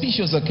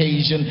auspicious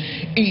occasion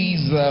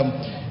is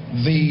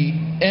the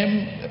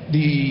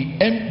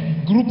M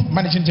Group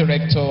Managing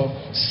Director,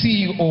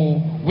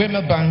 CEO,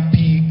 Wema Bank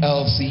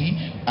PLC.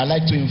 I'd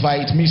like to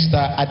invite Mr.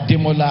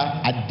 Ademola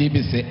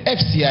Adebise,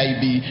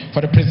 FCIB, for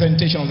the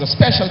presentation of the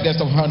special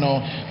guest of honor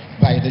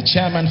by the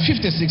Chairman,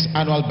 56th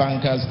Annual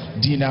Bankers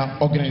Dinner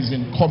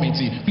Organizing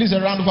Committee. Please,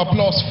 a round of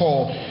applause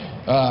for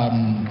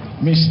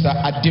Mr.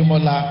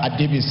 Ademola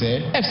Adebise,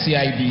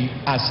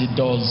 FCIB, as he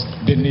does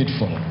the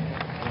needful.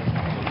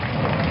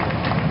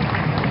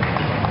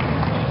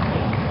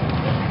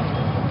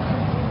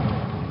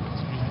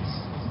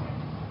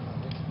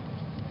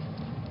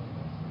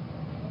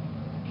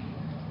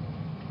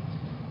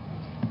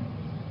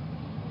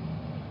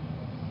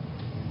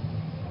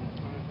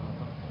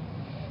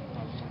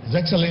 His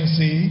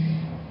Excellency,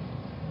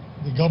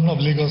 the Governor of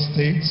Lagos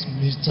State,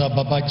 Mr.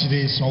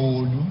 Babajide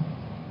Sanwo-Olu,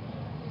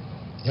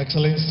 His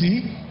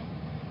Excellency,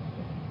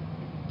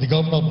 the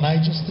Governor of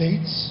Niger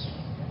State,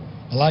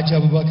 Alhaji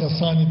Abubakar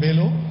Sani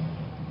Bello,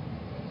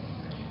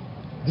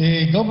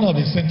 the Governor of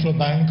the Central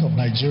Bank of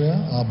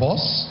Nigeria, our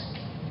boss,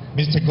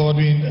 Mr.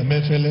 Godwin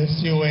Emefiele,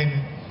 CON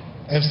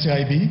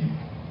FCIB,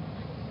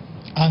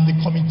 and the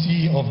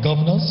Committee of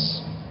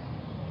Governors,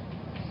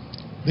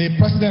 the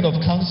President of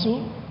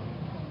Council,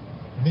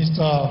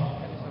 Mr.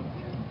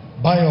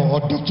 Bayo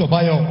or Dr.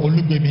 Bayo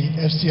Olugbemi,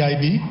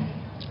 FCIB,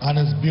 and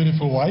his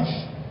beautiful wife,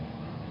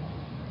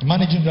 the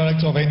Managing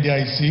Director of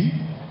NDIC,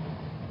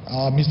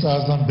 Mr.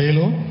 Azan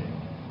Bello,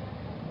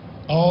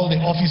 all the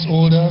office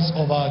holders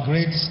of our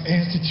great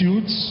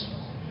institutes,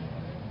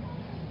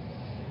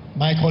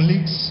 my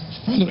colleagues,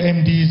 fellow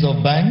MDs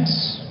of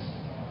banks.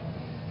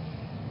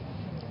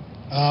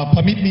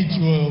 Permit me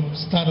to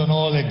stand on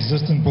all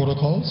existing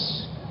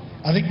protocols.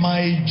 I think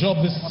my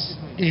job this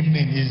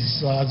evening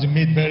has been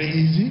made very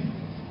easy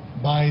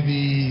by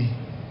the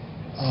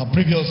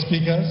previous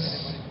speakers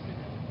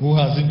who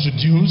has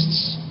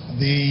introduced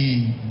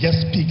the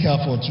guest speaker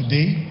for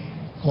today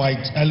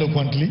quite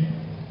eloquently.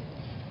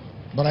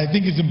 But I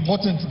think it's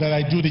important that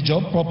I do the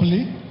job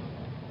properly,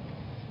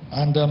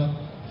 and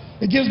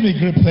it gives me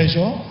great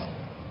pleasure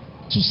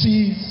to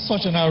see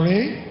such an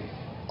array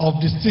of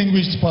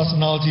distinguished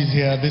personalities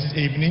here this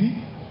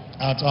evening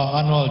at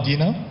our annual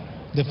dinner,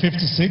 the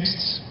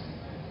 56th.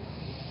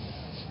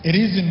 It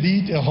is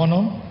indeed a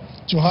honor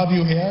to have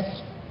you here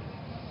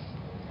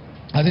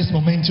at this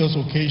momentous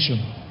occasion.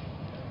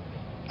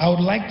 I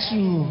would like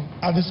to,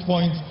 at this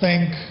point,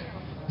 thank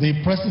the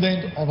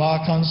President of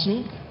our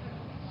Council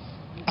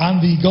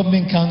and the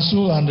Governing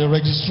Council and the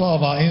Registrar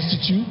of our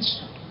Institute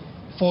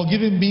for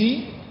giving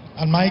me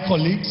and my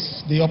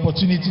colleagues the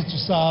opportunity to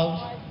serve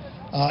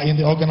in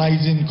the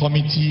organizing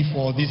committee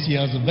for this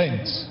year's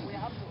event.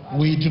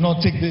 We do not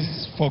take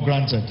this for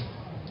granted.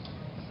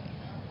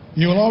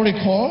 You will all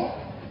recall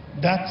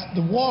that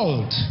the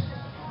world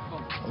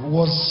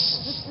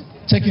was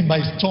taken by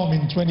storm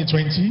in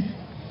 2020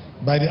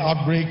 by the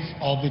outbreak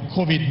of the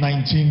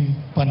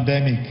COVID-19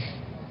 pandemic,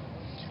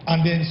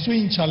 and the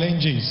ensuing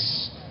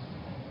challenges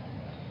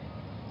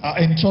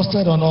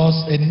entrusted on us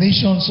a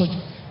nation,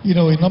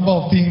 a number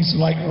of things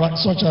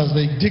such as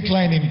the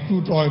decline in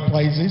crude oil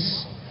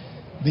prices,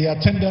 the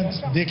attendant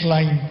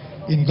decline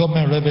in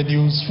government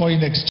revenues,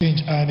 foreign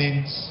exchange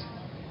earnings,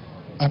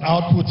 and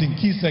output in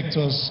key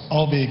sectors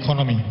of the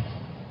economy.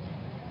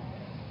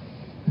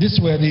 These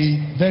were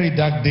the very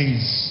dark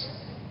days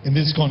in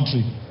this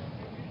country.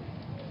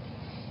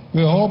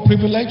 We are all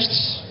privileged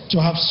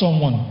to have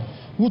someone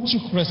who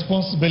took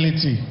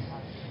responsibility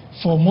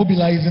for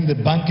mobilizing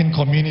the banking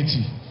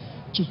community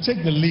to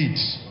take the lead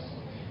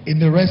in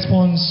the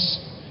response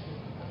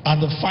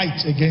and the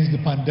fight against the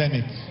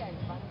pandemic,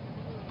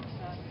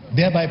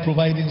 thereby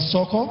providing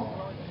succor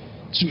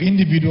to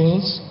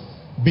individuals,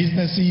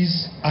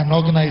 businesses, and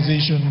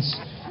organizations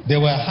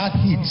that were hard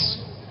hit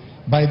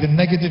by the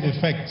negative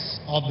effects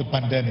of the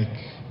pandemic.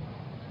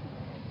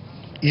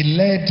 It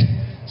led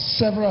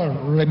several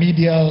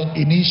remedial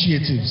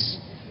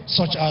initiatives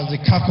such as the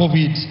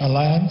COVID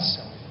Alliance,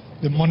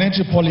 the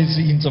monetary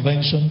policy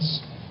interventions,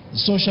 the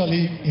social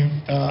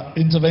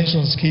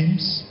intervention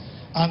schemes,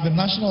 and the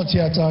National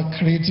Theatre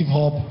Creative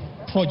Hub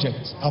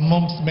project,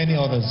 amongst many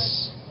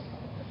others.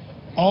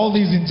 All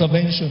these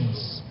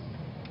interventions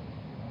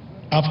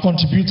have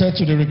contributed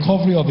to the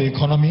recovery of the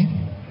economy,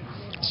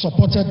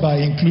 supported by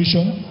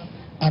inclusion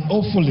and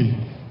hopefully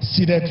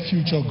seeded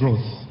future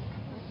growth.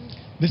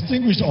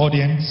 Distinguished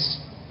audience,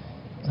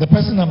 the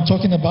person I'm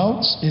talking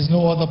about is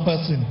no other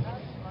person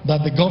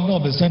than the Governor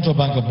of the Central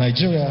Bank of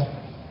Nigeria,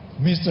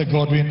 Mr.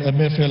 Godwin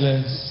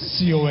Emefiele,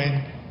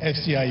 CON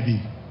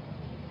FCIB.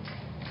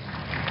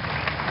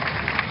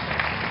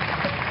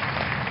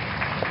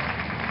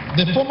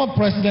 The former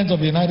President of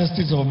the United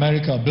States of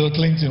America, Bill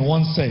Clinton,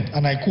 once said,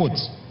 and I quote,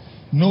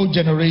 "No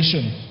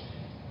generation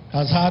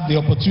has had the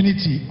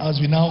opportunity, as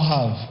we now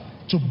have,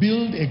 to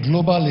build a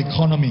global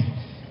economy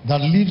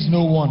that leaves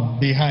no one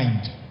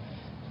behind.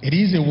 It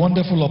is a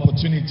wonderful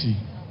opportunity,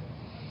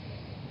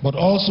 but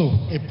also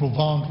a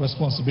profound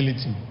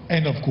responsibility."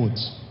 End of quote.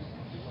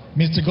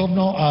 Mr.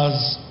 Governor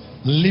has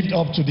lived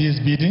up to this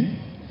bidding.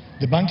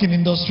 The banking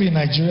industry in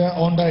Nigeria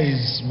under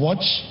his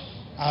watch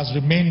has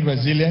remained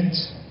resilient,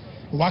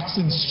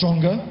 waxing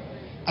stronger,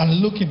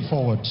 and looking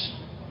forward.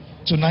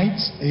 Tonight,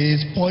 he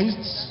is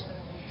poised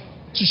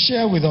to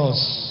share with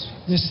us,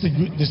 this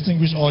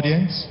distinguished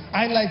audience,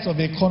 highlights of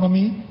the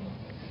economy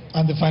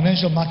and the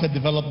financial market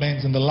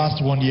developments in the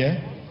last 1 year,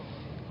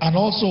 and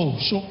also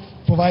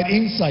provide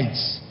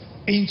insights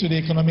into the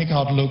economic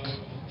outlook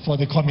for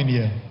the coming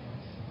year.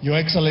 Your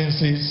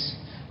Excellencies,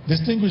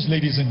 distinguished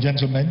ladies and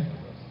gentlemen,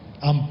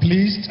 I'm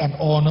pleased and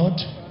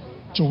honored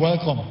to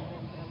welcome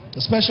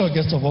the special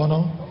guest of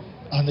honor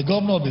and the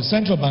Governor of the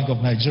Central Bank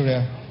of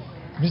Nigeria,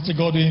 Mr.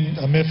 Godwin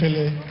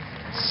Emefiele,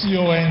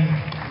 CON,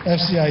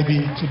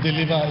 FCIB, to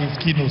deliver his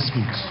keynote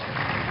speech.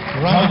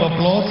 A round of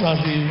applause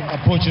as he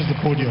approaches the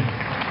podium.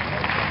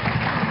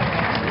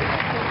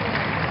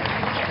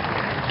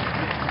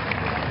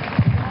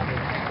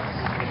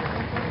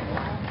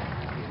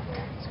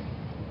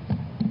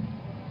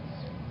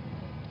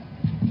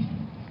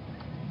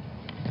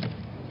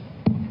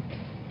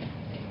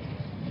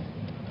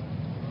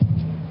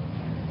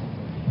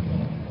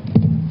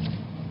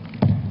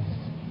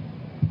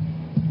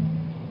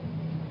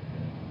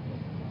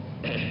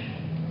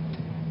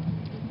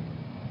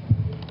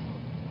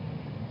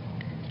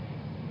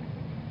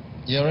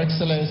 Your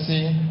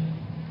Excellency,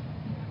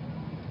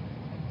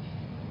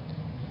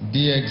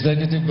 the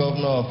Executive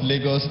Governor of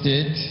Lagos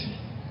State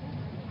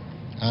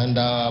and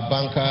our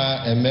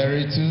Banker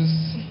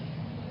Emeritus,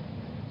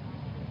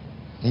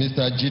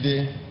 Mr.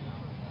 Jide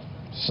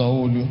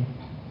Sanwo-Olu,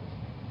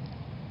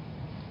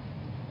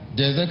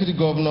 the Executive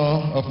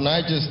Governor of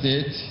Niger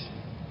State,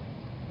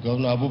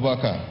 Governor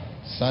Abubakar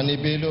Sani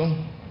Bello,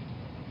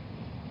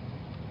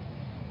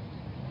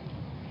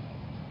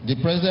 the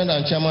President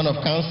and Chairman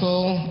of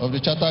Council of the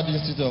Chartered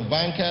Institute of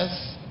Bankers,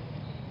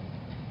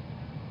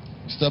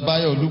 Mr.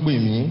 Bayo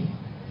Olugbemi,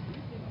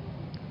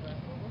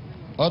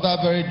 other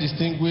very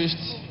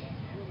distinguished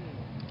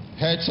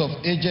heads of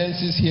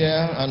agencies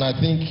here, and I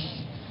think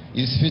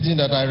it's fitting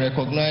that I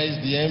recognize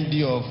the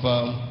MD of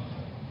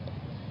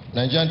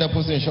Nigerian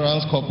Deposit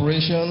Insurance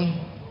Corporation,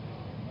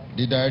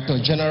 the Director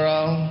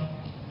General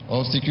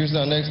of Securities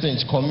and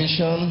Exchange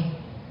Commission,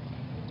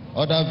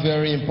 other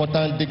very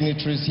important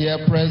dignitaries here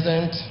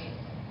present,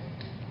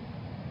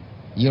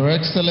 Your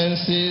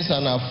Excellencies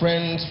and our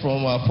friends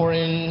from our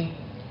foreign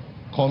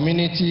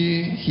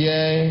community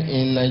here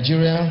in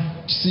Nigeria,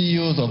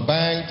 CEOs of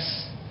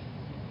banks,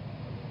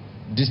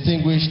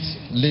 distinguished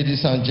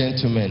ladies and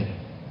gentlemen.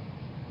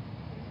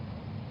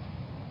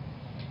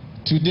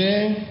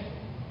 Today,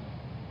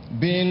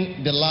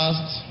 being the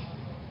last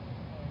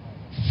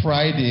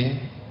Friday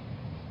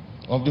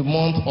of the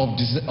month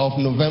of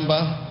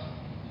November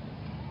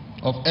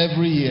of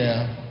every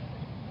year,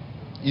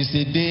 is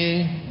a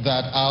day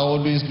that I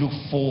always look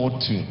forward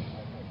to.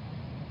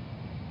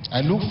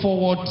 I look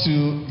forward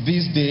to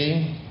this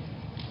day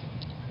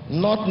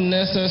not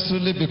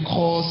necessarily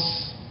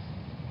because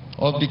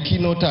of the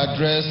keynote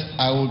address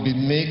I will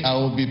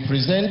be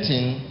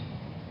presenting,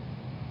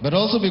 but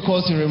also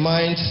because it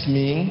reminds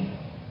me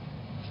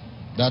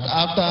that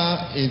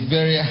after a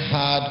very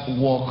hard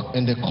work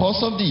in the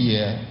course of the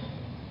year,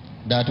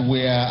 that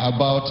we are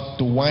about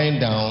to wind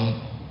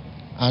down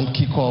and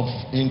kick off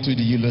into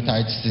the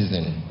Yuletide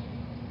season.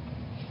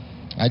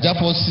 I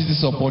therefore see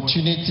this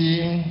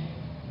opportunity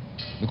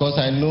because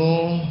I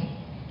know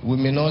we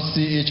may not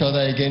see each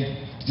other again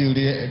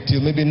till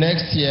maybe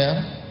next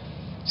year.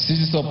 See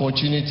this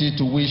opportunity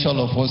to wish all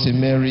of us a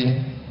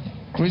Merry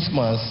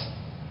Christmas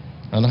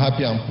and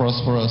happy and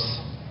prosperous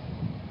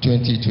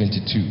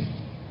 2022.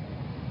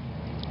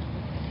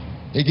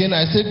 Again,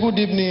 I say good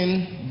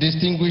evening,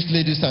 distinguished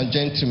ladies and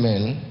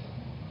gentlemen,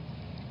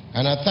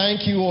 and I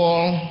thank you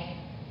all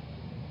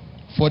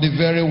for the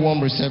very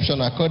warm reception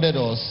accorded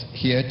us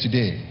here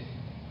today.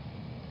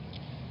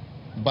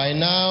 By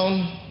now,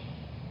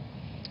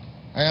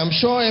 I am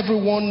sure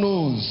everyone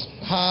knows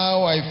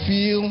how I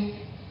feel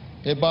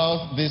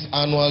about this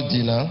annual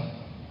dinner,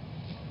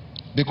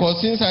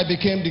 because since I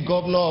became the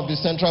governor of the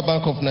Central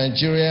Bank of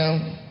Nigeria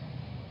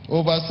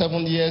over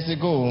 7 years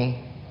ago,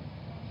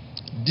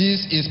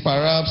 this is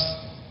perhaps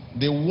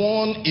the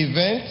one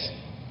event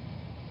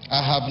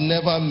I have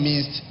never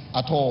missed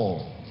at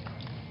all.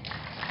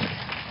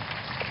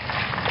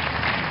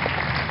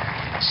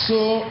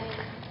 So,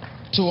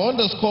 to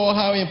underscore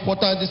how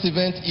important this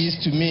event is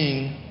to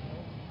me,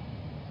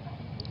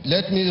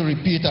 let me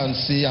repeat and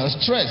say and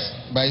stress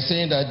by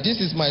saying that this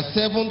is my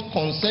 7th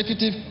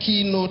consecutive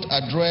keynote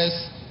address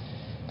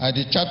at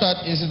the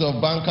Chartered Institute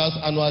of Bankers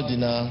annual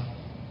dinner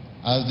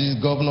as the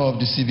governor of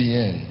the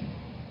CBN.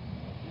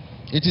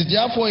 It is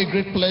therefore a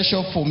great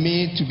pleasure for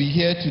me to be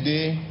here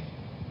today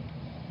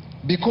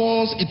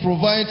because it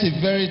provides a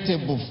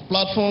veritable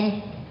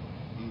platform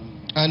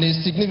and a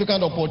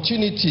significant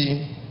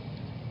opportunity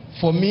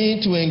for me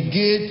to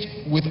engage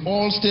with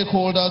all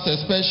stakeholders,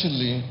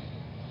 especially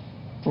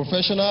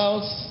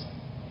professionals,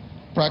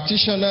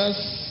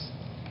 practitioners,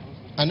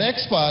 and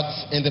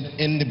experts in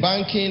the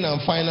banking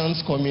and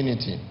finance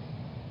community.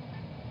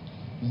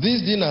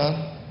 This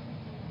dinner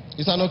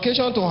is an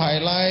occasion to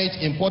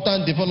highlight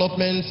important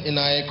developments in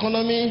our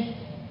economy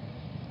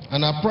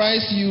and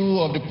apprise you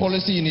of the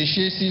policy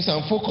initiatives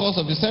and focus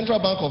of the Central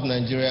Bank of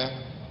Nigeria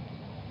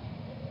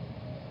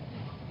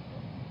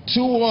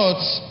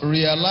towards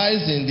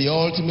realizing the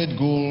ultimate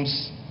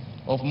goals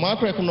of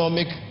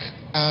macroeconomic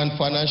and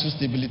financial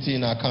stability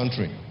in our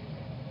country.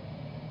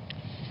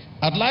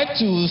 I'd like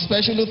to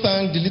specially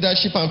thank the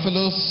leadership and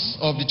fellows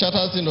of the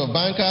Chartered Institute of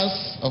Bankers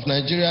of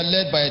Nigeria,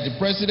 led by the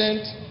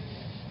President,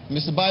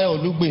 Mr.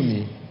 Bayo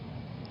Olugbemi,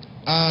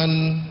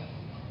 and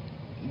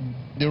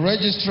the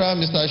Registrar,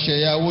 Mr.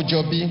 Sheyawo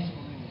Jobi,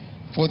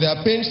 for their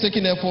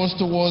painstaking efforts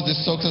towards the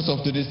success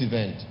of today's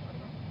event.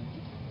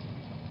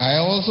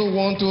 I also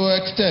want to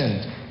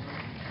extend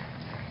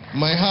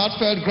my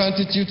heartfelt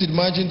gratitude to the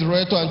Managing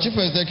Director and Chief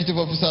Executive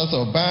Officers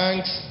of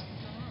banks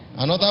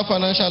and other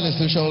financial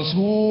institutions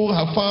who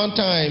have found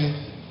time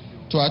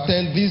to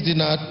attend this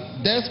dinner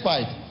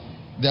despite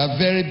their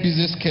very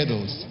busy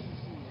schedules.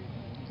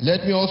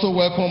 Let me also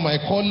welcome my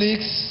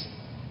colleagues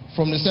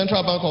from the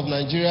Central Bank of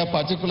Nigeria,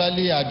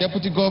 particularly our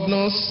deputy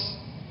governors,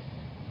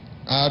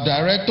 our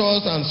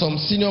directors, and some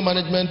senior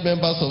management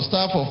members of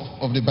staff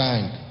of the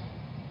bank.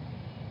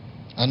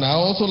 And I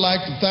also like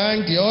to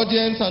thank the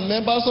audience and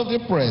members of the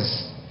press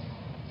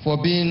for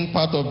being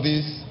part of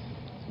this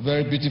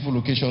very beautiful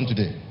occasion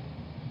today.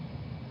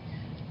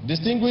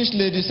 Distinguished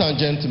ladies and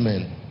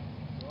gentlemen,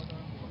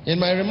 in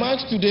my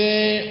remarks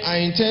today, I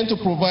intend to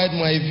provide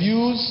my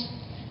views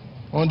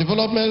on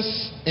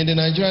developments in the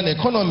Nigerian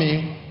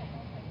economy,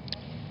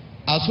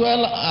 as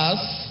well as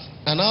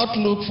an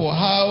outlook for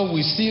how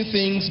we see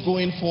things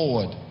going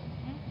forward,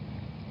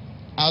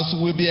 as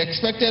will be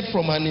expected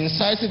from an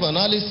incisive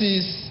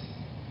analysis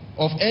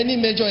of any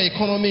major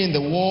economy in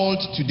the world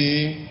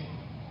today.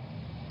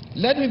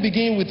 Let me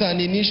begin with an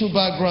initial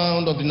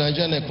background of the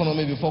Nigerian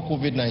economy before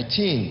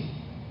COVID-19.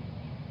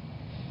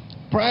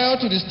 Prior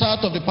to the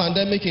start of the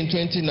pandemic in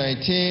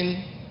 2019,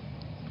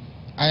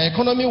 our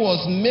economy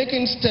was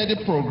making steady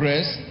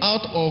progress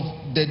out of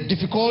the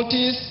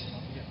difficulties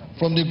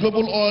from the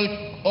global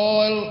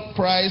oil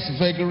price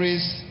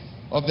vagaries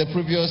of the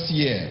previous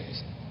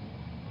years.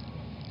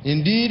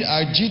 Indeed,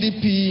 our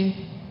GDP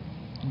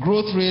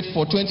growth rate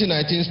for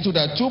 2019 stood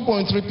at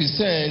 2.3%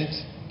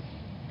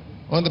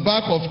 on the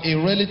back of a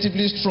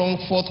relatively strong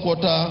fourth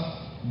quarter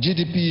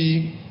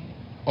GDP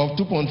of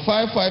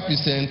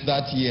 2.55%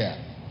 that year.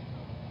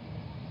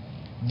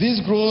 This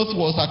growth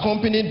was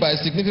accompanied by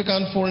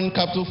significant foreign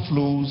capital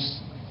flows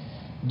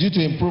due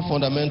to improved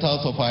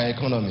fundamentals of our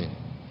economy.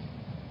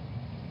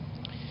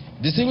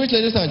 Distinguished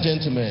ladies and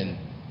gentlemen,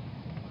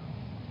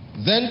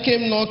 then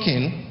came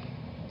knocking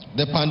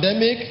the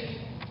pandemic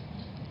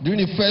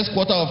during the first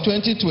quarter of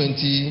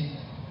 2020,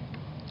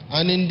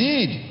 and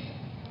indeed,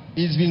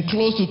 it's been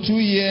close to 2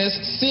 years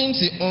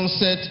since the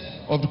onset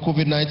of the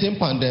COVID-19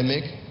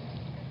 pandemic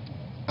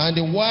and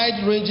the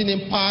wide-ranging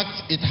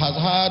impact it has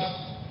had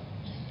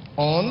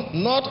on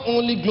not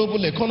only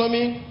global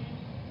economy,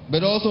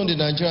 but also on the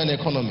Nigerian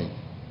economy.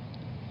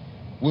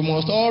 We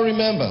must all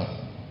remember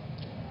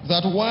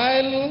that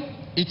while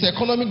its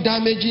economic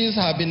damages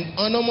have been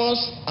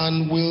enormous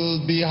and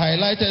will be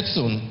highlighted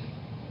soon,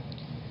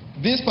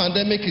 this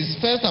pandemic is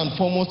first and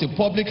foremost a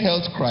public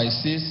health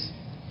crisis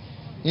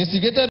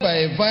instigated by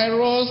a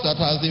virus that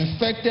has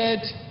infected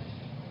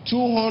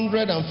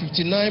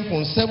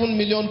 259.7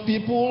 million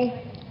people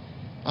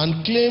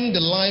and claimed the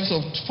lives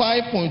of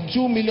 5.2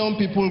 million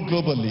people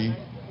globally,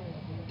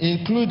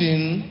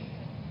 including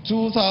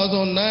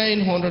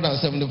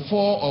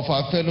 2,974 of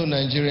our fellow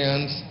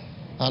Nigerians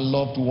and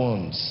loved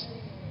ones.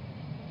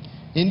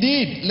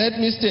 Indeed, let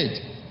me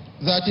state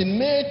that in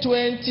May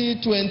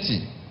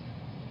 2020,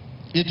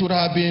 it would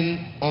have been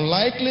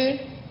unlikely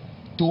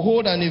to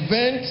hold an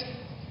event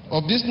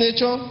of this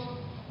nature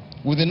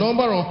with the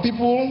number of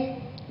people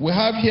we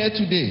have here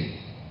today.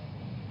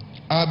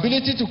 Our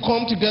ability to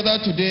come together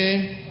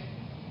today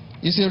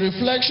is a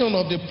reflection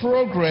of the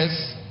progress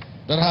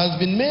that has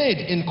been made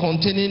in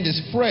containing the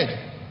spread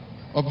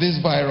of this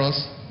virus,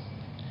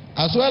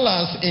 as well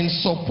as in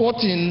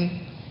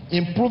supporting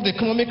improved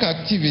economic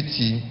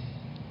activity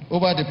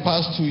over the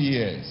past 2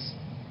 years.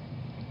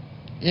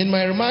 In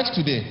my remarks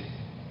today,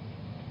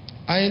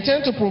 I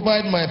intend to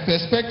provide my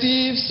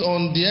perspectives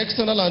on the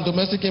external and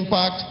domestic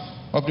impact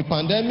of the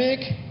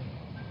pandemic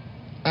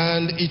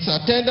and its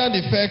attendant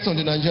effects on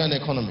the Nigerian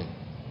economy.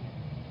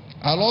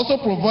 I'll also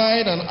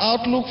provide an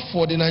outlook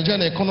for the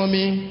Nigerian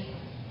economy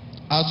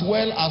as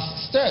well as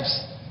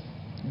steps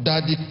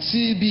that the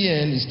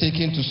CIBN is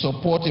taking to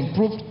support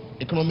improved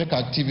economic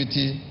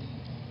activity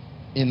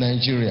in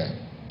Nigeria.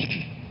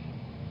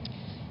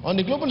 On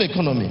the global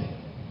economy,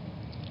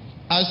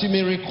 as you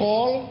may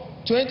recall,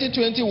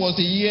 2020 was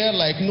a year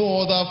like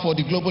no other for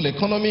the global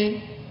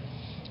economy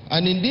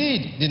and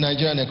indeed the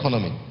Nigerian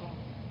economy.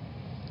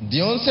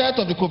 The onset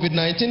of the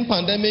COVID-19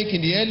 pandemic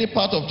in the early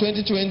part of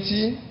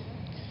 2020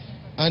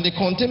 and the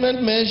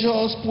containment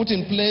measures put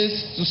in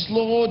place to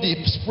slow the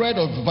spread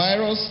of the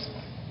virus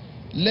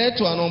led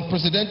to an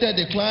unprecedented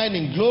decline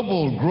in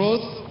global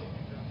growth,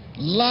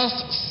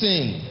 last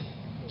seen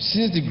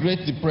since the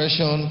Great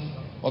Depression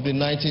of the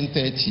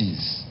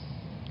 1930s.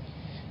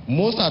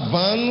 Most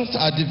advanced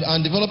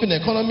and developing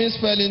economies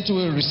fell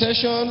into a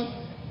recession,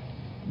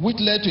 which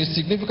led to a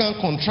significant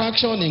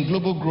contraction in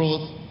global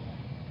growth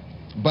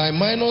by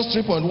minus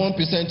 3.1%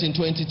 in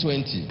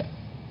 2020.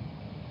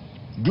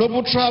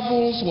 Global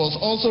travels was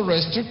also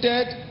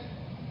restricted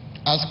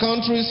as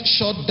countries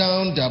shut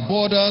down their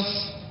borders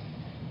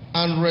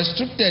and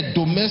restricted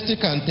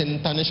domestic and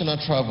international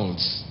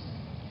travels.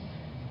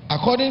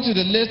 According to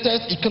the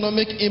latest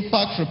Economic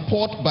Impact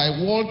Report by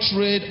World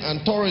Trade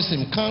and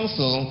Tourism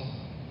Council,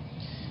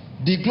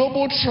 the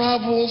global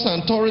travels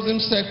and tourism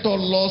sector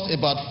lost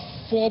about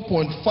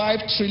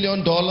 $4.5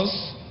 trillion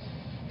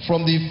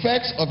from the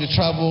effects of the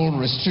travel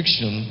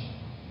restriction,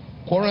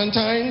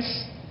 quarantines,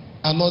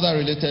 and other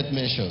related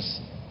measures.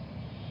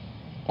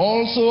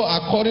 Also,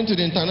 according to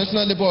the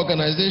International Labour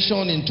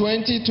Organization, in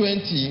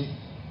 2020,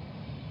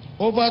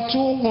 over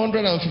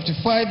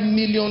 255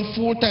 million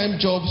full-time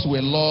jobs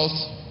were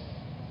lost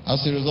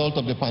as a result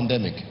of the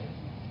pandemic.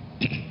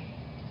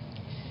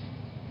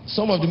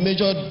 Some of the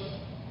major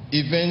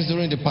events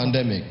during the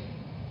pandemic.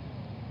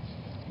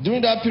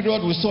 During that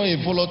period, we saw a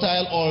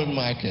volatile oil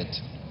market.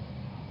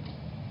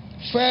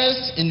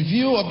 First, in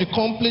view of the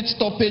complete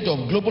stoppage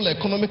of global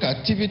economic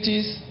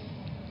activities,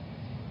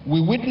 we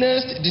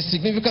witnessed the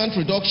significant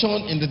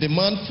reduction in the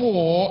demand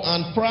for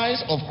and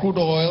price of crude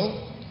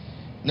oil,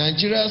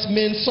 Nigeria's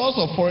main source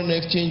of foreign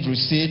exchange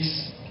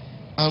receipts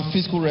and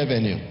fiscal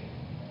revenue.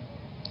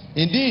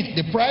 Indeed,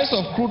 the price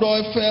of crude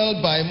oil fell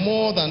by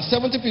more than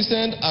 70%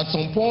 at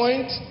some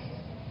point.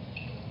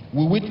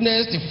 We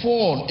witnessed a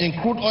fall in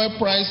crude oil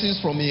prices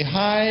from a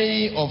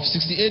high of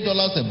 $68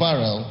 a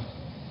barrel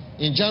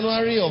in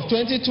January of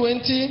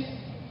 2020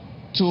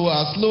 to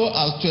as low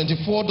as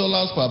 $24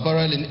 per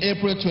barrel in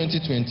April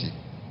 2020.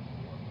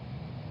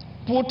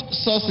 Put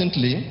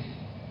succinctly,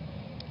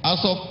 as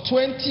of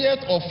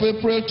 20th of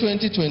April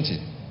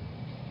 2020,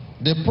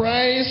 the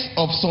price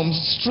of some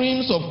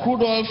streams of crude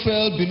oil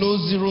fell below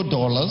 $0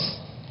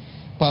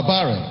 per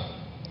barrel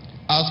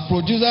as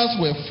producers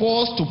were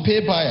forced to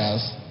pay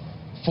buyers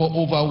for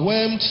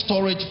overwhelmed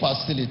storage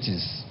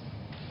facilities.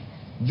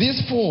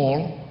 This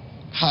fall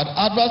had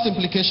adverse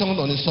implications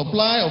on the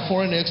supply of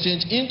foreign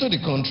exchange into the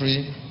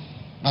country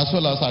as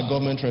well as our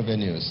government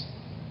revenues.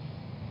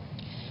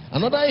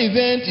 Another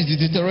event is the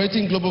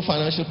deteriorating global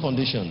financial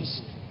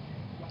conditions.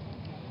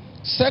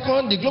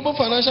 Second, the global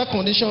financial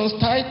conditions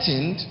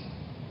tightened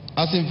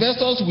as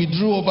investors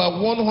withdrew over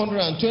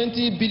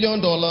 $120 billion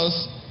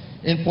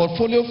in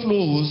portfolio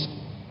flows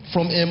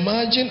from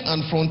emerging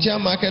and frontier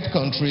market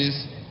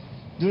countries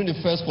during the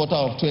first quarter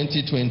of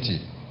 2020.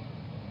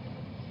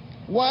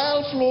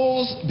 While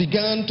flows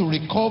began to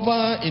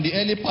recover in the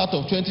early part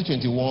of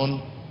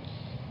 2021,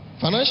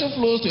 financial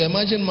flows to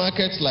emerging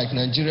markets like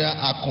Nigeria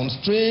are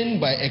constrained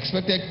by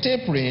expected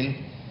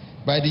tapering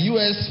by the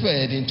US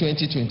Fed in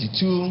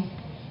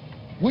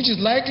 2022, which is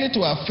likely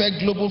to affect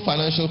global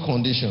financial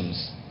conditions.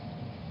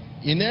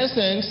 In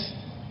essence,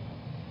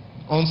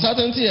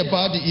 uncertainty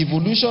about the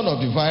evolution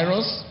of the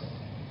virus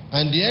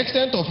and the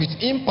extent of its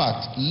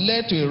impact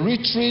led to a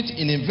retreat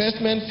in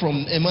investment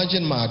from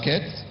emerging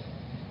markets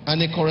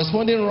and a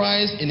corresponding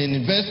rise in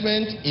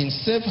investment in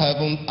safe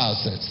haven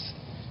assets,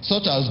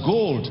 such as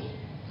gold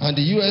and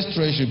the US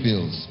Treasury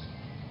bills.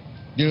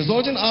 The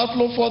resulting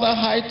outflow further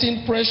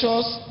heightened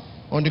pressures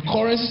on the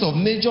currencies of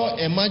major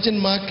emerging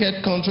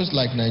market countries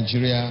like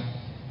Nigeria,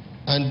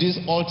 and this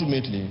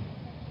ultimately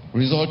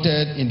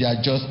resulted in the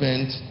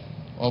adjustment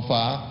of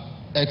our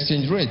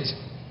exchange rate.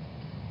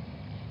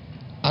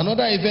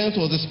 Another event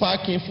was the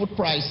spike in food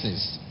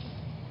prices.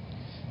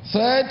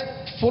 Third,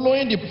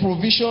 following the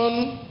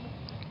provision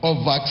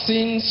of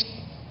vaccines,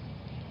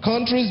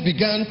 countries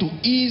began to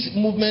ease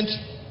movement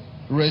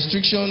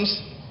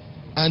restrictions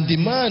and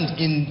demand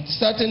in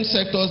certain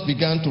sectors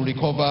began to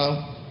recover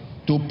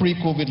to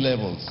pre-COVID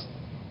levels.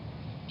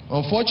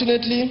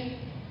 Unfortunately,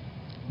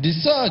 the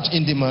surge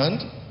in demand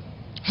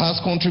has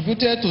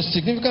contributed to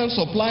significant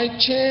supply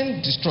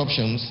chain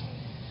disruptions,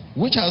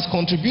 which has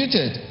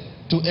contributed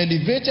to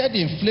elevated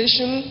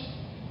inflation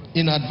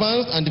in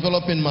advanced and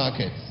developing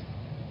markets.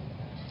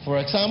 For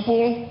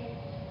example,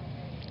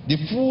 the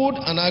Food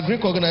and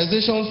Agric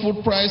Organization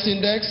Food Price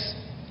Index,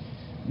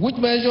 which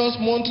measures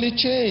monthly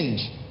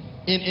change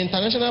in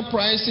international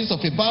prices of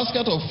a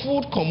basket of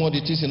food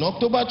commodities in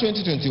October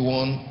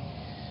 2021,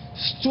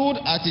 stood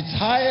at its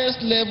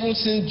highest level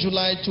since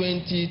July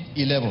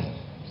 2011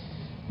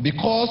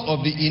 because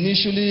of the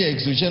initially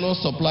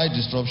exogenous supply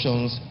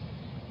disruptions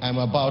I'm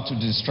about to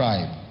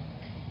describe.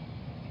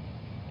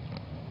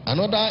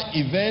 Another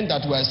event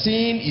that we are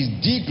seeing is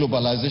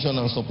deglobalization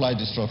and supply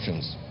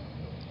disruptions.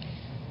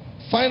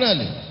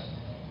 Finally,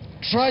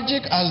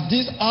 tragic as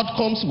these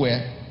outcomes were,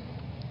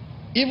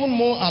 even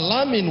more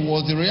alarming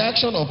was the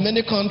reaction of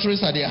many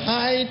countries at the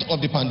height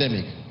of the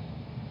pandemic.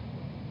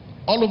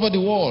 All over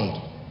the world,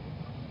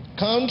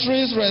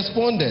 countries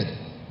responded,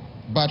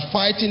 but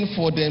fighting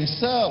for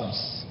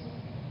themselves.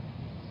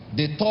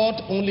 They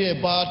thought only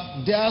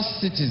about their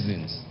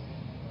citizens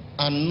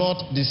and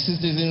not the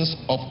citizens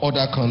of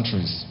other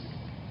countries.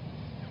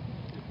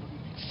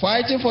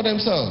 Fighting for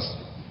themselves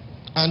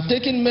and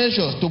taking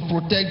measures to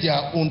protect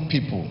their own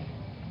people,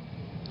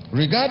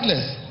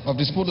 regardless of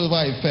the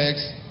spillover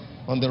effects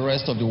on the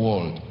rest of the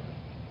world.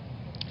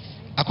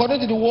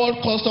 According to the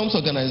World Customs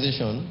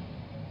Organization,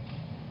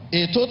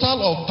 a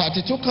total of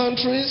 32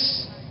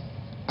 countries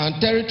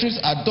and territories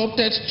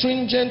adopted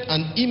stringent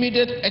and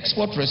immediate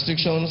export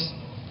restrictions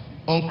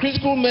on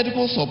critical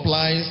medical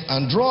supplies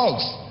and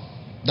drugs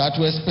that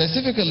were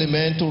specifically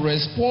meant to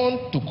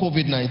respond to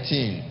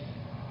COVID-19.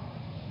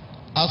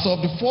 As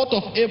of the 4th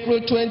of April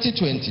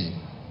 2020,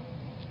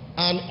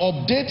 an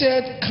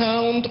updated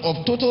count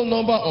of total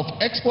number of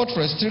export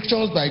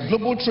restrictions by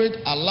Global Trade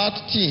Alert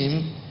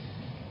Team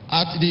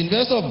at the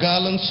University of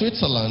Galen,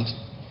 Switzerland,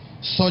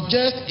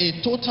 suggests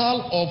a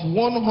total of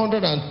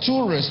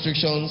 102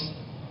 restrictions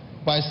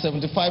by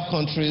 75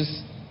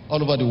 countries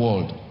all over the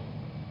world.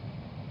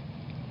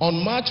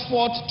 On March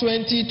 4th,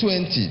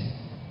 2020,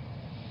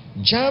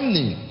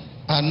 Germany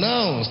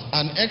announced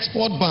an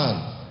export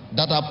ban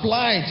that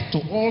applied to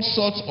all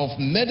sorts of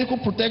medical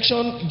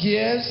protection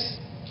gears,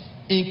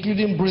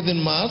 including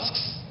breathing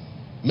masks,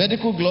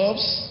 medical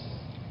gloves,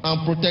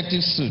 and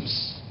protective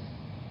suits.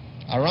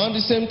 Around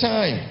the same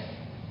time,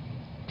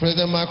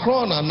 President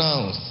Macron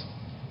announced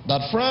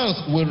that France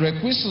will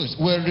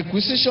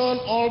requisition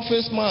all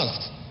face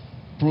masks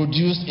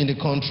produced in the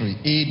country,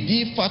 a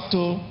de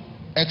facto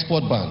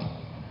export ban.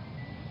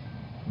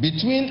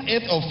 Between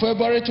 8th of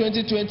February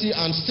 2020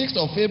 and 6th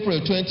of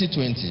April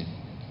 2020,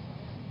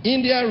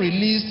 India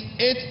released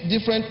 8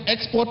 different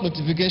export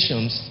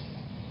notifications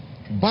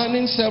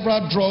banning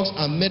several drugs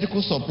and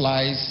medical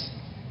supplies,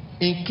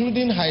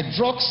 including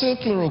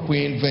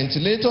hydroxychloroquine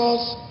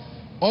ventilators,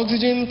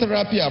 oxygen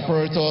therapy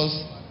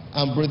apparatus,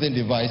 and breathing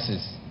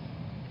devices.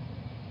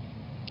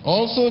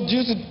 Also,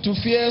 due to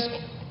fears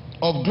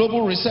of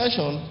global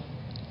recession,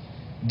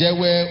 there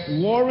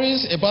were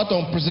worries about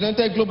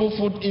unprecedented global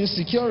food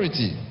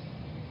insecurity,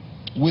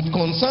 with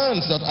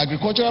concerns that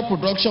agricultural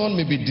production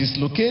may be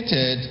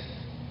dislocated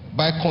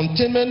by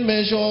containment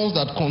measures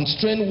that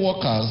constrain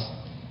workers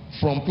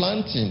from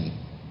planting,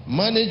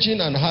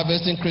 managing, and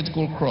harvesting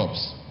critical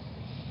crops.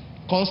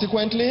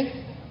 Consequently,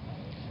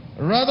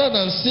 rather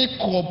than seek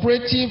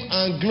cooperative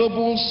and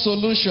global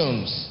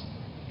solutions,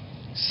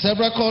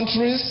 several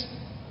countries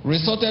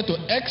resorted to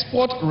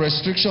export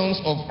restrictions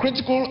of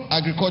critical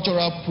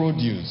agricultural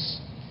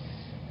produce.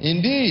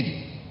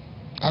 Indeed,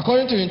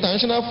 according to the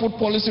International Food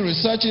Policy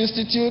Research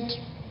Institute,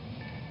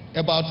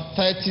 about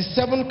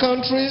 37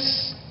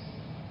 countries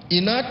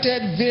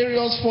enacted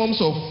various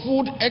forms of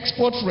food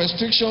export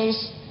restrictions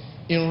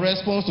in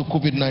response to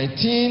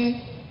COVID-19,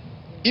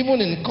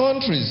 even in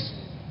countries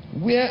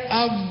where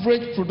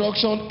average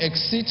production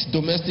exceeds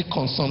domestic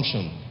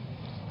consumption.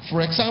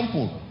 For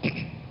example,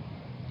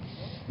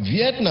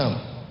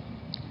 Vietnam,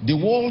 the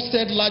world's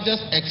third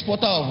largest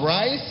exporter of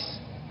rice,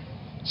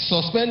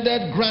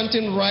 suspended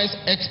granting rice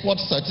export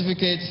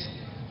certificates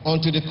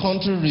until the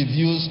country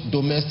reviews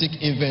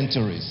domestic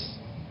inventories.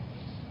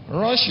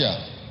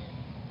 Russia,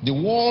 the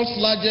world's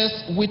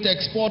largest wheat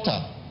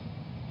exporter,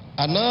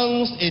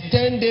 announced a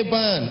 10-day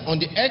ban on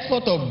the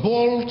export of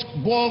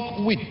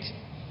bulk wheat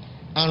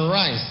and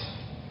rice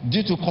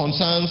due to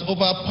concerns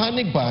over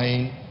panic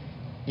buying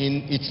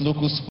in its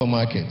local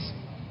supermarkets.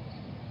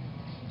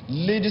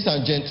 Ladies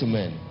and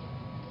gentlemen,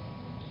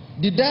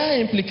 the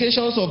dire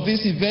implications of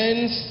these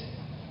events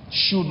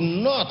should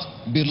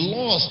not be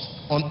lost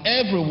on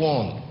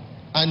everyone,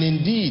 and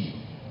indeed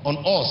on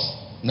us,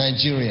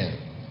 Nigerians.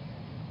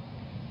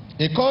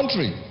 A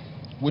country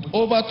with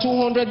over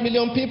 200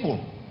 million people.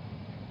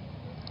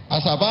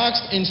 As I've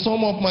asked in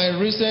some of my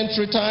recent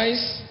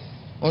treatises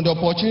on the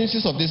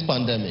opportunities of this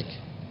pandemic.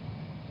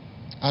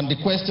 And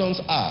the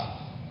questions are,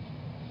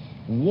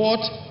 what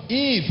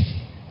if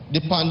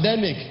the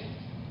pandemic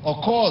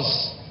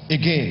occurs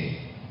again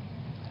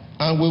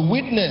and we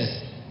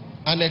witness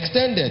an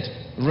extended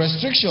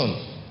restriction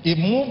in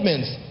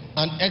movements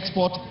and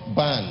export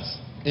bans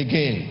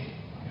again?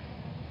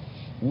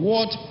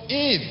 What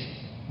if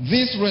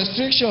these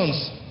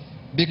restrictions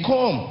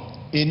become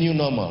a new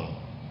normal?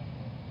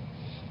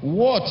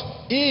 What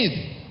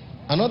if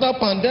another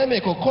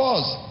pandemic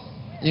occurs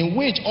in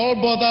which all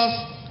borders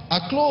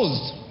are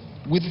closed,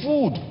 with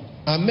food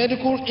and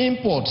medical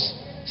imports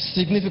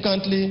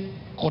significantly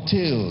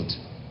curtailed?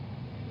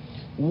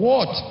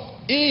 What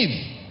if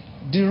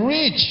the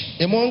rich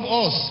among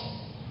us,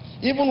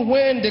 even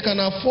when they can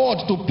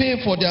afford to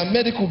pay for their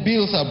medical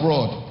bills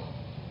abroad,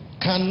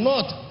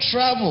 cannot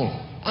travel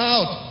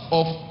out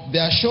of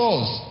their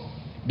shores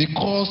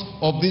because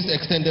of these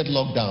extended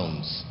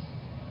lockdowns?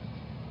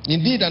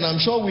 Indeed, and I'm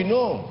sure we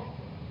know,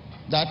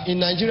 that in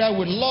Nigeria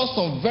we lost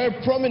some very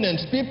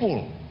prominent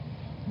people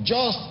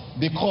just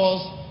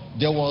because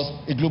there was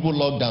a global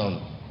lockdown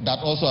that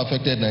also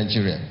affected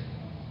Nigeria.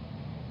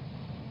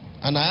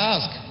 And I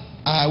ask,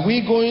 are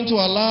we going to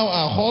allow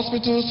our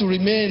hospitals to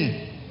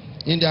remain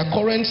in their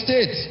current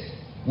state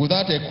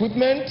without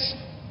equipment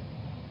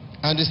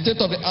and the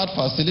state-of-the-art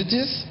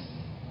facilities?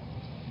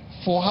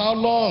 For how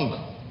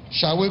long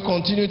shall we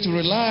continue to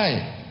rely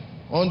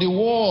on the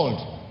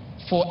world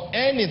for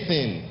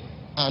anything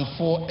and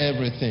for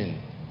everything?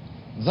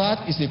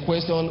 That is a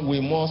question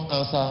we must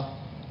answer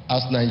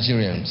as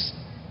Nigerians.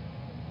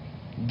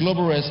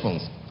 Global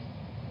response.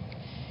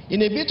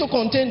 In a bid to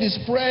contain the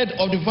spread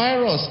of the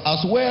virus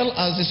as well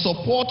as to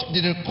support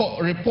the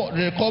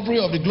recovery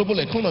of the global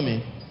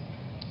economy,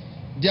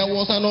 there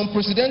was an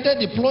unprecedented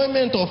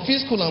deployment of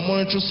fiscal and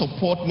monetary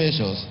support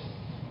measures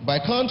by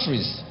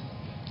countries,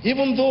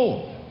 even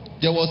though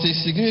there was a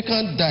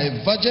significant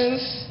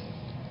divergence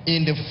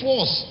in the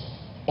force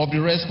of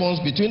the response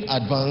between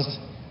advanced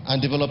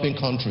and developing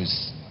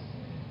countries.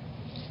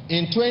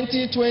 In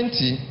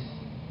 2020,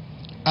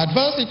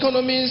 advanced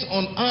economies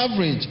on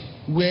average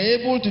were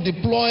able to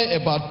deploy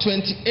about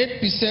 28%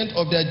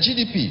 of their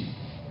GDP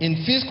in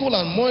fiscal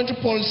and monetary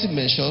policy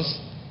measures,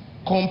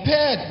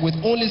 compared with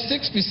only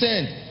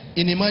 6%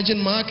 in emerging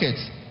markets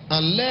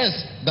and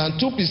less than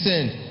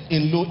 2%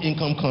 in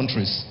low-income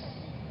countries.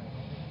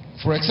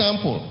 For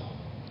example,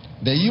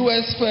 the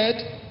US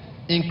Fed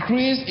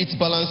increased its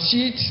balance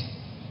sheet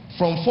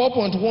from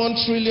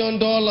 $4.1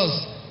 trillion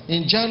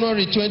in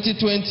January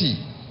 2020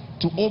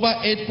 to over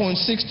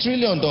 $8.6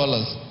 trillion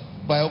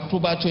by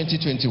October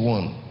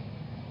 2021.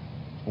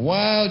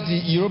 While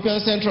the European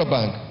Central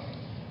Bank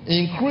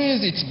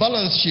increased its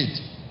balance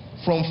sheet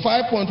from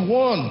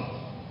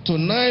 $5.1 to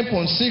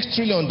 $9.6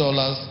 trillion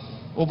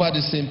over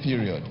the same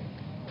period.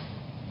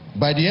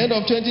 By the end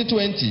of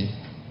 2020,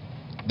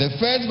 the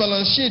Fed's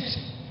balance sheet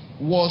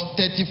was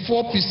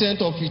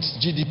 34% of its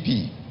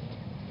GDP.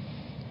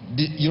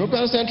 The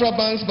European Central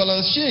Bank's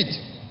balance sheet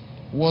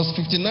was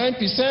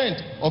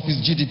 59% of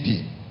its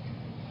GDP.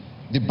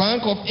 The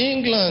Bank of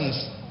England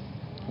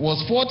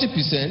was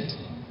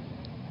 40%.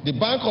 The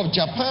Bank of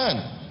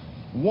Japan,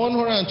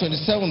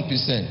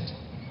 127%.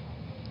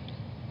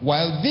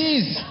 While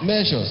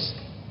measures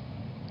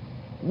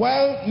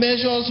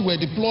were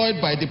deployed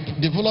by the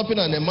developing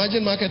and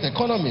emerging market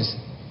economies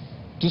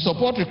to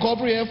support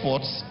recovery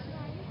efforts,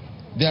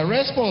 their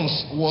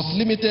response was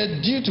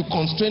limited due to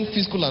constrained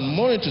fiscal and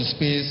monetary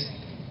space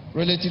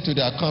relative to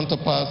their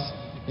counterparts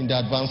in the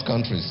advanced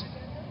countries.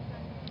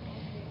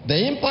 The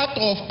impact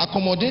of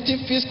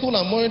accommodative fiscal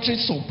and monetary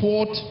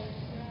support,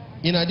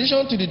 in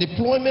addition to the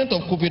deployment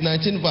of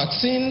COVID-19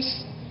 vaccines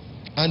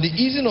and the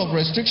easing of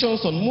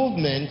restrictions on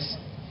movements,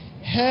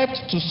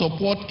 helped to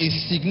support a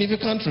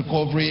significant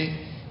recovery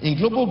in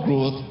global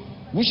growth,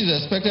 which is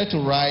expected to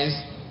rise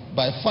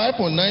by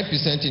 5.9%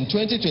 in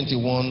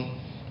 2021,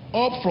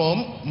 up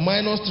from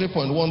minus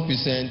 3.1%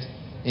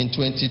 in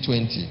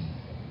 2020.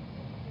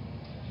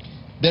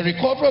 The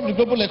recovery of the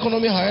global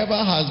economy, however,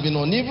 has been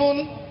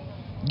uneven,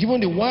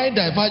 given the wide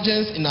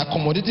divergence in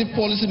accommodative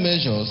policy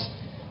measures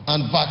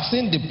and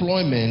vaccine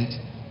deployment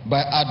by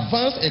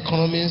advanced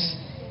economies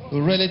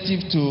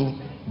relative to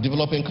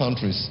developing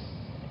countries.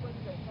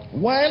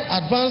 While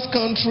advanced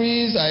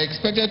countries are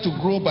expected to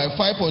grow by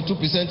 5.2%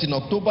 in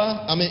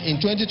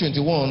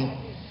 2021,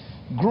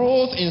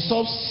 growth in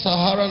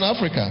sub-Saharan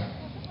Africa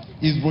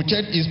is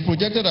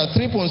projected at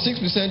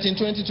 3.6% in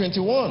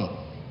 2021.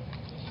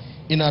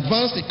 In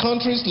advanced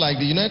countries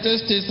like the United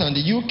States and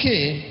the UK,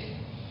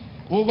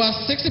 over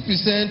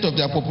 60% of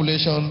their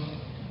population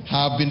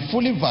have been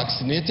fully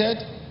vaccinated,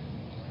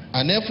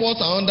 and efforts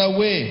are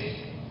underway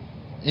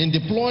in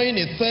deploying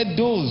a third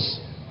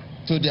dose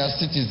to their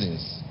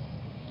citizens.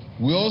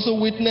 We also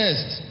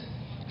witnessed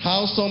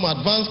how some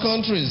advanced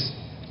countries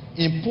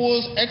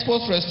imposed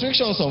export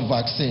restrictions on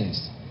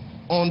vaccines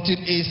until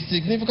a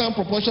significant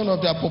proportion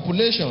of their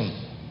population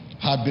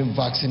had been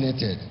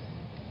vaccinated.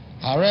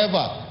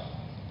 However,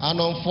 and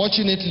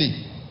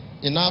unfortunately,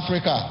 in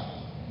Africa,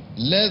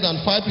 less than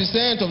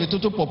 5% of the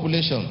total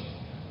population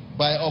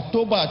by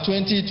October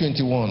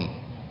 2021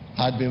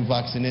 had been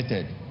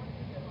vaccinated.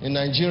 In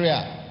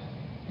Nigeria,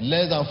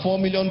 less than 4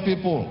 million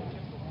people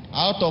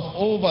out of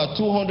over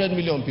 200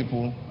 million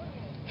people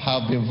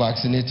have been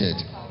vaccinated.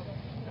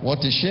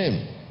 What a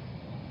shame.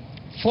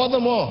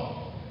 Furthermore,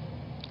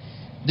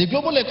 the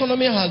global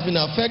economy has been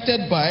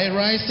affected by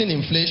rising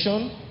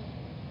inflation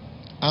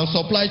and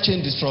supply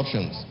chain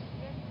disruptions.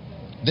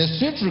 The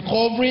swift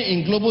recovery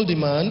in global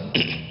demand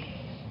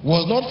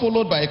was not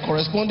followed by a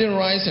corresponding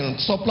rise in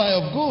supply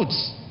of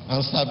goods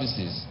and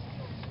services,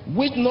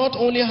 which not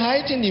only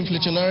heightened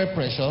inflationary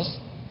pressures,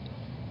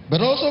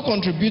 but also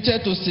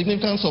contributed to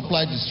significant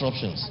supply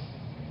disruptions.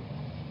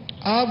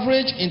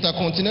 Average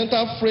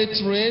intercontinental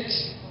freight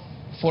rates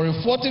for a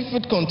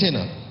 40-foot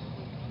container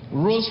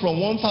rose from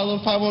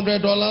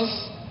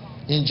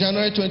 $1,500 in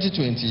January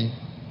 2020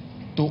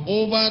 to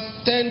over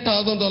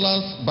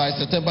 $10,000 by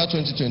September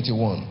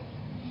 2021.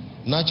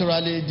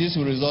 Naturally, this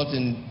will result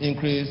in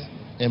increase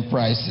in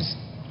prices.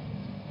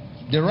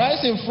 The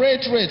rise in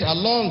freight rate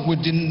along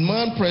with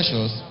demand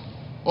pressures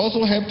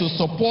also helped to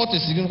support a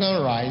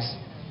significant rise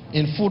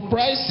in food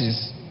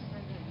prices.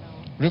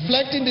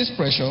 Reflecting this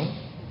pressure,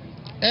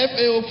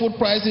 FAO Food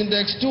Price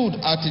Index stood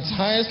at its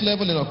highest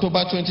level in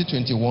October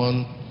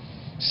 2021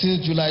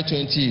 since July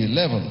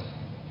 2011.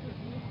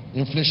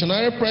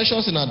 Inflationary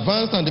pressures in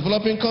advanced and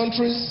developing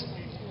countries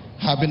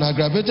have been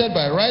aggravated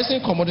by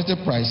rising commodity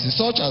prices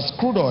such as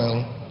crude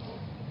oil,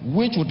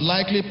 which would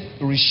likely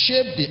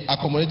reshape the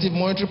accommodative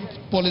monetary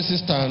policy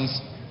stance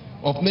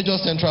of major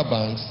central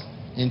banks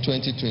in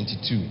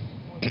 2022.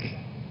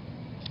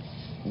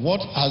 What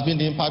has been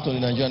the impact on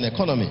the Nigerian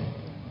economy?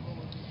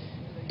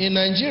 In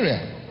Nigeria,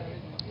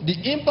 the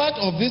impact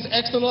of these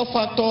external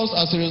factors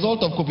as a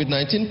result of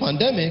COVID-19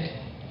 pandemic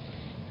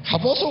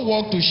have also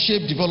worked to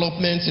shape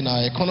developments in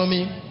our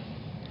economy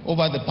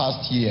over the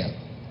past year.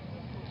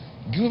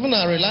 Given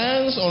our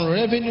reliance on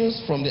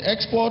revenues from the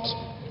export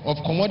of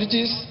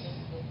commodities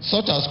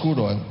such as crude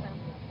oil,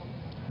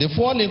 the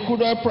fall in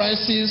crude oil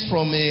prices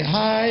from a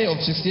high of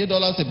 $68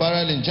 a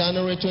barrel in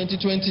January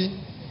 2020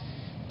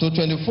 to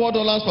 $24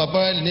 per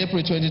barrel in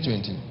April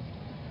 2020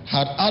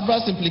 had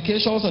adverse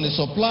implications on the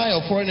supply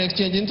of foreign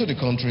exchange into the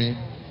country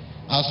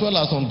as well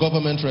as on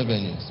government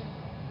revenues.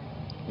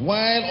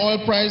 While oil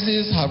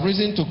prices have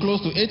risen to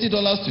close to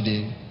 $80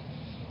 today,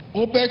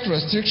 OPEC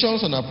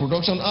restrictions on our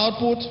production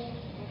output,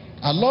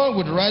 along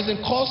with the rising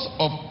cost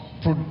of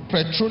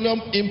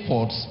petroleum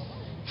imports,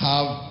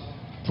 have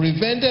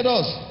prevented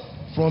us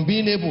from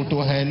being able to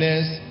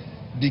harness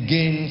the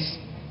gains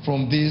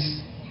from this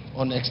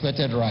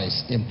unexpected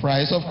rise in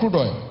price of crude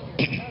oil.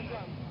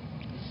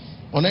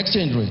 On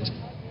exchange rate,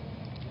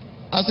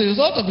 as a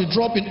result of the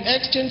drop in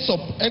exchange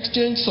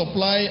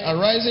supply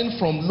arising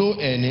from low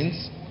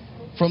earnings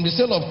from the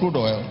sale of crude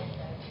oil,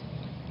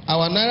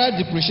 our naira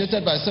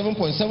depreciated by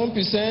 7.7%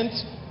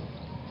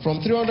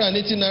 from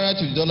 380 naira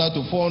to the dollar to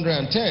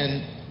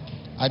 410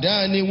 at the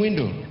earning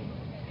window.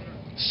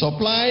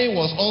 Supply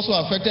was also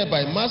affected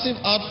by massive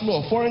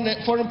outflow of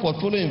foreign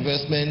portfolio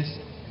investments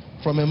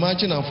from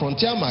emerging and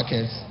frontier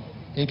markets,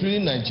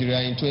 including Nigeria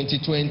in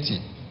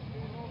 2020.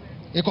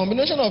 A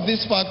combination of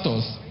these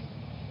factors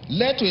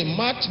led to a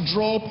marked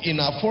drop in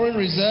our foreign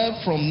reserve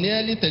from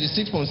nearly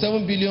 36.7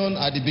 billion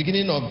at the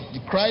beginning of the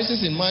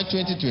crisis in March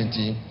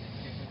 2020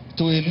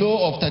 to a low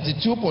of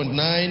 32.9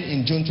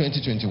 in June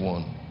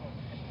 2021.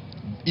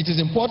 It is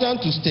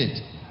important to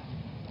state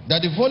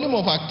that the volume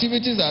of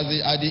activities at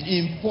the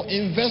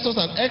investors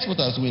and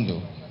exporters window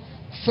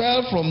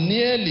fell from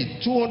nearly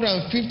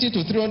 $250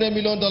 to $300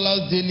 million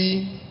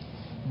daily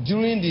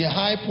during the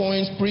high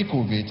points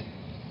pre-COVID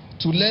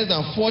to less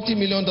than $40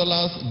 million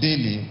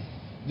daily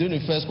during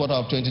the first quarter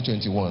of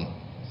 2021.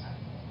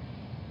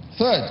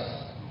 Third,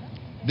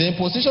 the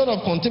imposition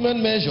of containment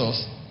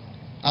measures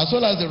as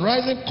well as the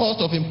rising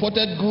cost of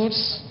imported goods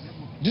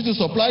due to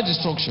supply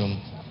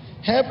destruction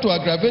helped to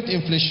aggravate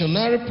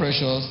inflationary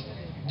pressures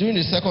during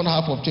the second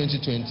half of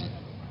 2020.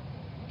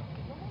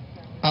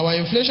 Our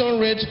inflation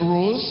rate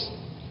rose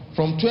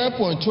from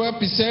 12.12%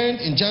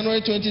 in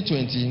January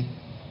 2020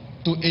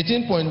 to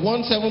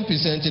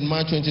 18.17% in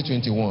March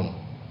 2021.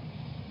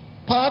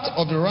 Part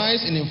of the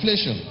rise in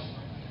inflation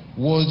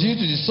was due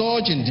to the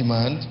surge in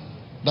demand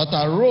that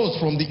arose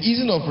from the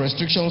easing of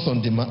restrictions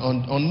on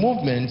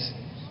movements,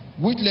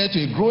 which led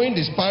to a growing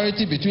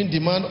disparity between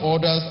demand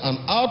orders and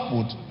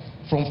output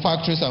from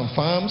factories and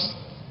farms,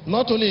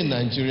 not only in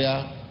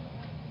Nigeria,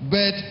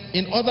 but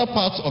in other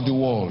parts of the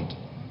world.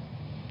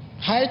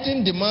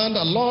 Heightened demand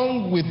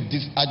along with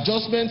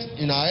adjustments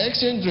in our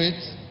exchange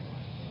rates,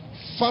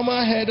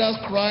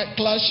 farmer-herders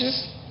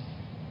clashes,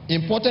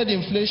 imported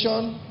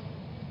inflation,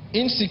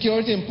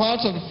 insecurity in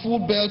parts of the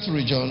food belt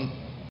region,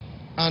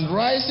 and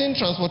rising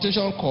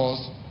transportation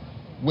costs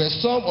were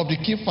some of the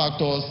key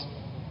factors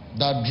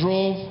that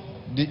drove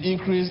the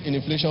increase in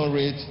inflation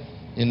rate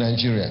in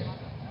Nigeria.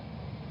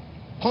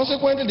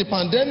 Consequently, the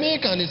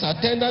pandemic and its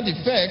attendant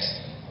effects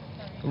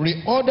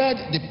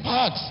reordered the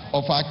paths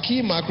of our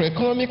key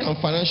macroeconomic and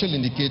financial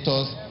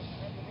indicators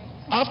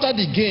after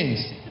the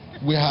gains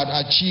we had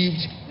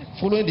achieved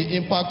following the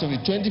impact of the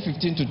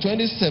 2015 to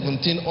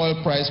 2017 oil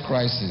price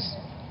crisis.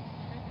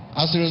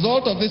 As a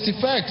result of these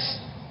effects,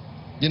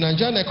 the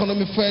Nigerian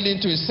economy fell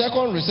into a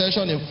second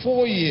recession in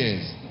 4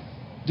 years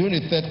during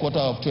the third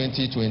quarter of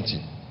 2020.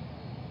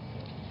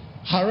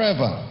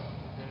 However,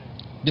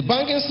 the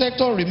banking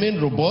sector remained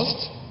robust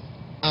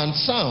and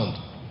sound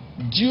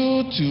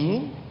due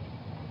to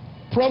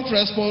prompt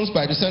response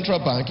by the central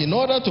bank in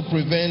order to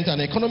prevent an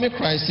economic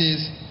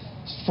crisis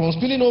from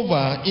spilling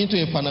over into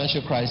a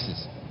financial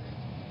crisis.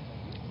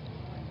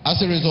 As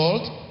a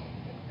result,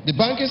 the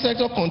banking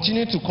sector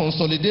continued to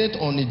consolidate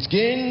on its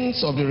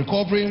gains of the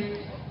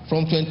recovery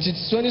from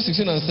 2016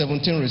 and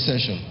 17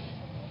 recession.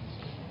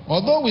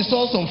 Although we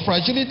saw some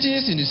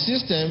fragilities in the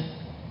system,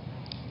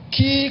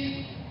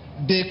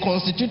 they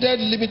constituted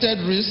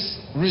limited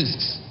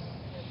risks.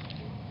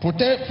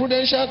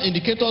 Prudential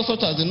indicators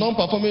such as the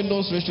non-performing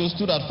loans ratio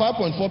stood at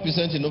 5.4%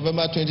 in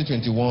November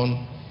 2021,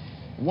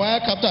 while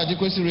capital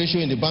adequacy ratio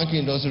in the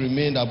banking industry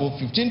remained above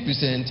 15%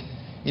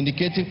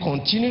 indicating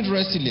continued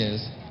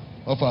resilience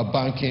of our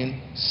banking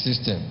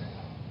system.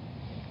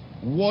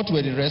 What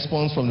were the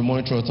response from the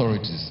monetary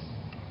authorities?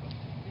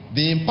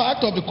 The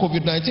impact of the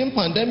COVID-19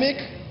 pandemic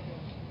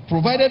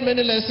provided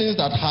many lessons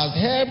that has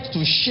helped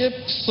to shape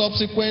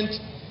subsequent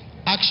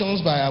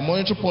actions by our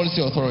monetary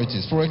policy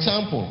authorities. For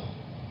example,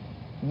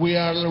 we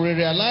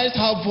realized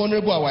how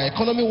vulnerable our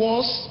economy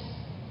was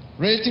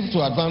relative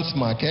to advanced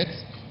markets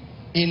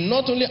in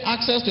not only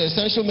access to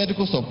essential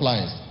medical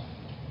supplies,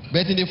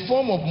 but in the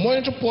form of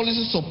monetary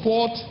policy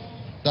support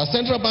that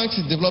central banks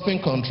in developing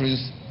countries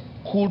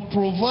could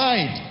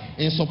provide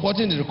in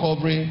supporting the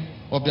recovery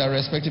of their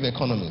respective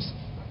economies.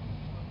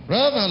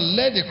 Rather than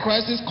let the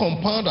crisis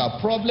compound our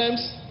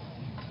problems,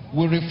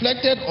 we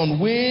reflected on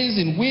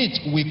ways in which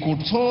we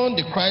could turn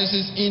the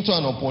crisis into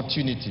an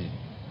opportunity.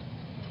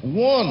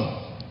 One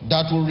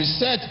that will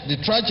reset the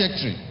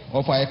trajectory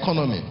of our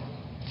economy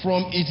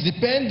from its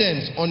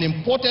dependence on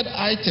imported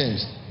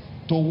items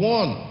to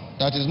one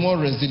that is more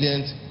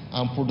resilient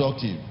and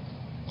productive.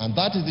 And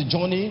that is the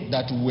journey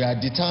that we are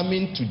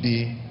determined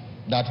today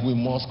that we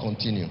must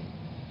continue.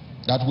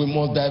 That we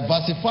must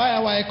diversify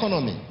our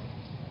economy.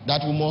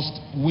 That we must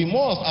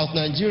as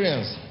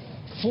Nigerians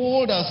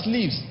fold our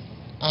sleeves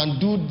and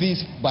do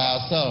this by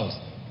ourselves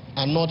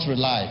and not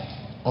rely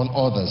on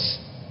others.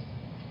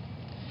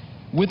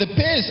 With the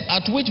pace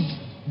at which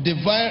the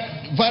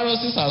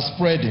viruses are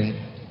spreading,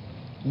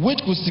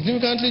 which could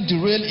significantly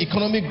derail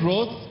economic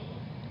growth,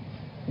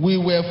 we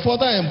were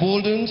further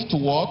emboldened to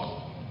work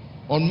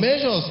on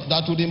measures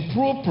that would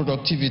improve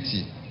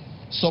productivity,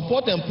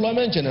 support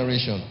employment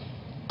generation,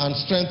 and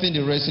strengthen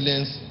the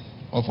resilience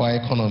of our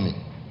economy.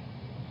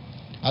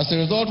 As a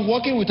result,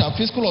 working with our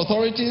fiscal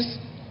authorities,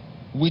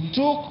 we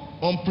took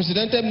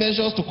unprecedented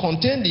measures to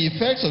contain the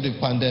effects of the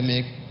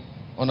pandemic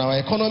on our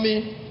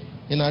economy,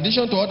 in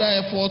addition to other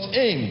efforts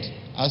aimed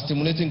at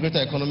stimulating greater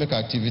economic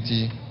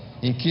activity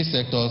in key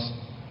sectors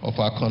of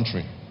our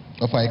country,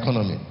 of our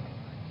economy.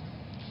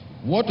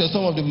 What were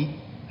some of the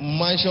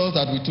measures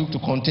that we took to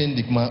contain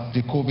the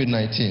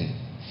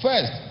COVID-19?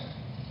 First,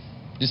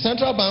 the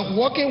central bank,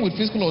 working with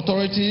fiscal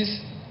authorities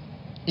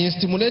in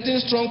stimulating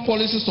strong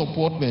policy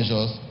support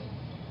measures,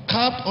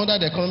 capped under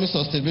the Economic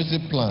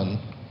Sustainability Plan,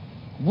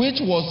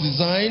 which was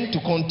designed to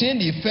contain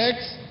the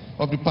effects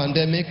of the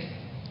pandemic,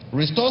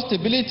 restore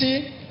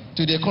stability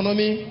to the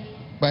economy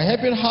by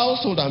helping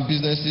households and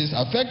businesses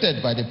affected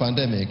by the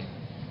pandemic,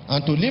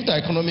 and to lift our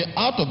economy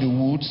out of the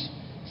woods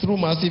through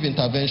massive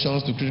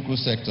interventions to critical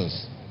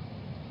sectors.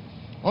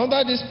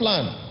 Under this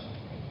plan,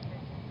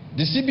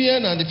 the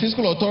CBN and the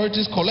fiscal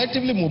authorities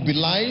collectively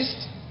mobilized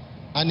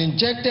and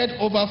injected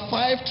over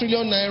 5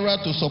 trillion naira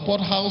to support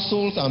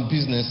households and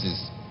businesses.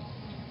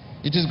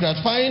 It is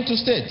gratifying to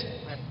state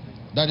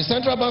that the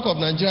Central Bank of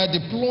Nigeria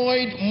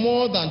deployed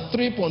more than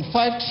 3.5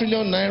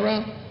 trillion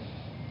naira,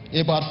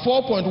 about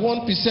 4.1%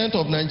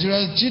 of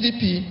Nigeria's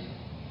GDP,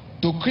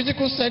 to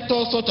critical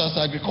sectors such as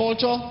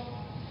agriculture,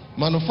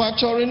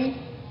 manufacturing,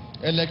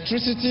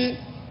 electricity,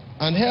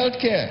 and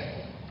healthcare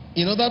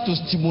in order to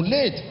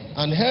stimulate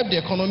and help the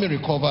economy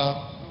recover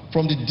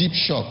from the deep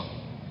shock.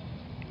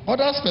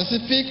 Other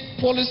specific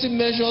policy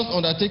measures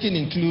undertaken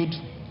include: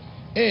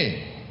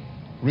 A,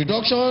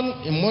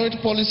 reduction in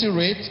monetary policy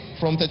rate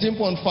from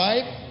 13.5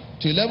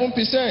 to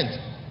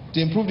 11% to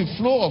improve the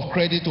flow of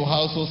credit to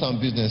households and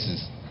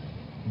businesses.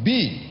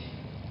 B,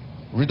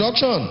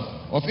 reduction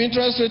of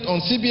interest rate on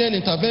CBN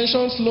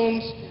interventions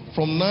loans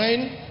from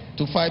 9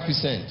 to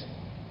 5%.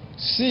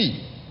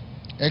 C,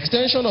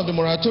 extension of the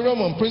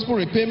moratorium on principal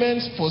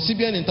repayments for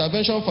CBN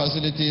intervention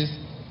facilities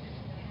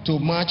to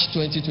March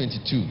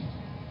 2022.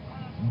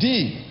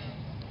 D,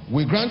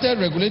 we granted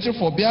regulatory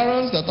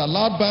forbearance that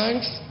allowed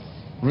banks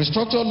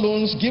restructure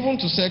loans given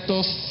to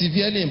sectors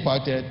severely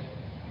impacted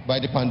by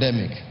the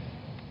pandemic.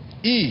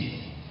 E,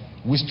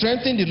 we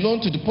strengthened the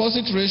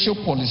loan-to-deposit ratio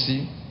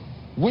policy,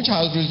 which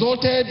has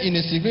resulted in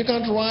a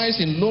significant rise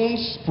in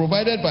loans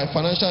provided by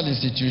financial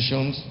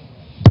institutions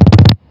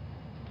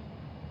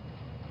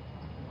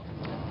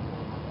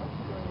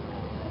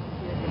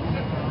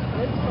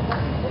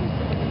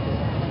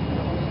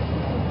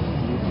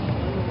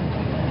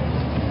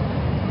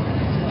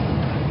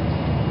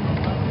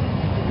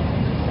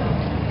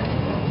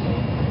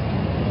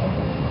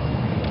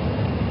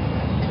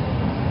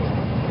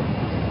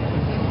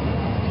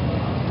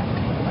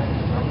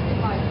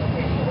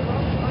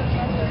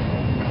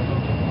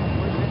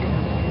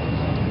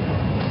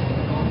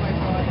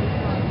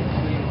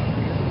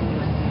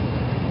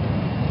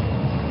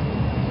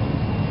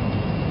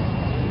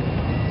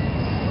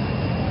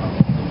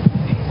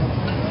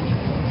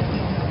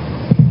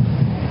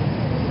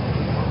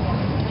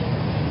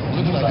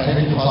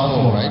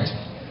right?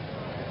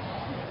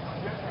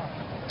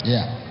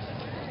 Yeah.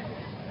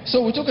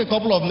 So we took a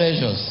couple of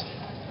measures.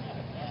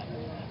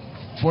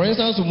 For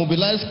instance, to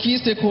mobilize key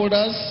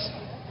stakeholders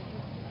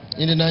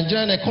in the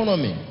Nigerian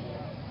economy.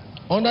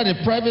 Under the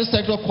private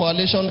sector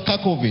coalition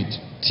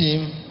CACOVID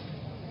team,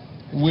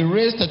 we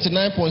raised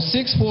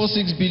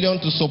 39.646 billion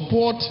to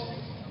support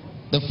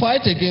the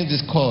fight against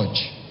this scourge.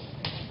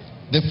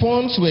 The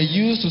funds were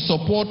used to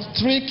support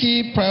 3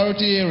 key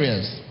priority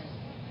areas: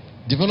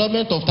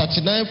 development of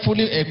 39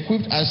 fully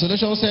equipped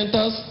isolation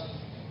centers,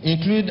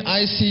 including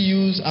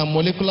ICUs and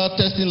molecular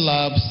testing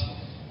labs,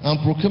 and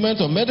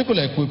procurement of medical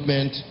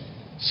equipment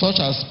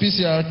such as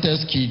PCR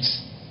test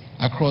kits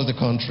across the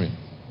country.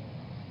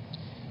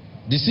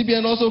 The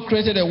CBN also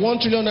created a 1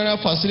 trillion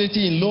naira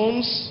facility in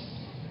loans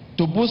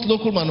to boost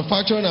local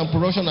manufacturing and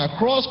production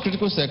across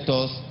critical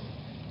sectors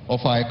of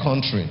our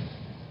country.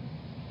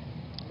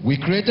 We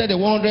created a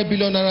 100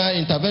 billion naira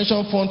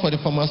intervention fund for the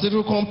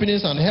pharmaceutical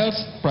companies and health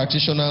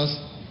practitioners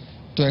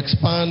to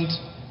expand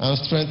and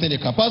strengthen the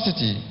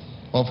capacity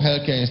of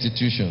healthcare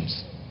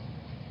institutions.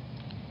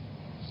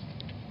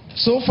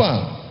 So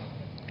far,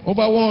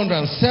 over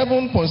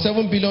 107.7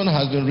 billion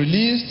has been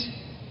released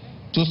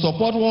to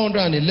support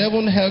 111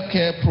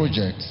 healthcare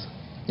projects,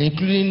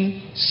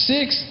 including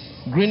 6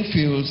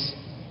 greenfields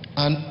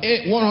and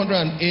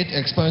 108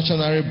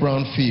 expansionary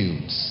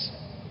brownfields.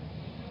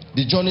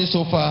 The journey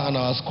so far and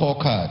our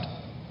scorecard.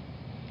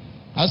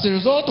 As a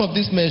result of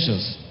these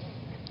measures,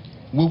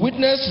 we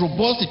witnessed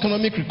robust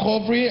economic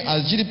recovery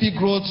as GDP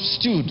growth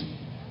stood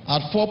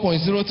at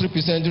 4.03%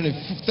 during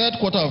the third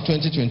quarter of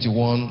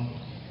 2021,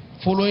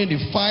 following the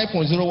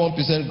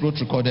 5.01% growth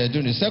recorded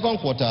during the second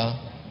quarter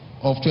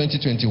of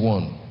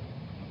 2021.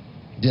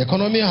 The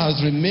economy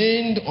has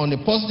remained on a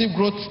positive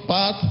growth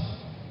path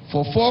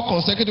for 4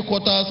 consecutive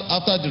quarters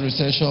after the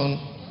recession.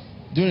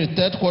 During the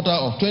third quarter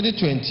of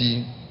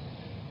 2020,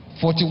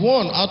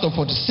 41 out of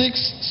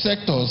 46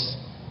 sectors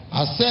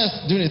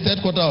assessed during the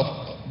third quarter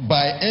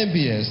by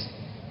NBS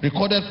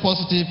recorded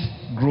positive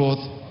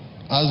growth,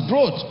 as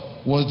growth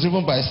was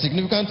driven by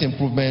significant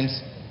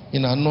improvements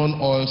in our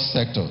non-oil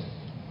sector.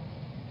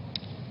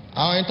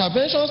 Our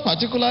interventions,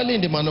 particularly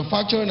in the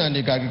manufacturing and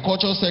the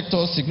agricultural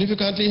sector,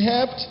 significantly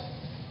helped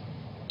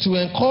to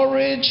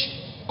encourage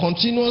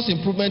continuous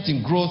improvement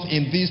in growth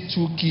in these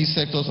 2 key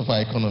sectors of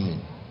our economy.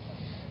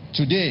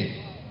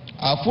 Today,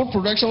 our food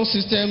production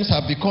systems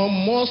have become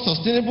more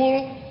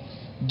sustainable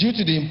due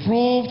to the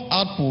improved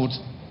output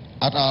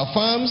at our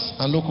farms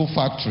and local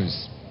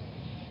factories.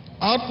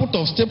 Output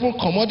of staple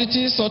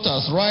commodities such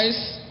as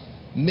rice,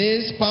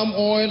 maize, palm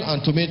oil,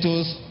 and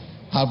tomatoes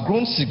have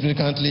grown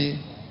significantly,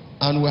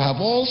 and we have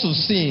also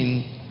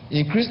seen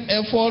increased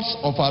efforts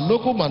of our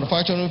local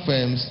manufacturing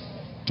firms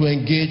to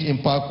engage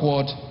in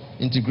backward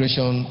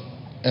integration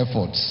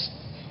efforts.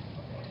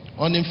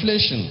 On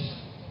inflation,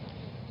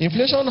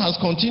 inflation has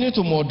continued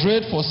to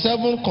moderate for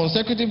 7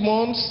 consecutive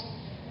months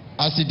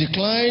as it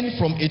declined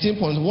from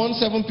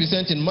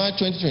 18.17% in March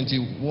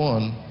 2021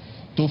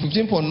 to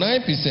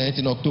 15.9%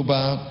 in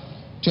October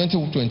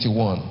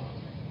 2021.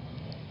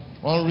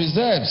 On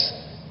reserves,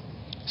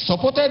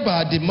 supported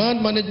by our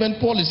demand management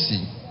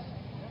policy,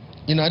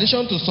 in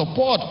addition to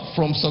support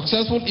from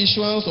successful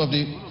issuance of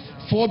the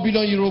 €4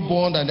 billion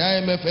bond and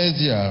IMF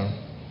SDR,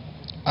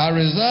 our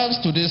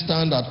reserves today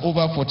stand at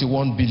over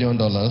 $41 billion,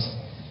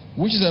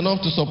 which is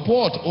enough to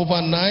support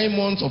over 9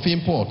 months of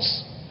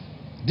imports.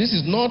 This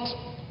is not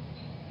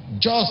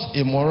just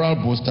a moral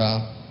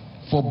booster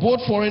for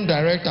both foreign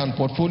direct and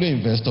portfolio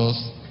investors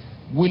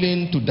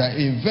willing to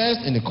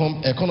invest in the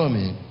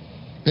economy,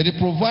 but it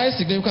provides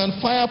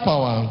significant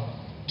firepower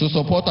to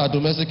support our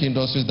domestic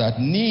industries that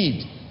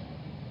need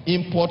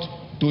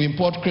to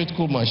import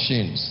critical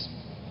machines.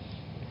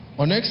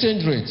 On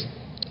exchange rate,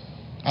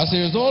 as a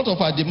result of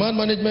our demand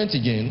management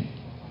again,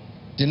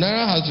 the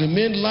Naira has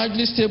remained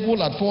largely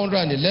stable at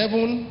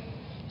 411,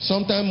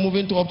 sometimes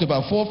moving to up to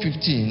about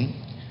 415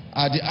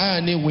 at the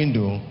INA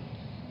window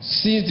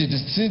since the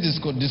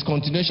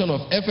discontinuation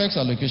of FX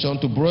allocation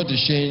to broad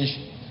exchange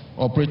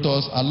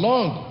operators,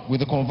 along with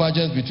the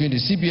convergence between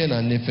the CBN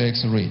and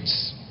NFX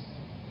rates.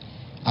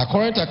 Our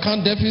current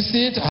account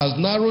deficit has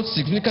narrowed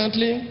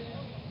significantly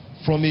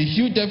from a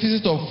huge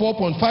deficit of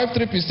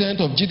 4.53%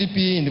 of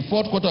GDP in the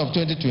fourth quarter of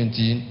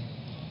 2020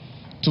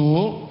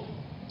 to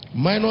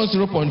minus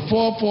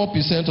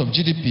 0.44% of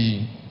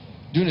GDP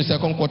during the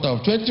second quarter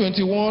of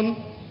 2021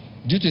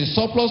 due to a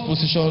surplus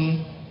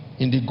position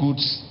in the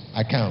goods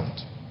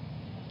account.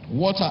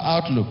 What's our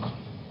outlook?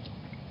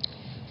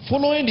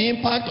 Following the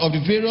impact of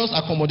the various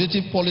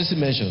accommodative policy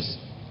measures,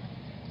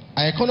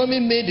 our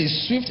economy made a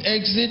swift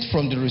exit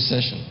from the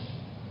recession.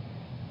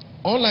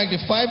 Unlike the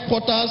 5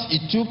 quarters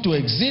it took to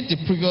exit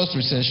the previous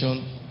recession,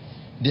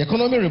 the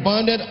economy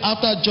rebounded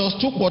after just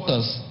 2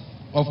 quarters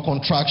of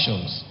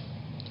contractions,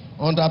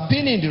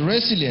 underpinning the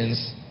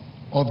resilience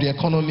of the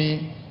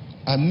economy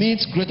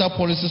amidst greater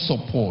policy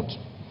support.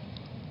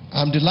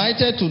 I'm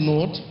delighted to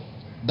note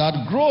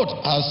that growth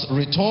has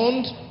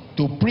returned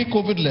to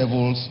pre-COVID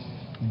levels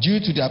due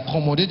to the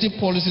accommodative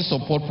policy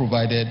support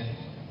provided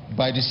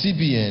by the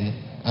CBN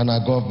and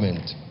our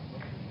government.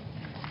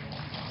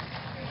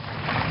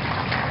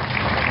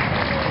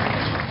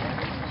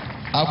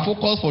 Our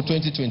focus for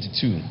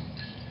 2022.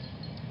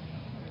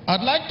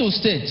 I'd like to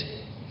state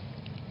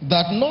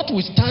that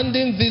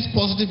notwithstanding these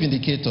positive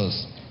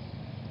indicators,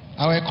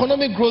 our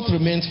economic growth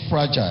remains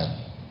fragile,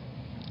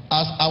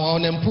 as our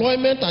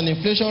unemployment and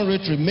inflation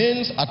rate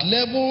remains at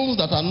levels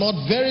that are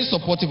not very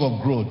supportive of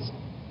growth.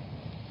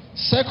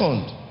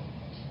 Second,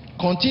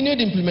 continued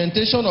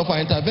implementation of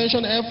our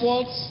intervention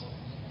efforts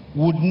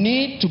would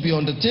need to be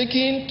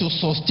undertaken to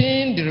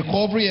sustain the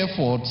recovery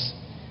efforts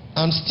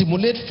and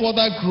stimulate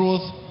further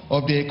growth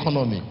of the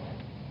economy.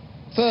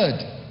 Third,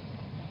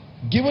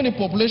 given the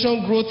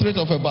population growth rate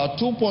of about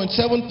 2.7%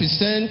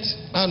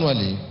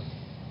 annually,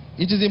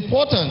 it is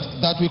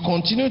important that we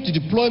continue to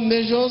deploy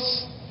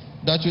measures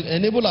that will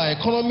enable our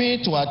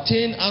economy to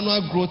attain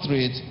annual growth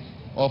rate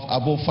of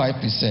above 5%.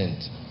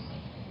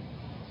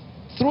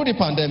 Through the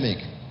pandemic,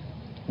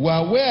 we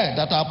are aware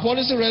that our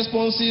policy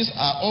responses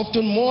are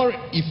often more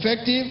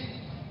effective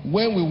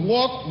when we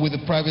work with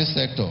the private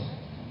sector.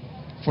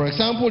 For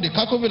example, the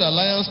COVID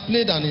Alliance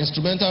played an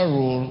instrumental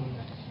role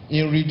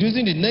in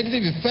reducing the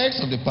negative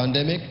effects of the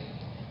pandemic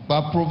by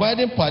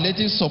providing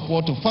palliative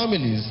support to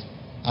families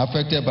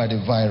affected by the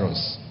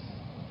virus.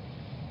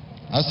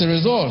 As a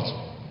result,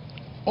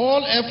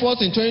 all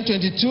efforts in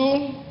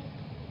 2022,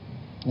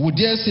 we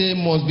dare say,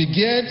 must be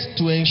geared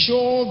to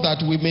ensure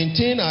that we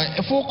maintain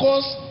our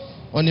focus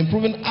on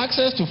improving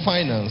access to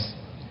finance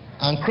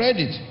and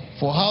credit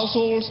for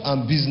households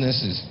and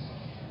businesses,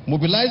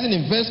 mobilizing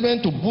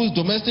investment to boost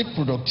domestic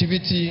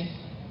productivity,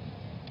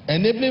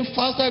 enabling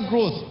faster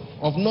growth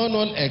of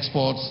non-oil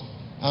exports,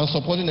 and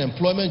supporting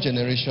employment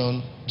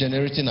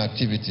generating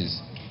activities.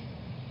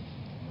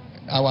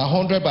 Our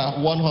 100 by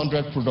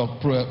 100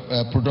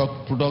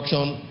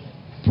 production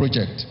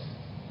project.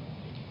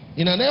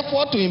 In an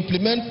effort to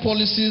implement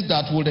policies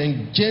that would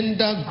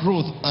engender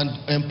growth and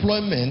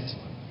employment,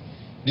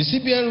 the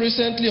CBN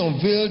recently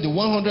unveiled the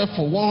 100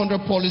 for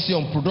 100 policy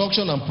on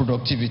production and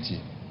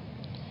productivity.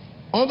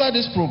 Under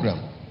this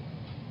program,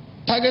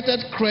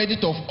 targeted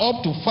credit of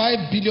up to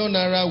 5 billion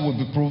naira will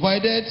be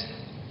provided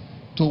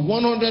to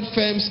 100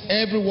 firms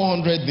every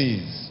 100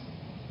 days,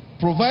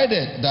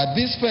 provided that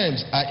these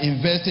firms are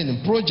investing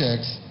in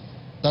projects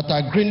that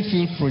are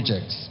greenfield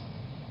projects.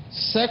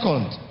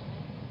 Second,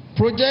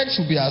 projects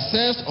will be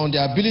assessed on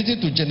their ability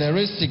to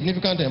generate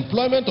significant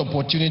employment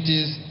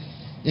opportunities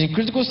in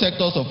critical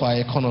sectors of our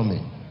economy.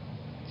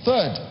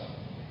 Third,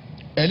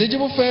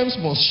 eligible firms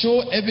must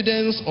show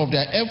evidence of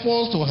their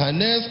efforts to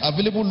harness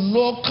available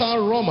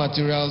local raw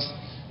materials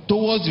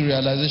towards the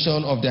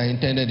realization of their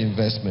intended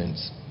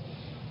investments.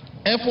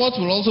 Efforts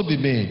will also be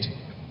made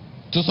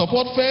to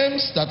support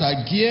firms that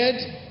are geared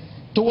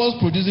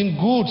towards producing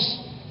goods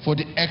for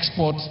the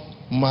export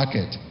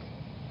market.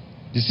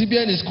 The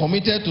CBN is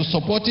committed to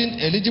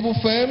supporting eligible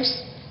firms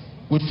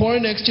with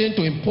foreign exchange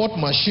to import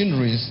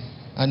machineries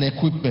and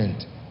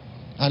equipment.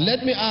 And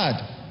let me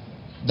add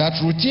that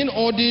routine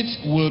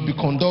audits will be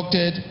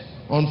conducted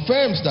on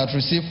firms that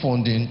receive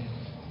funding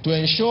to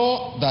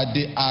ensure that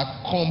they are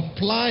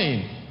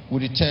complying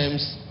with the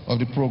terms of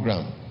the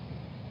program.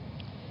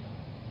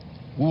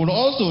 We will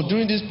also,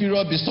 during this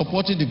period, be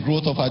supporting the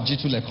growth of our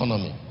digital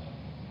economy.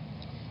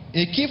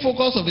 A key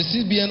focus of the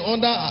CBN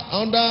under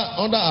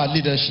our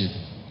leadership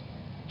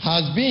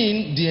has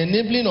been the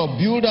enabling or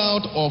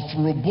build-out of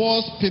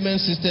robust payment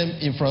system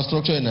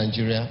infrastructure in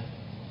Nigeria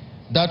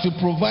that will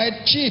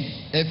provide cheap,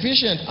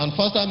 efficient, and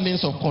faster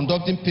means of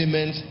conducting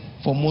payments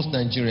for most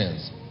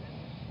Nigerians.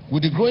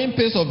 With the growing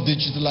pace of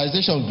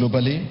digitalization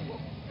globally,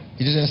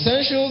 it is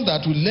essential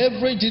that we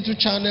leverage digital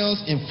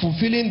channels in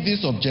fulfilling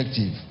this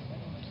objective.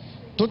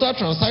 Total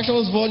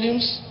transactions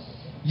volumes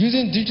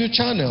using digital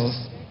channels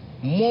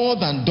more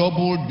than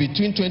doubled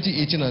between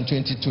 2018 and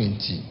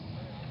 2020,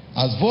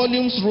 as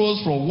volumes rose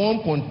from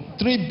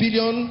 1.3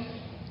 billion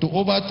to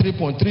over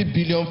 3.3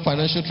 billion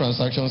financial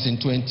transactions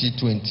in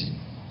 2020.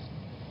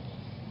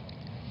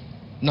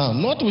 Now,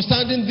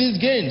 notwithstanding these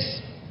gains,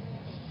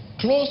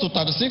 close to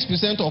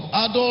 36% of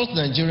adult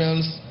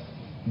Nigerians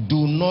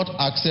do not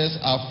access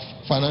our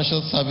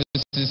financial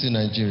services in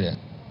Nigeria.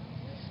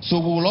 So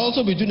we will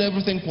also be doing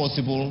everything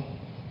possible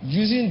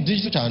using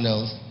digital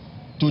channels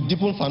to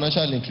deepen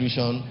financial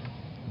inclusion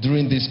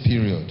during this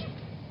period.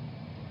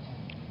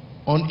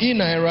 On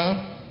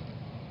e-Naira,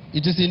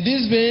 it is in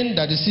this vein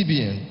that the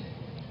CBN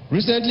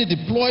recently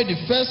deployed the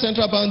first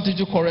central bank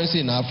digital currency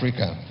in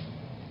Africa.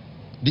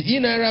 The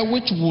e-Naira,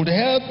 which would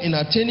help in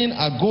attaining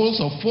our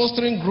goals of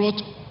fostering growth,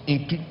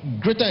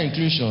 greater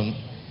inclusion,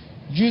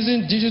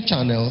 using digital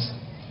channels,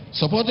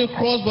 supporting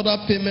cross-border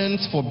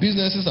payments for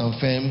businesses and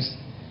firms,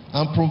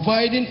 and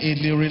providing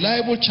a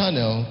reliable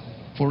channel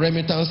for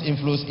remittance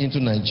inflows into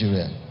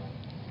Nigeria.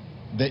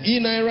 The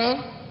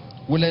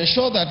e-Naira will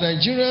ensure that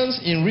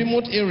Nigerians in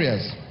remote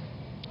areas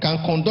can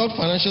conduct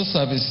financial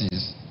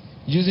services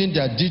using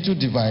their digital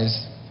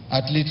device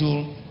at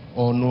little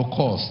or no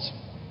cost.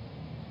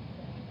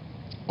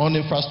 On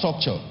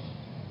infrastructure,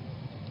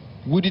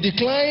 with the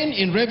decline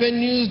in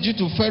revenues due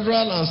to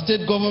federal and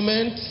state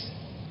governments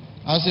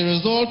as a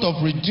result of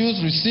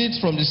reduced receipts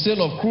from the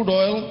sale of crude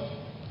oil,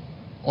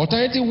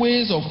 alternative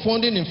ways of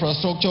funding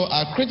infrastructure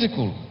are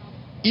critical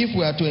if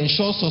we are to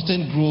ensure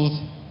sustained growth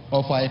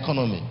of our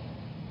economy.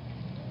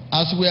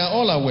 As we are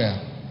all aware,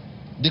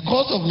 the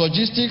cost of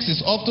logistics is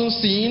often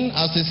seen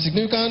as a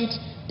significant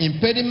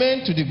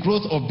impediment to the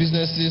growth of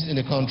businesses in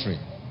the country.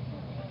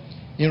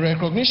 In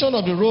recognition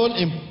of the role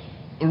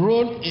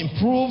role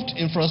improved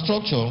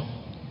infrastructure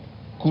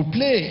could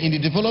play in the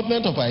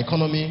development of our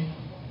economy,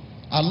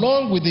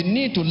 along with the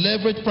need to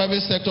leverage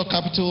private sector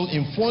capital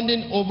in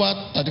funding over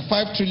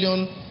 35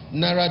 trillion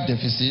naira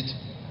deficit,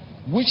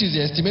 which is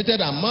the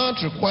estimated amount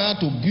required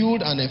to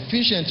build an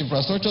efficient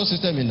infrastructure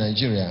system in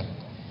Nigeria.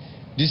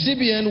 The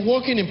CBN,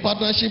 working in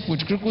partnership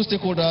with critical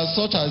stakeholders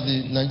such as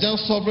the Nigerian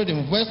Sovereign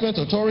Investment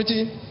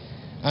Authority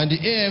and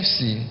the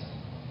AFC,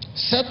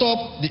 set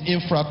up the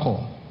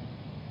InfraCorp.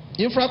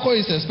 InfraCorp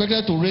is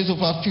expected to raise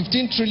over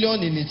 15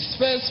 trillion in its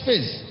first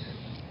phase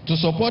to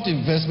support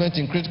investment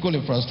in critical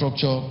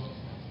infrastructure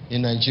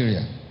in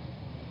Nigeria.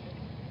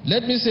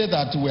 Let me say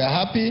that we are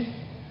happy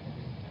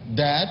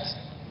that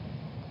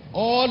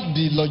all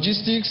the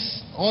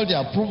logistics, all the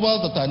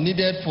approvals that are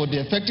needed for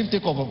the effective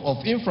takeoff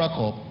of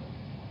InfraCorp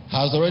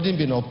has already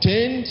been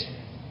obtained,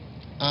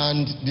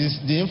 and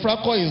the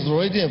InfraCorp is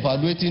already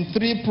evaluating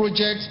 3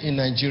 projects in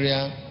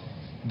Nigeria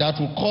that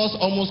will cost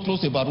almost close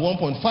to about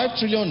 1.5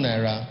 trillion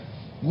naira,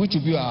 which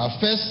will be our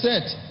first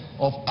set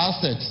of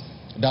assets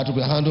that will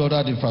be handled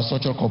at the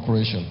Infrastructure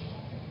Corporation.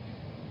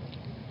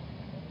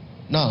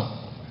 Now,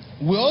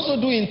 we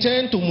also do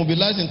intend to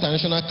mobilize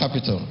international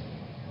capital.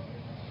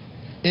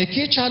 A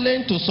key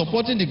challenge to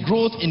supporting the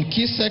growth in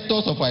key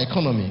sectors of our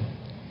economy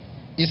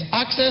is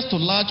access to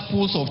large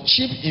pools of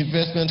cheap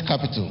investment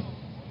capital.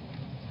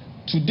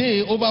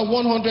 Today, over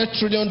 $100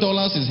 trillion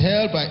is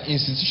held by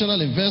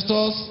institutional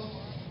investors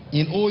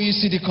in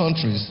OECD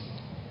countries,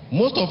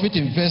 most of it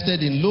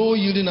invested in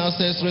low-yielding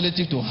assets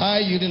relative to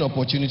high-yielding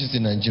opportunities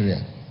in Nigeria.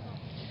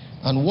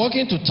 And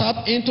working to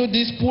tap into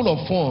this pool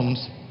of funds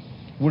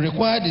will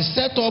require the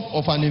setup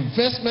of an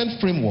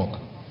investment framework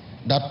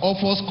that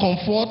offers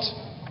comfort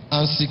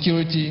and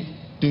security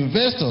to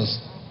investors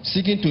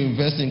seeking to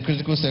invest in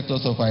critical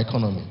sectors of our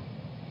economy.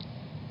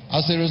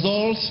 As a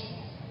result,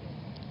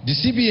 the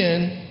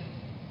CBN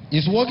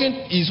is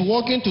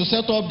working to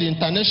set up the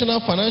International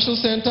Financial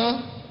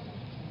Center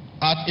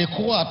at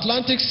Eko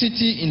Atlantic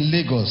City in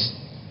Lagos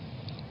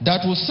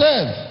that will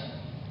serve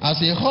as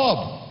a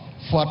hub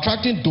for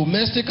attracting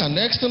domestic and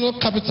external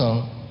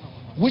capital,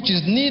 which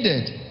is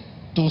needed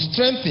to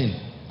strengthen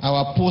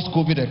our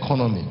post-COVID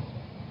economy.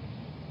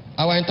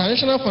 Our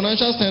International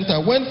Financial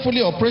Center, when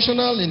fully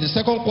operational in the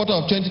second quarter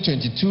of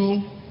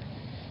 2022,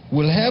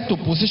 will help to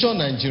position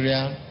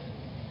Nigeria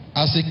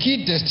as a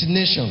key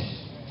destination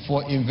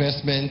for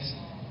investment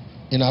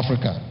in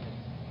Africa.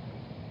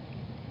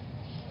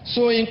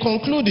 So in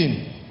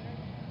concluding,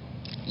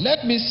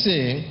 let me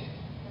say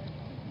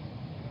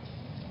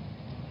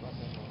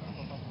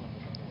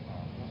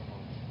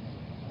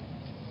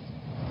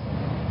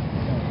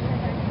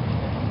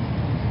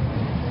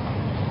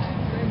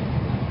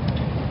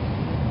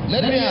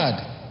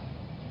add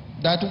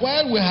that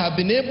while we have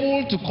been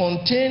able to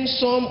contain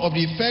some of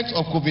the effects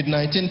of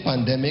COVID-19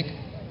 pandemic,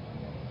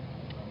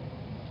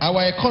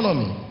 our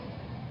economy,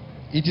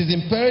 it is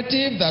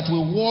imperative that we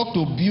work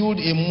to build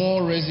a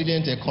more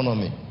resilient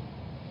economy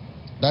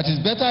that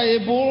is better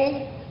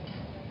able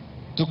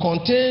to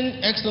contain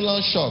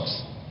external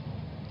shocks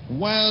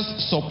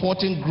whilst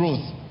supporting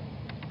growth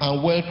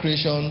and wealth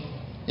creation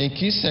in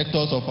key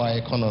sectors of our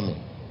economy.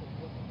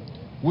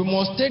 We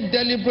must take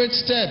deliberate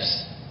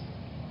steps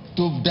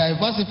to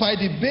diversify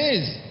the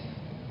base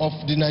of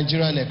the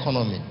Nigerian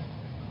economy.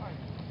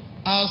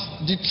 As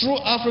the true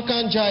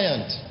African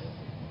giant,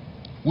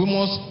 we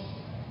must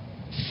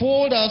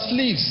fold our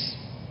sleeves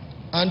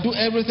and do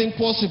everything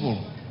possible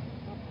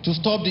to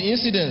stop the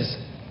incidence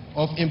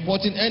of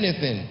importing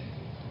anything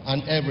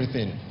and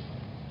everything.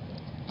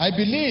 I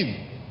believe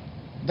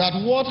that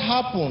what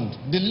happened,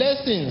 the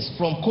lessons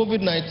from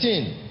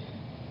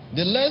COVID-19,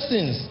 the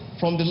lessons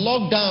from the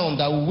lockdown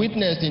that we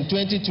witnessed in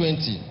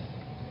 2020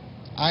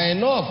 are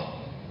enough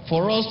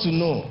for us to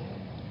know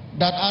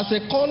that as a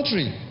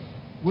country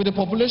with a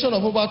population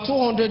of over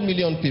 200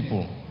 million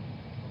people,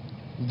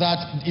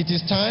 that it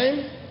is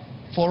time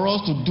for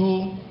us to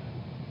do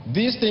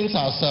these things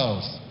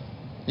ourselves.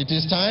 It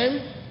is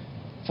time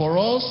for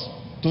us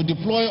to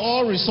deploy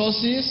all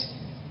resources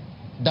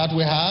that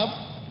we have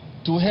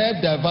to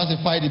help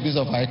diversify the base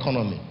of our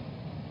economy.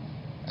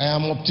 I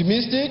am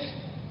optimistic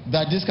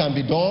that this can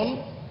be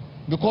done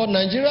because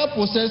Nigeria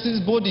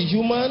possesses both the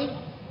human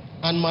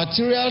and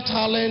material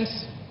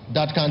talents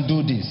that can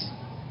do this.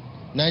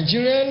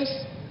 Nigerians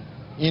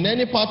in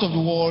any part of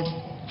the world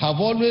have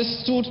always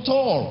stood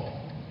tall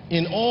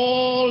in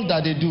all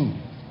that they do,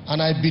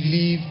 and I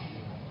believe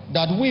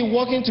that we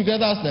working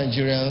together as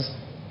Nigerians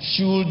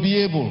should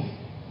be able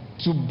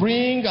to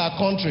bring our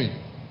country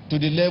to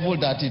the level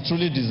that it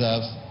truly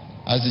deserves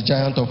as the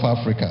giant of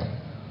Africa.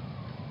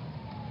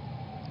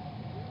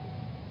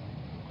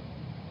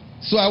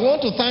 So I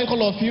want to thank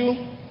all of you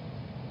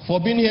for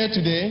being here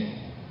today.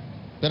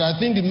 But I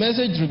think the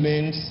message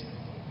remains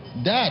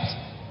that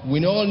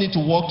we all need to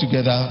work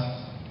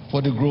together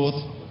for the growth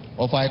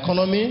of our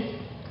economy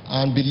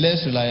and be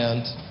less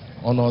reliant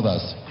on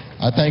others.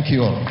 I thank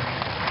you all.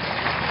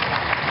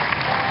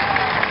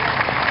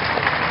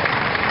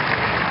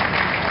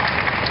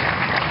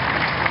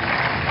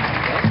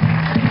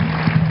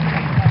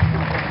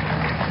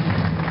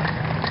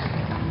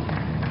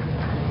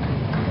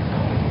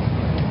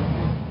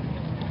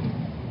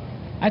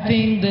 I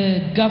think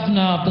the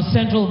governor of the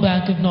Central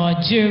Bank of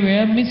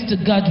Nigeria, Mr.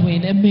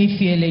 Godwin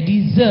Emefiele,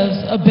 deserves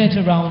a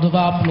better round of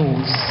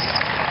applause.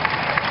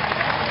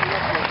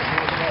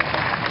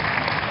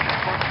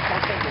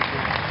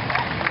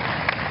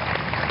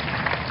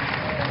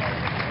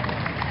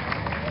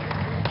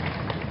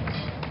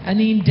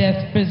 An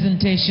in-depth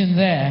presentation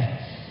there.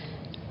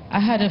 I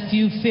had a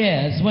few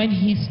fears when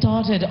he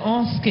started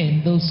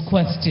asking those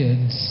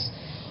questions.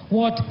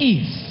 What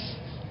if?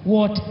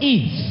 What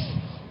if?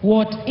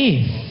 What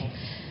if?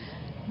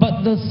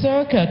 But the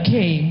circle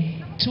came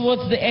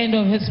towards the end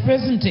of his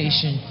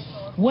presentation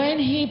when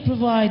he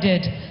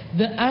provided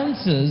the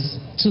answers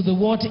to the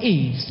what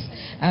ifs.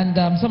 And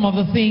some of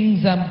the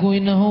things I'm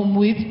going home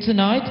with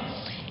tonight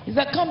is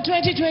that come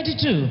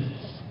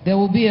 2022, there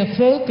will be a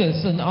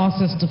focus on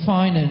access to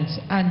finance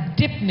and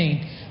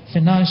deepening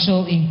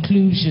financial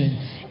inclusion.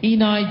 The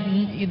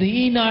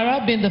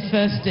e-Naira, being the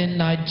first in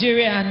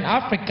Nigeria and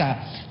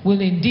Africa,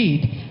 will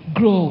indeed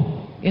grow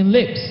in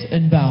leaps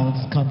and bounds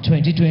come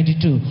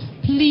 2022.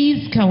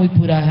 Please, can we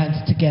put our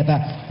hands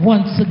together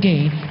once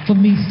again for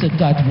Mr.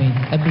 Godwin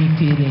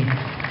Emefiele.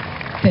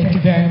 Thank you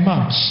very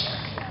much.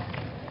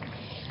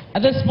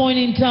 At this point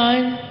in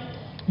time,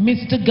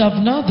 Mr.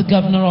 Governor, the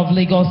Governor of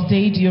Lagos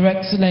State, Your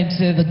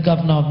Excellency, the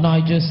Governor of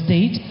Niger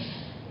State,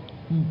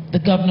 the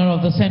Governor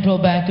of the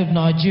Central Bank of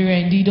Nigeria,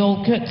 indeed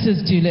all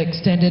courtesies duly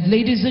extended.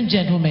 Ladies and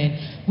gentlemen,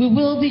 we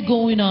will be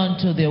going on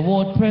to the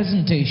award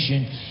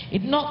presentation.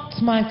 It's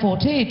not my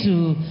forte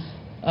to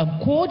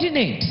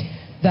coordinate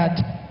that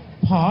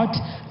part.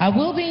 I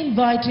will be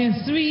inviting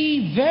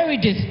three very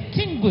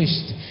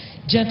distinguished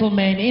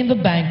gentlemen in the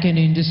banking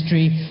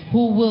industry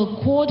who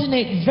will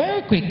coordinate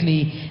very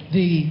quickly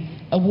the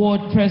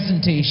award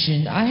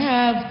presentation. I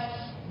have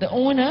the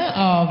honor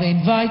of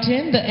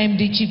inviting the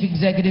MD Chief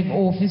Executive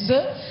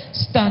Officer,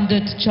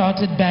 Standard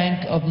Chartered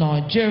Bank of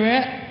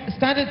Nigeria,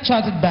 Standard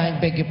Chartered Bank,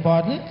 beg your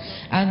pardon,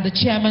 and the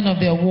Chairman of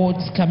the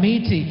Awards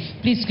Committee.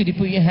 Please could you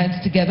put your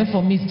hands together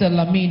for Mr.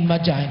 Lamin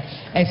Majan,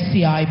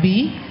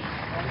 SCIB.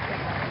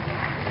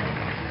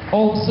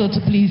 Also to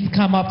please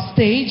come up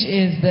stage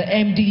is the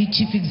MD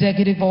Chief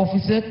Executive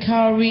Officer,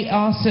 Cowrie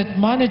Asset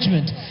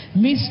Management,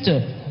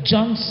 Mr.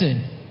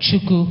 Johnson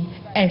Chukwu,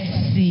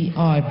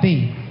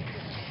 SCIB.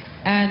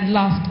 And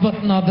last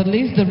but not the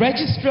least, the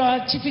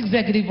Registrar Chief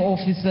Executive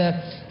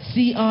Officer,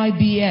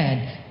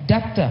 CIBN,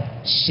 Dr.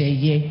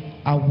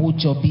 Sheye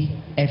Awojobi,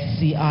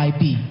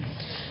 SCIB.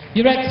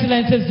 Your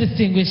Excellencies,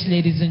 distinguished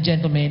ladies and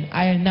gentlemen,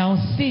 I now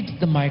cede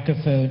the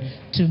microphone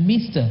to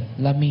Mr.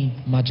 Lamin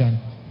Majan.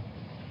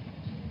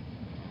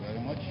 Very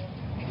much.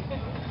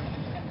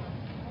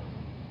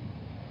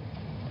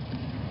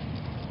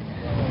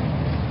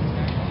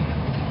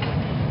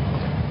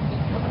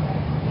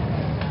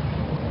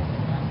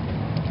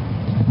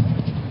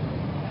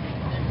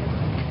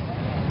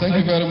 Thank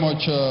you very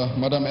much,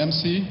 Madam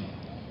MC.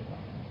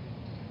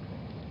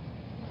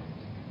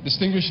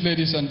 Distinguished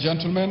ladies and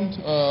gentlemen,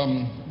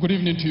 good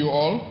evening to you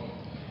all.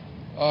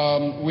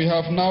 We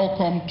have now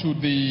come to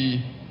the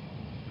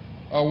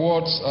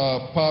awards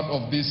part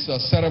of this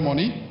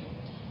ceremony,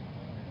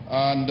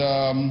 and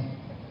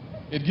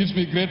it gives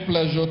me great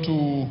pleasure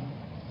to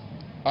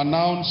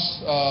announce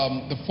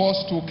the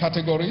first two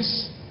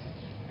categories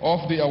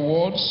of the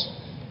awards,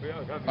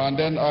 and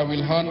then I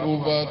will hand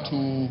over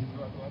to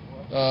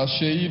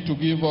Shei to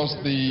give us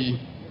the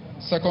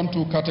second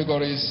two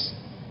categories,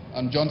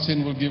 and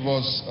Johnson will give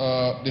us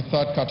the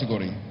third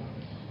category.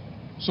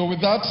 So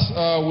with that,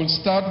 we'll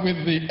start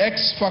with the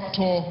X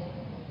Factor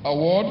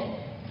Award,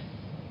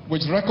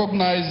 which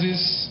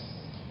recognizes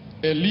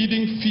a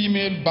leading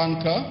female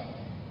banker,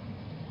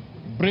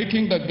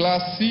 breaking the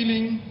glass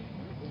ceiling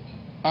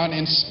and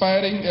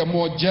inspiring a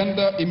more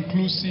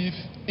gender-inclusive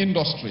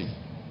industry.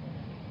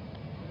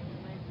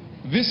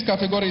 This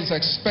category is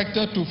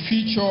expected to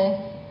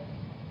feature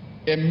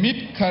a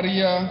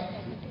mid-career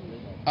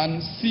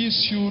and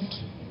C-suite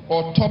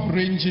or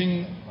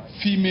top-ranging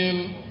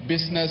female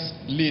business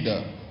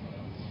leader.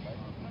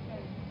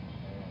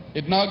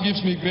 It now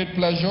gives me great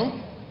pleasure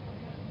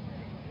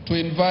to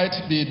invite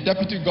the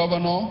Deputy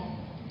Governor,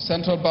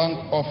 Central Bank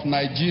of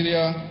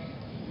Nigeria,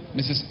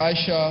 Mrs.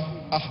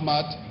 Aisha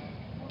Ahmad,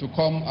 to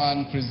come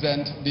and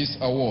present this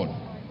award.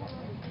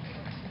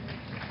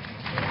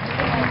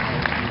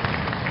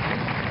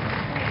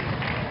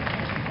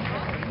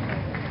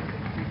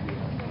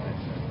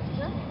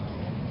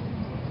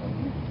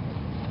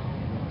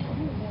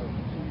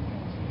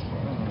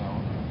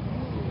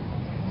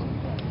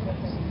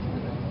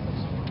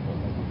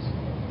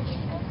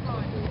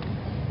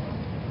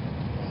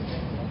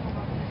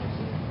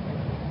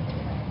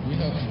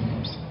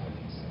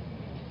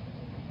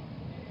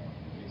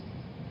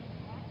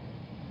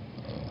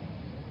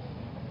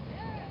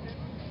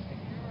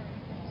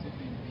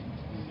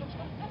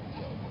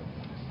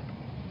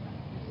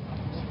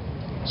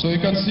 So you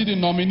can see the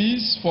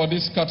nominees for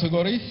this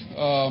category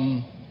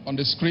on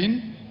the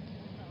screen.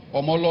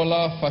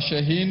 Omolola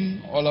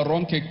Fashehin,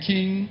 Olaronke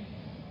King,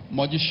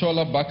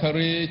 Mojishola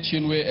Bakare,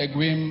 Chinwe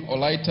Egwim,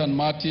 Olaitan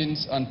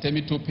Martins, and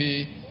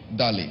Temitope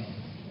Dali.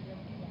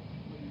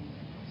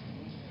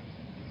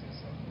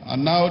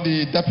 And now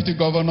the Deputy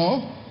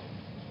Governor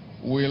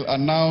will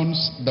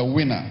announce the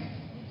winner.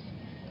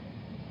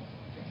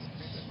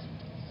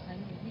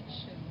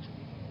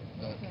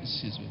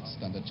 She's with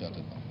Standard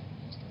Chartered Bank.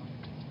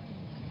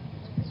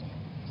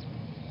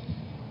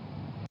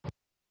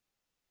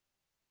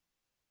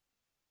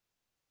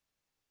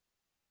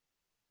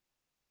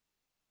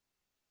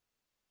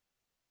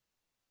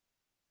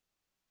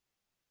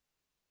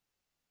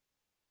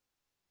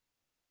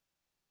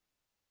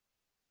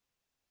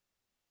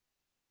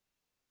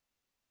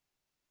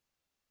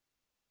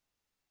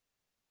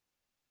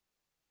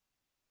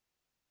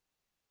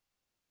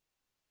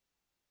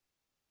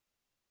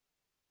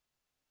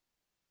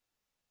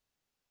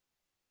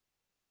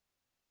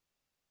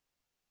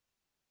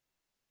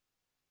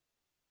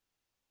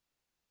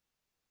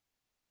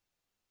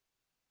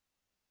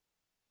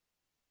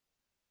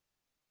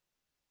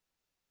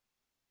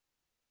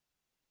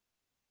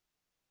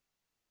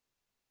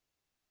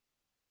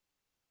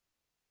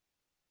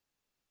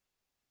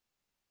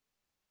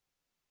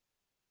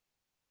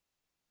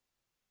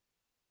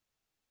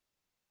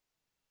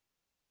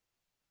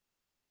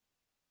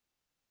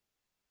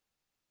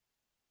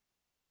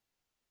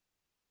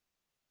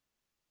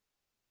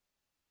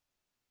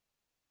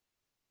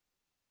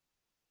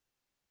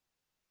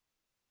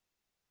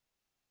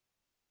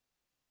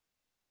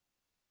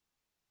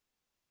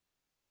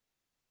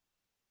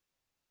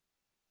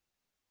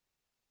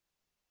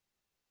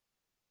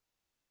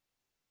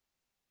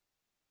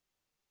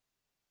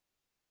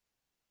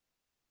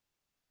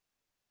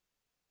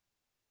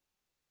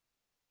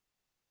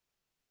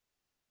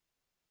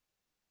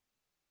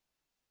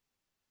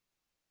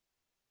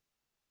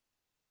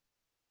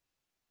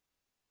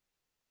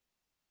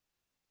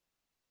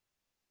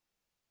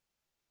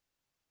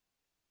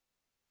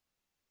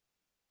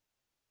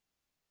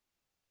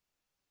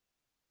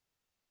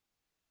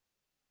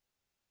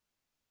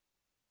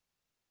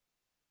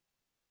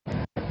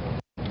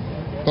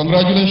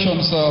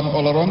 Congratulations,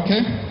 Olaronke.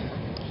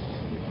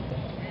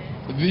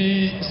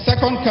 The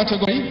second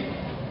category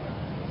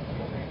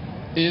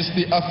is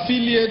the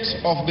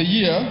Affiliate of the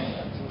Year,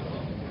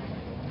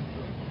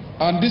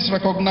 and this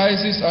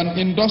recognizes an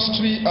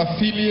industry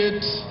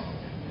affiliate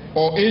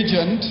or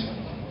agent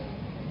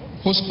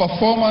whose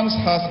performance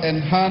has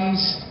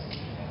enhanced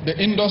the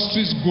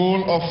industry's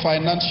goal of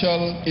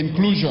financial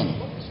inclusion.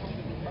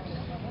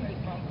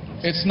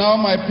 It's now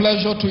my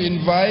pleasure to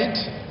invite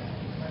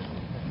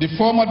the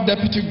former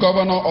Deputy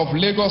Governor of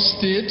Lagos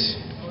State,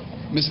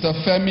 Mr.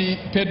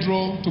 Femi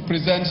Pedro, to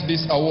present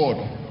this award.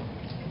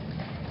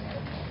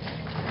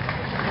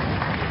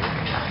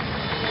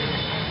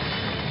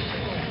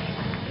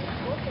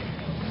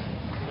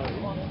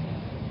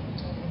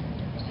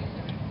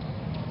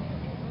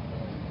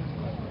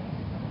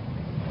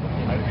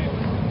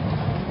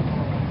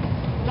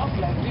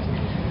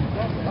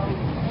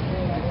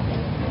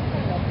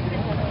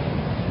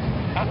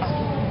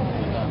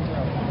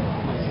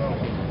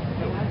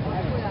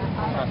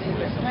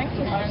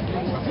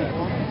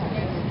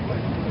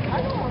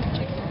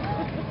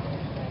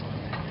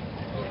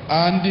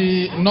 And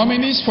the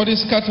nominees for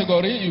this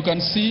category, you can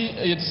see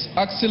it's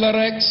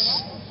Accelerex,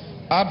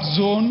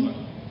 AppZone,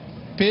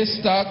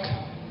 Paystack,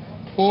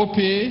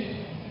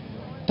 OPay,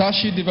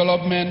 Tashi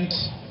Development,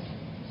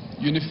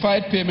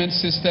 Unified Payment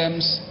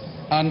Systems,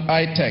 and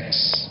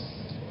iTex.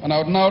 And I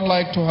would now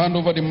like to hand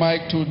over the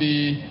mic to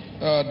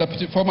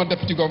the former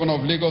Deputy Governor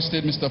of Lagos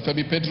State, Mr.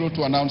 Femi Pedro,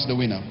 to announce the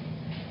winner.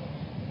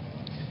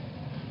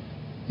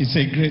 It's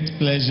a great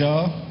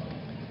pleasure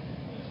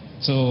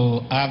to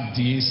have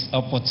this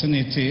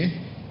opportunity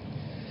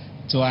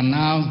to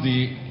announce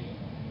the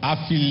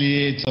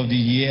Affiliate of the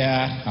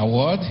Year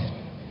award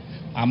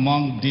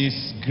among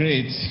these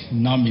great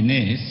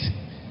nominees.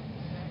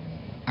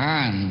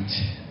 And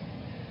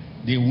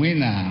the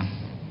winner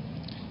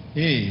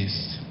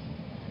is,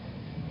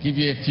 give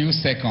you a few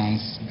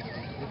seconds.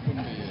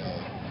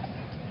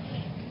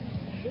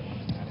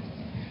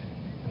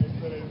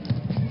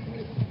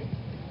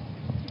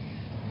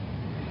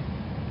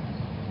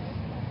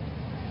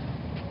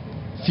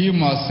 Few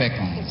more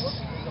seconds.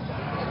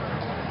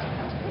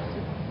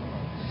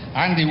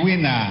 And the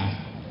winner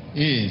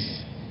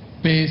is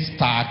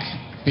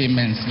Paystack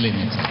Payments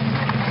Limited.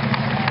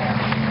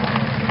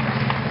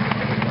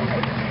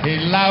 A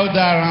louder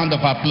round of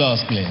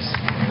applause, please.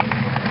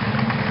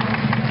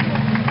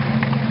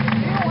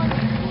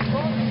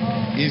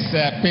 Is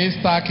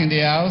Paystack in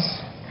the house?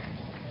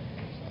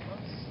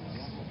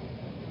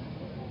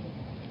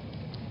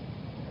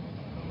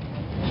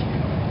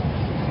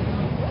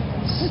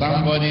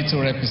 Somebody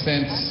to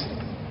represent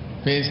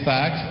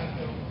Paystack.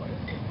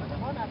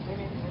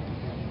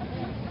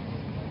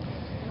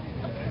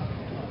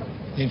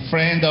 A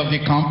friend of the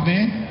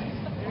company.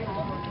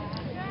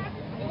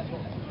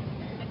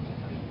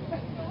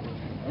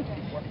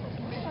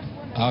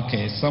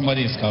 Okay,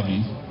 somebody is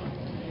coming.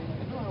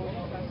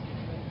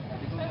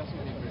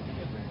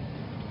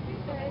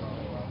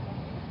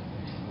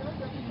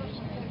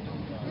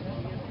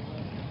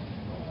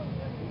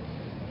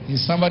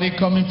 Is somebody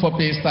coming for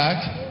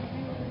Paystack?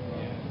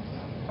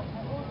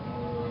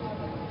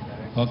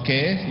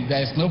 Okay, if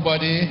there is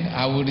nobody,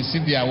 I will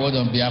receive the award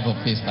on behalf of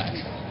Paystack.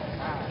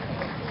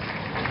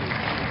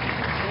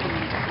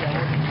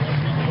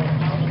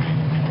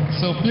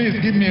 So please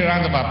give me a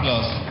round of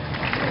applause.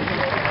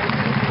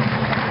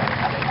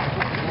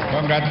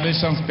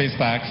 Congratulations,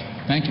 Paystack.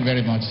 Thank you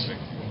very much.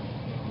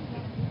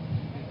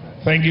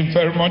 Thank you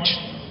very much,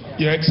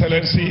 Your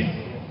Excellency.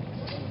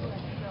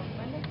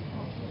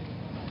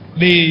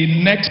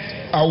 The next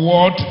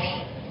award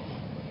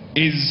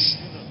is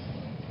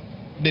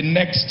the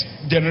next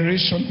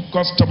generation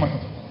customer.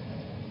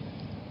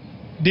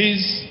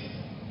 This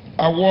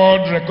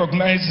award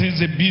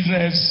recognizes a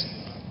business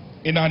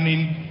in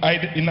an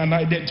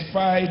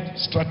identified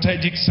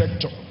strategic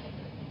sector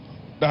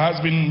that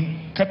has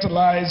been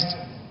catalyzed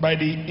by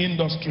the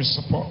industry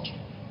support.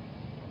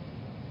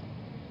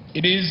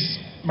 It is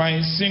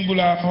my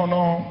singular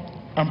honor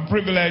and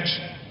privilege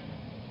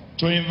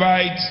to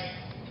invite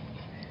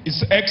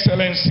His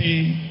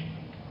Excellency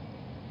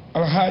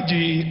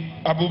Alhaji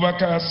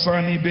Abubakar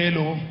Sani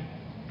Bello,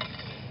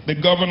 the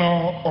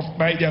Governor of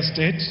Niger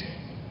State,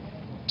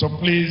 to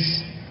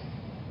please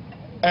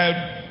help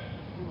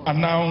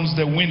announce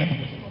the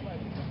winner.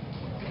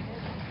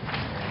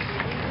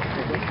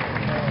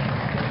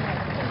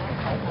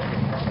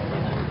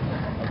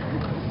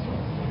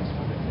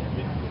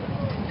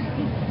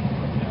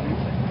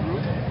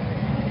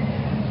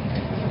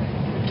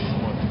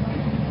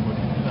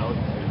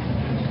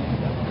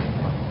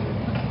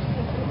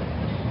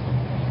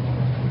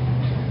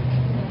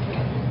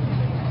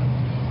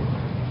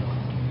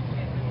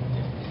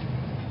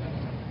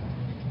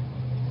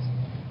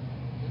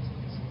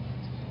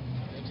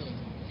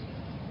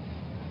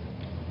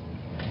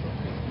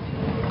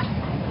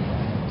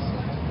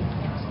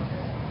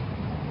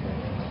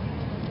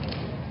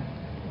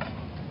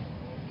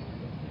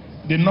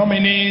 The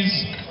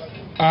nominees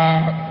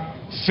are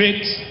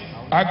Faith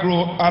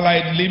Agro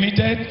Allied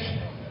Limited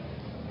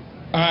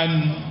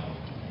and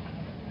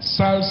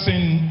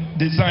Salsin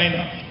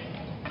Designer.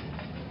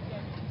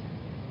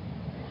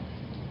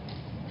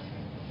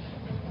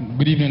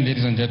 Good evening,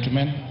 ladies and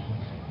gentlemen.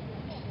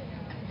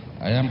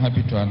 I am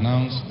happy to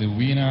announce the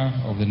winner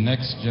of the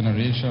Next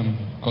Generation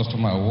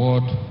Customer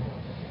Award,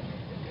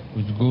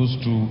 which goes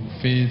to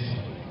Faith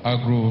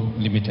Agro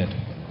Limited.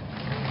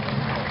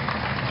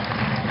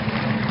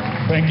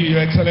 Thank you, Your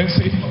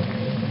Excellency.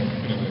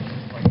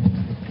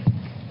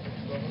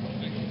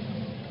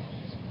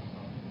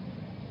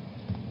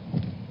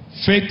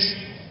 Faith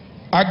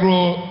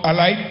Agro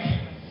Allied,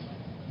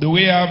 do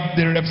we have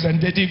the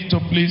representative to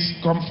please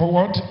come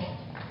forward?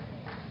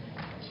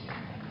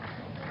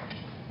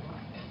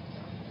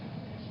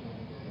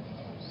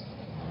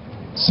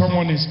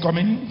 Someone is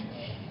coming.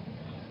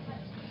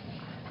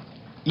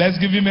 Let's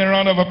give him a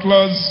round of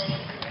applause.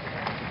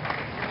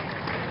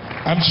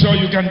 I'm sure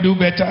you can do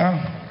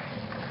better.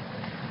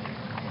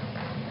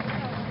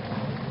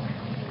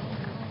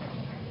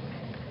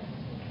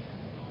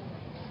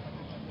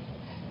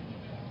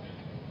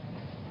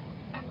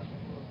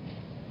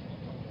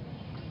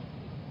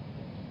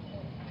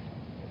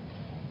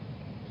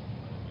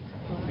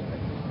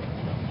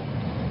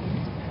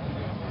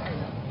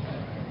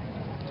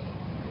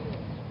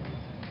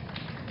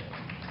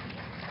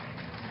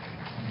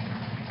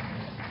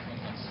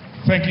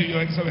 Thank you,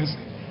 Your Excellency.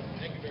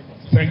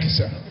 Thank you,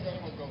 sir.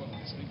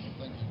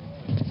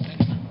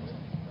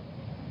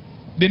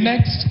 The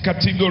next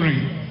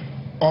category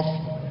of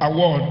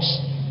awards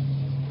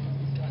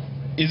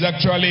is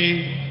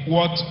actually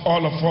what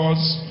all of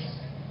us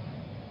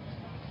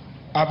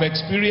have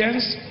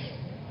experienced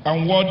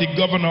and what the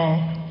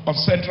Governor of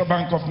Central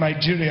Bank of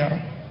Nigeria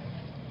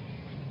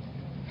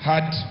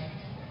had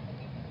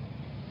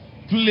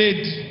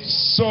played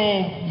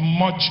so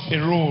much a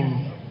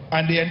role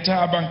and the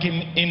entire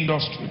banking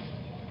industry,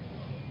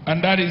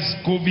 and that is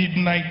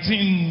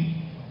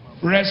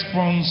COVID-19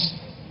 Response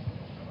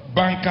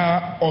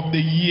Banker of the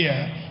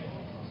Year.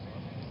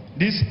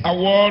 This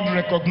award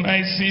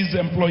recognizes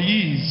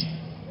employees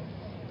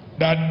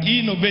that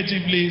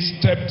innovatively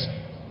stepped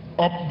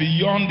up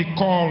beyond the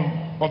call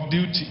of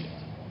duty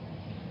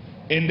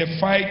in the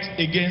fight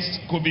against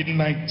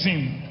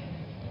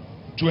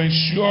COVID-19 to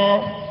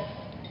ensure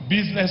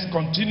business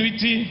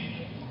continuity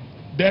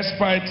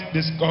despite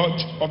the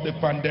scourge of the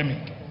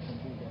pandemic.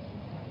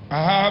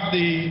 I have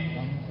the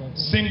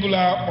singular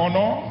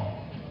honor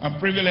and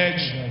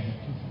privilege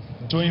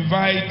to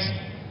invite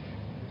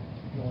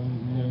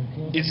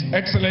His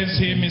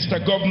Excellency Mr.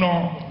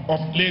 Governor of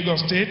Lagos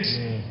State,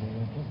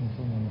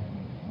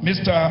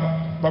 Mr.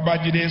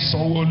 Babajide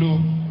Sanwo-Olu,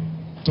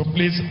 to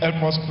please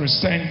help us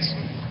present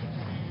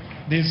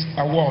this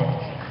award.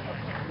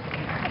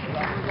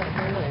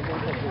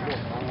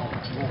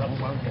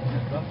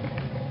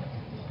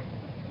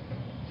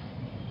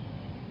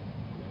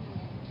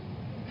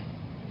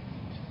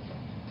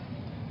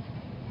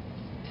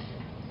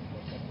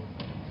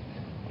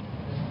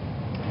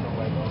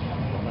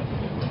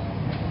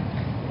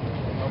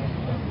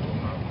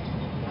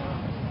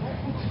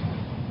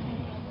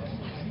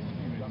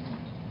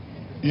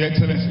 Your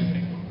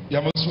Excellency, you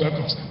are most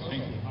welcome, sir.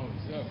 Thank you.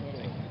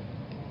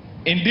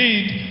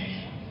 Indeed,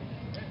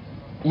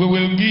 we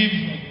will give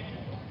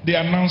the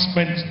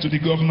announcement to the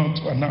governor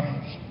to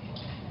announce.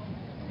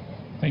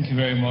 Thank you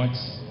very much.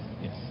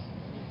 Yes.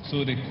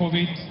 So the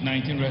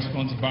COVID-19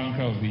 Response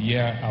Banker of the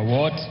Year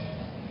Award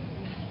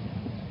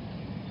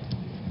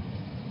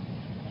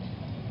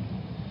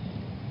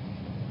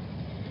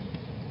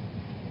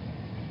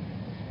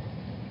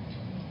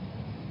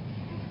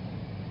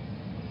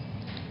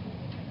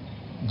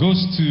goes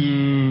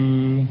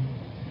to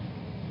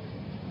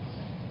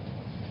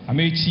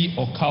Amechi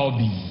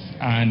Okaobi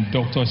and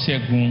Dr.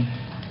 Shegun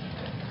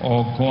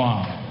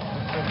Ogwan.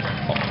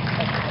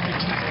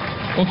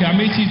 Okay,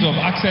 Amechi is of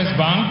Access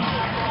Bank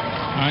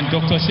and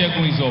Dr.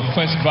 Shegun is of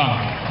First Bank.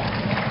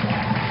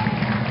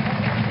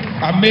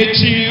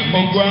 Amechi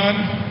Ogwan,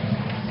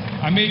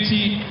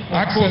 Amechi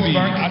Access Okaobi,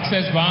 Bank.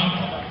 Access Bank,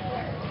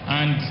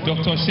 and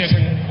Dr.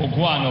 Shegun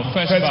Ogwan of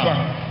First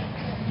Bank.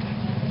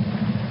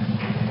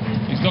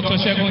 Is Dr.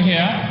 Shegun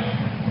here?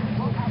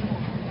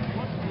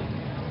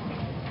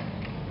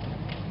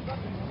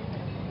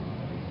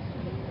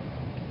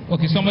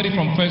 Okay, somebody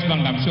from First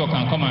Bank, I'm sure,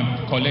 can come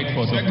and collect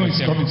for Dr.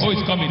 Shegun. Oh,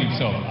 it's coming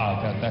himself.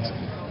 Ah, that's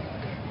good.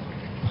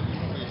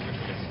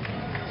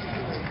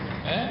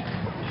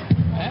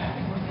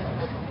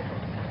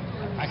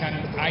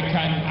 I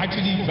can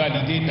actually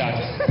validate that.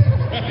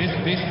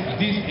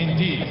 this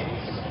indeed,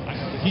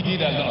 he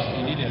did a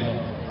lot. He did a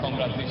lot.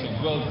 Congratulations.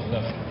 Well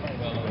done.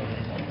 Well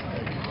done.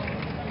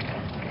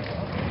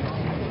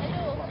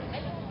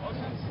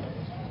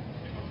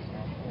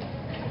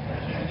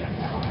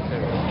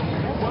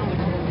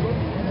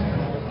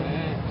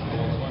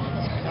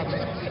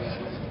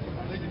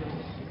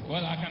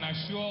 Well, I can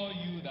assure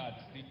you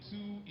that the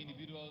two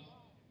individuals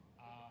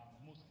are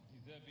most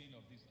deserving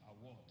of this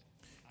award.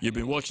 You've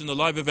been watching the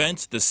live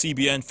event, the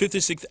CBN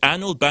 56th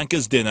Annual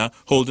Bankers Dinner,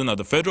 holding at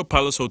the Federal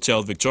Palace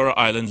Hotel, Victoria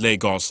Island,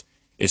 Lagos.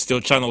 It's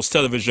still Channels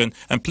Television,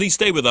 and please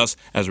stay with us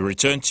as we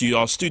return to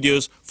our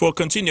studios for a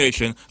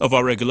continuation of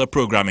our regular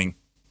programming.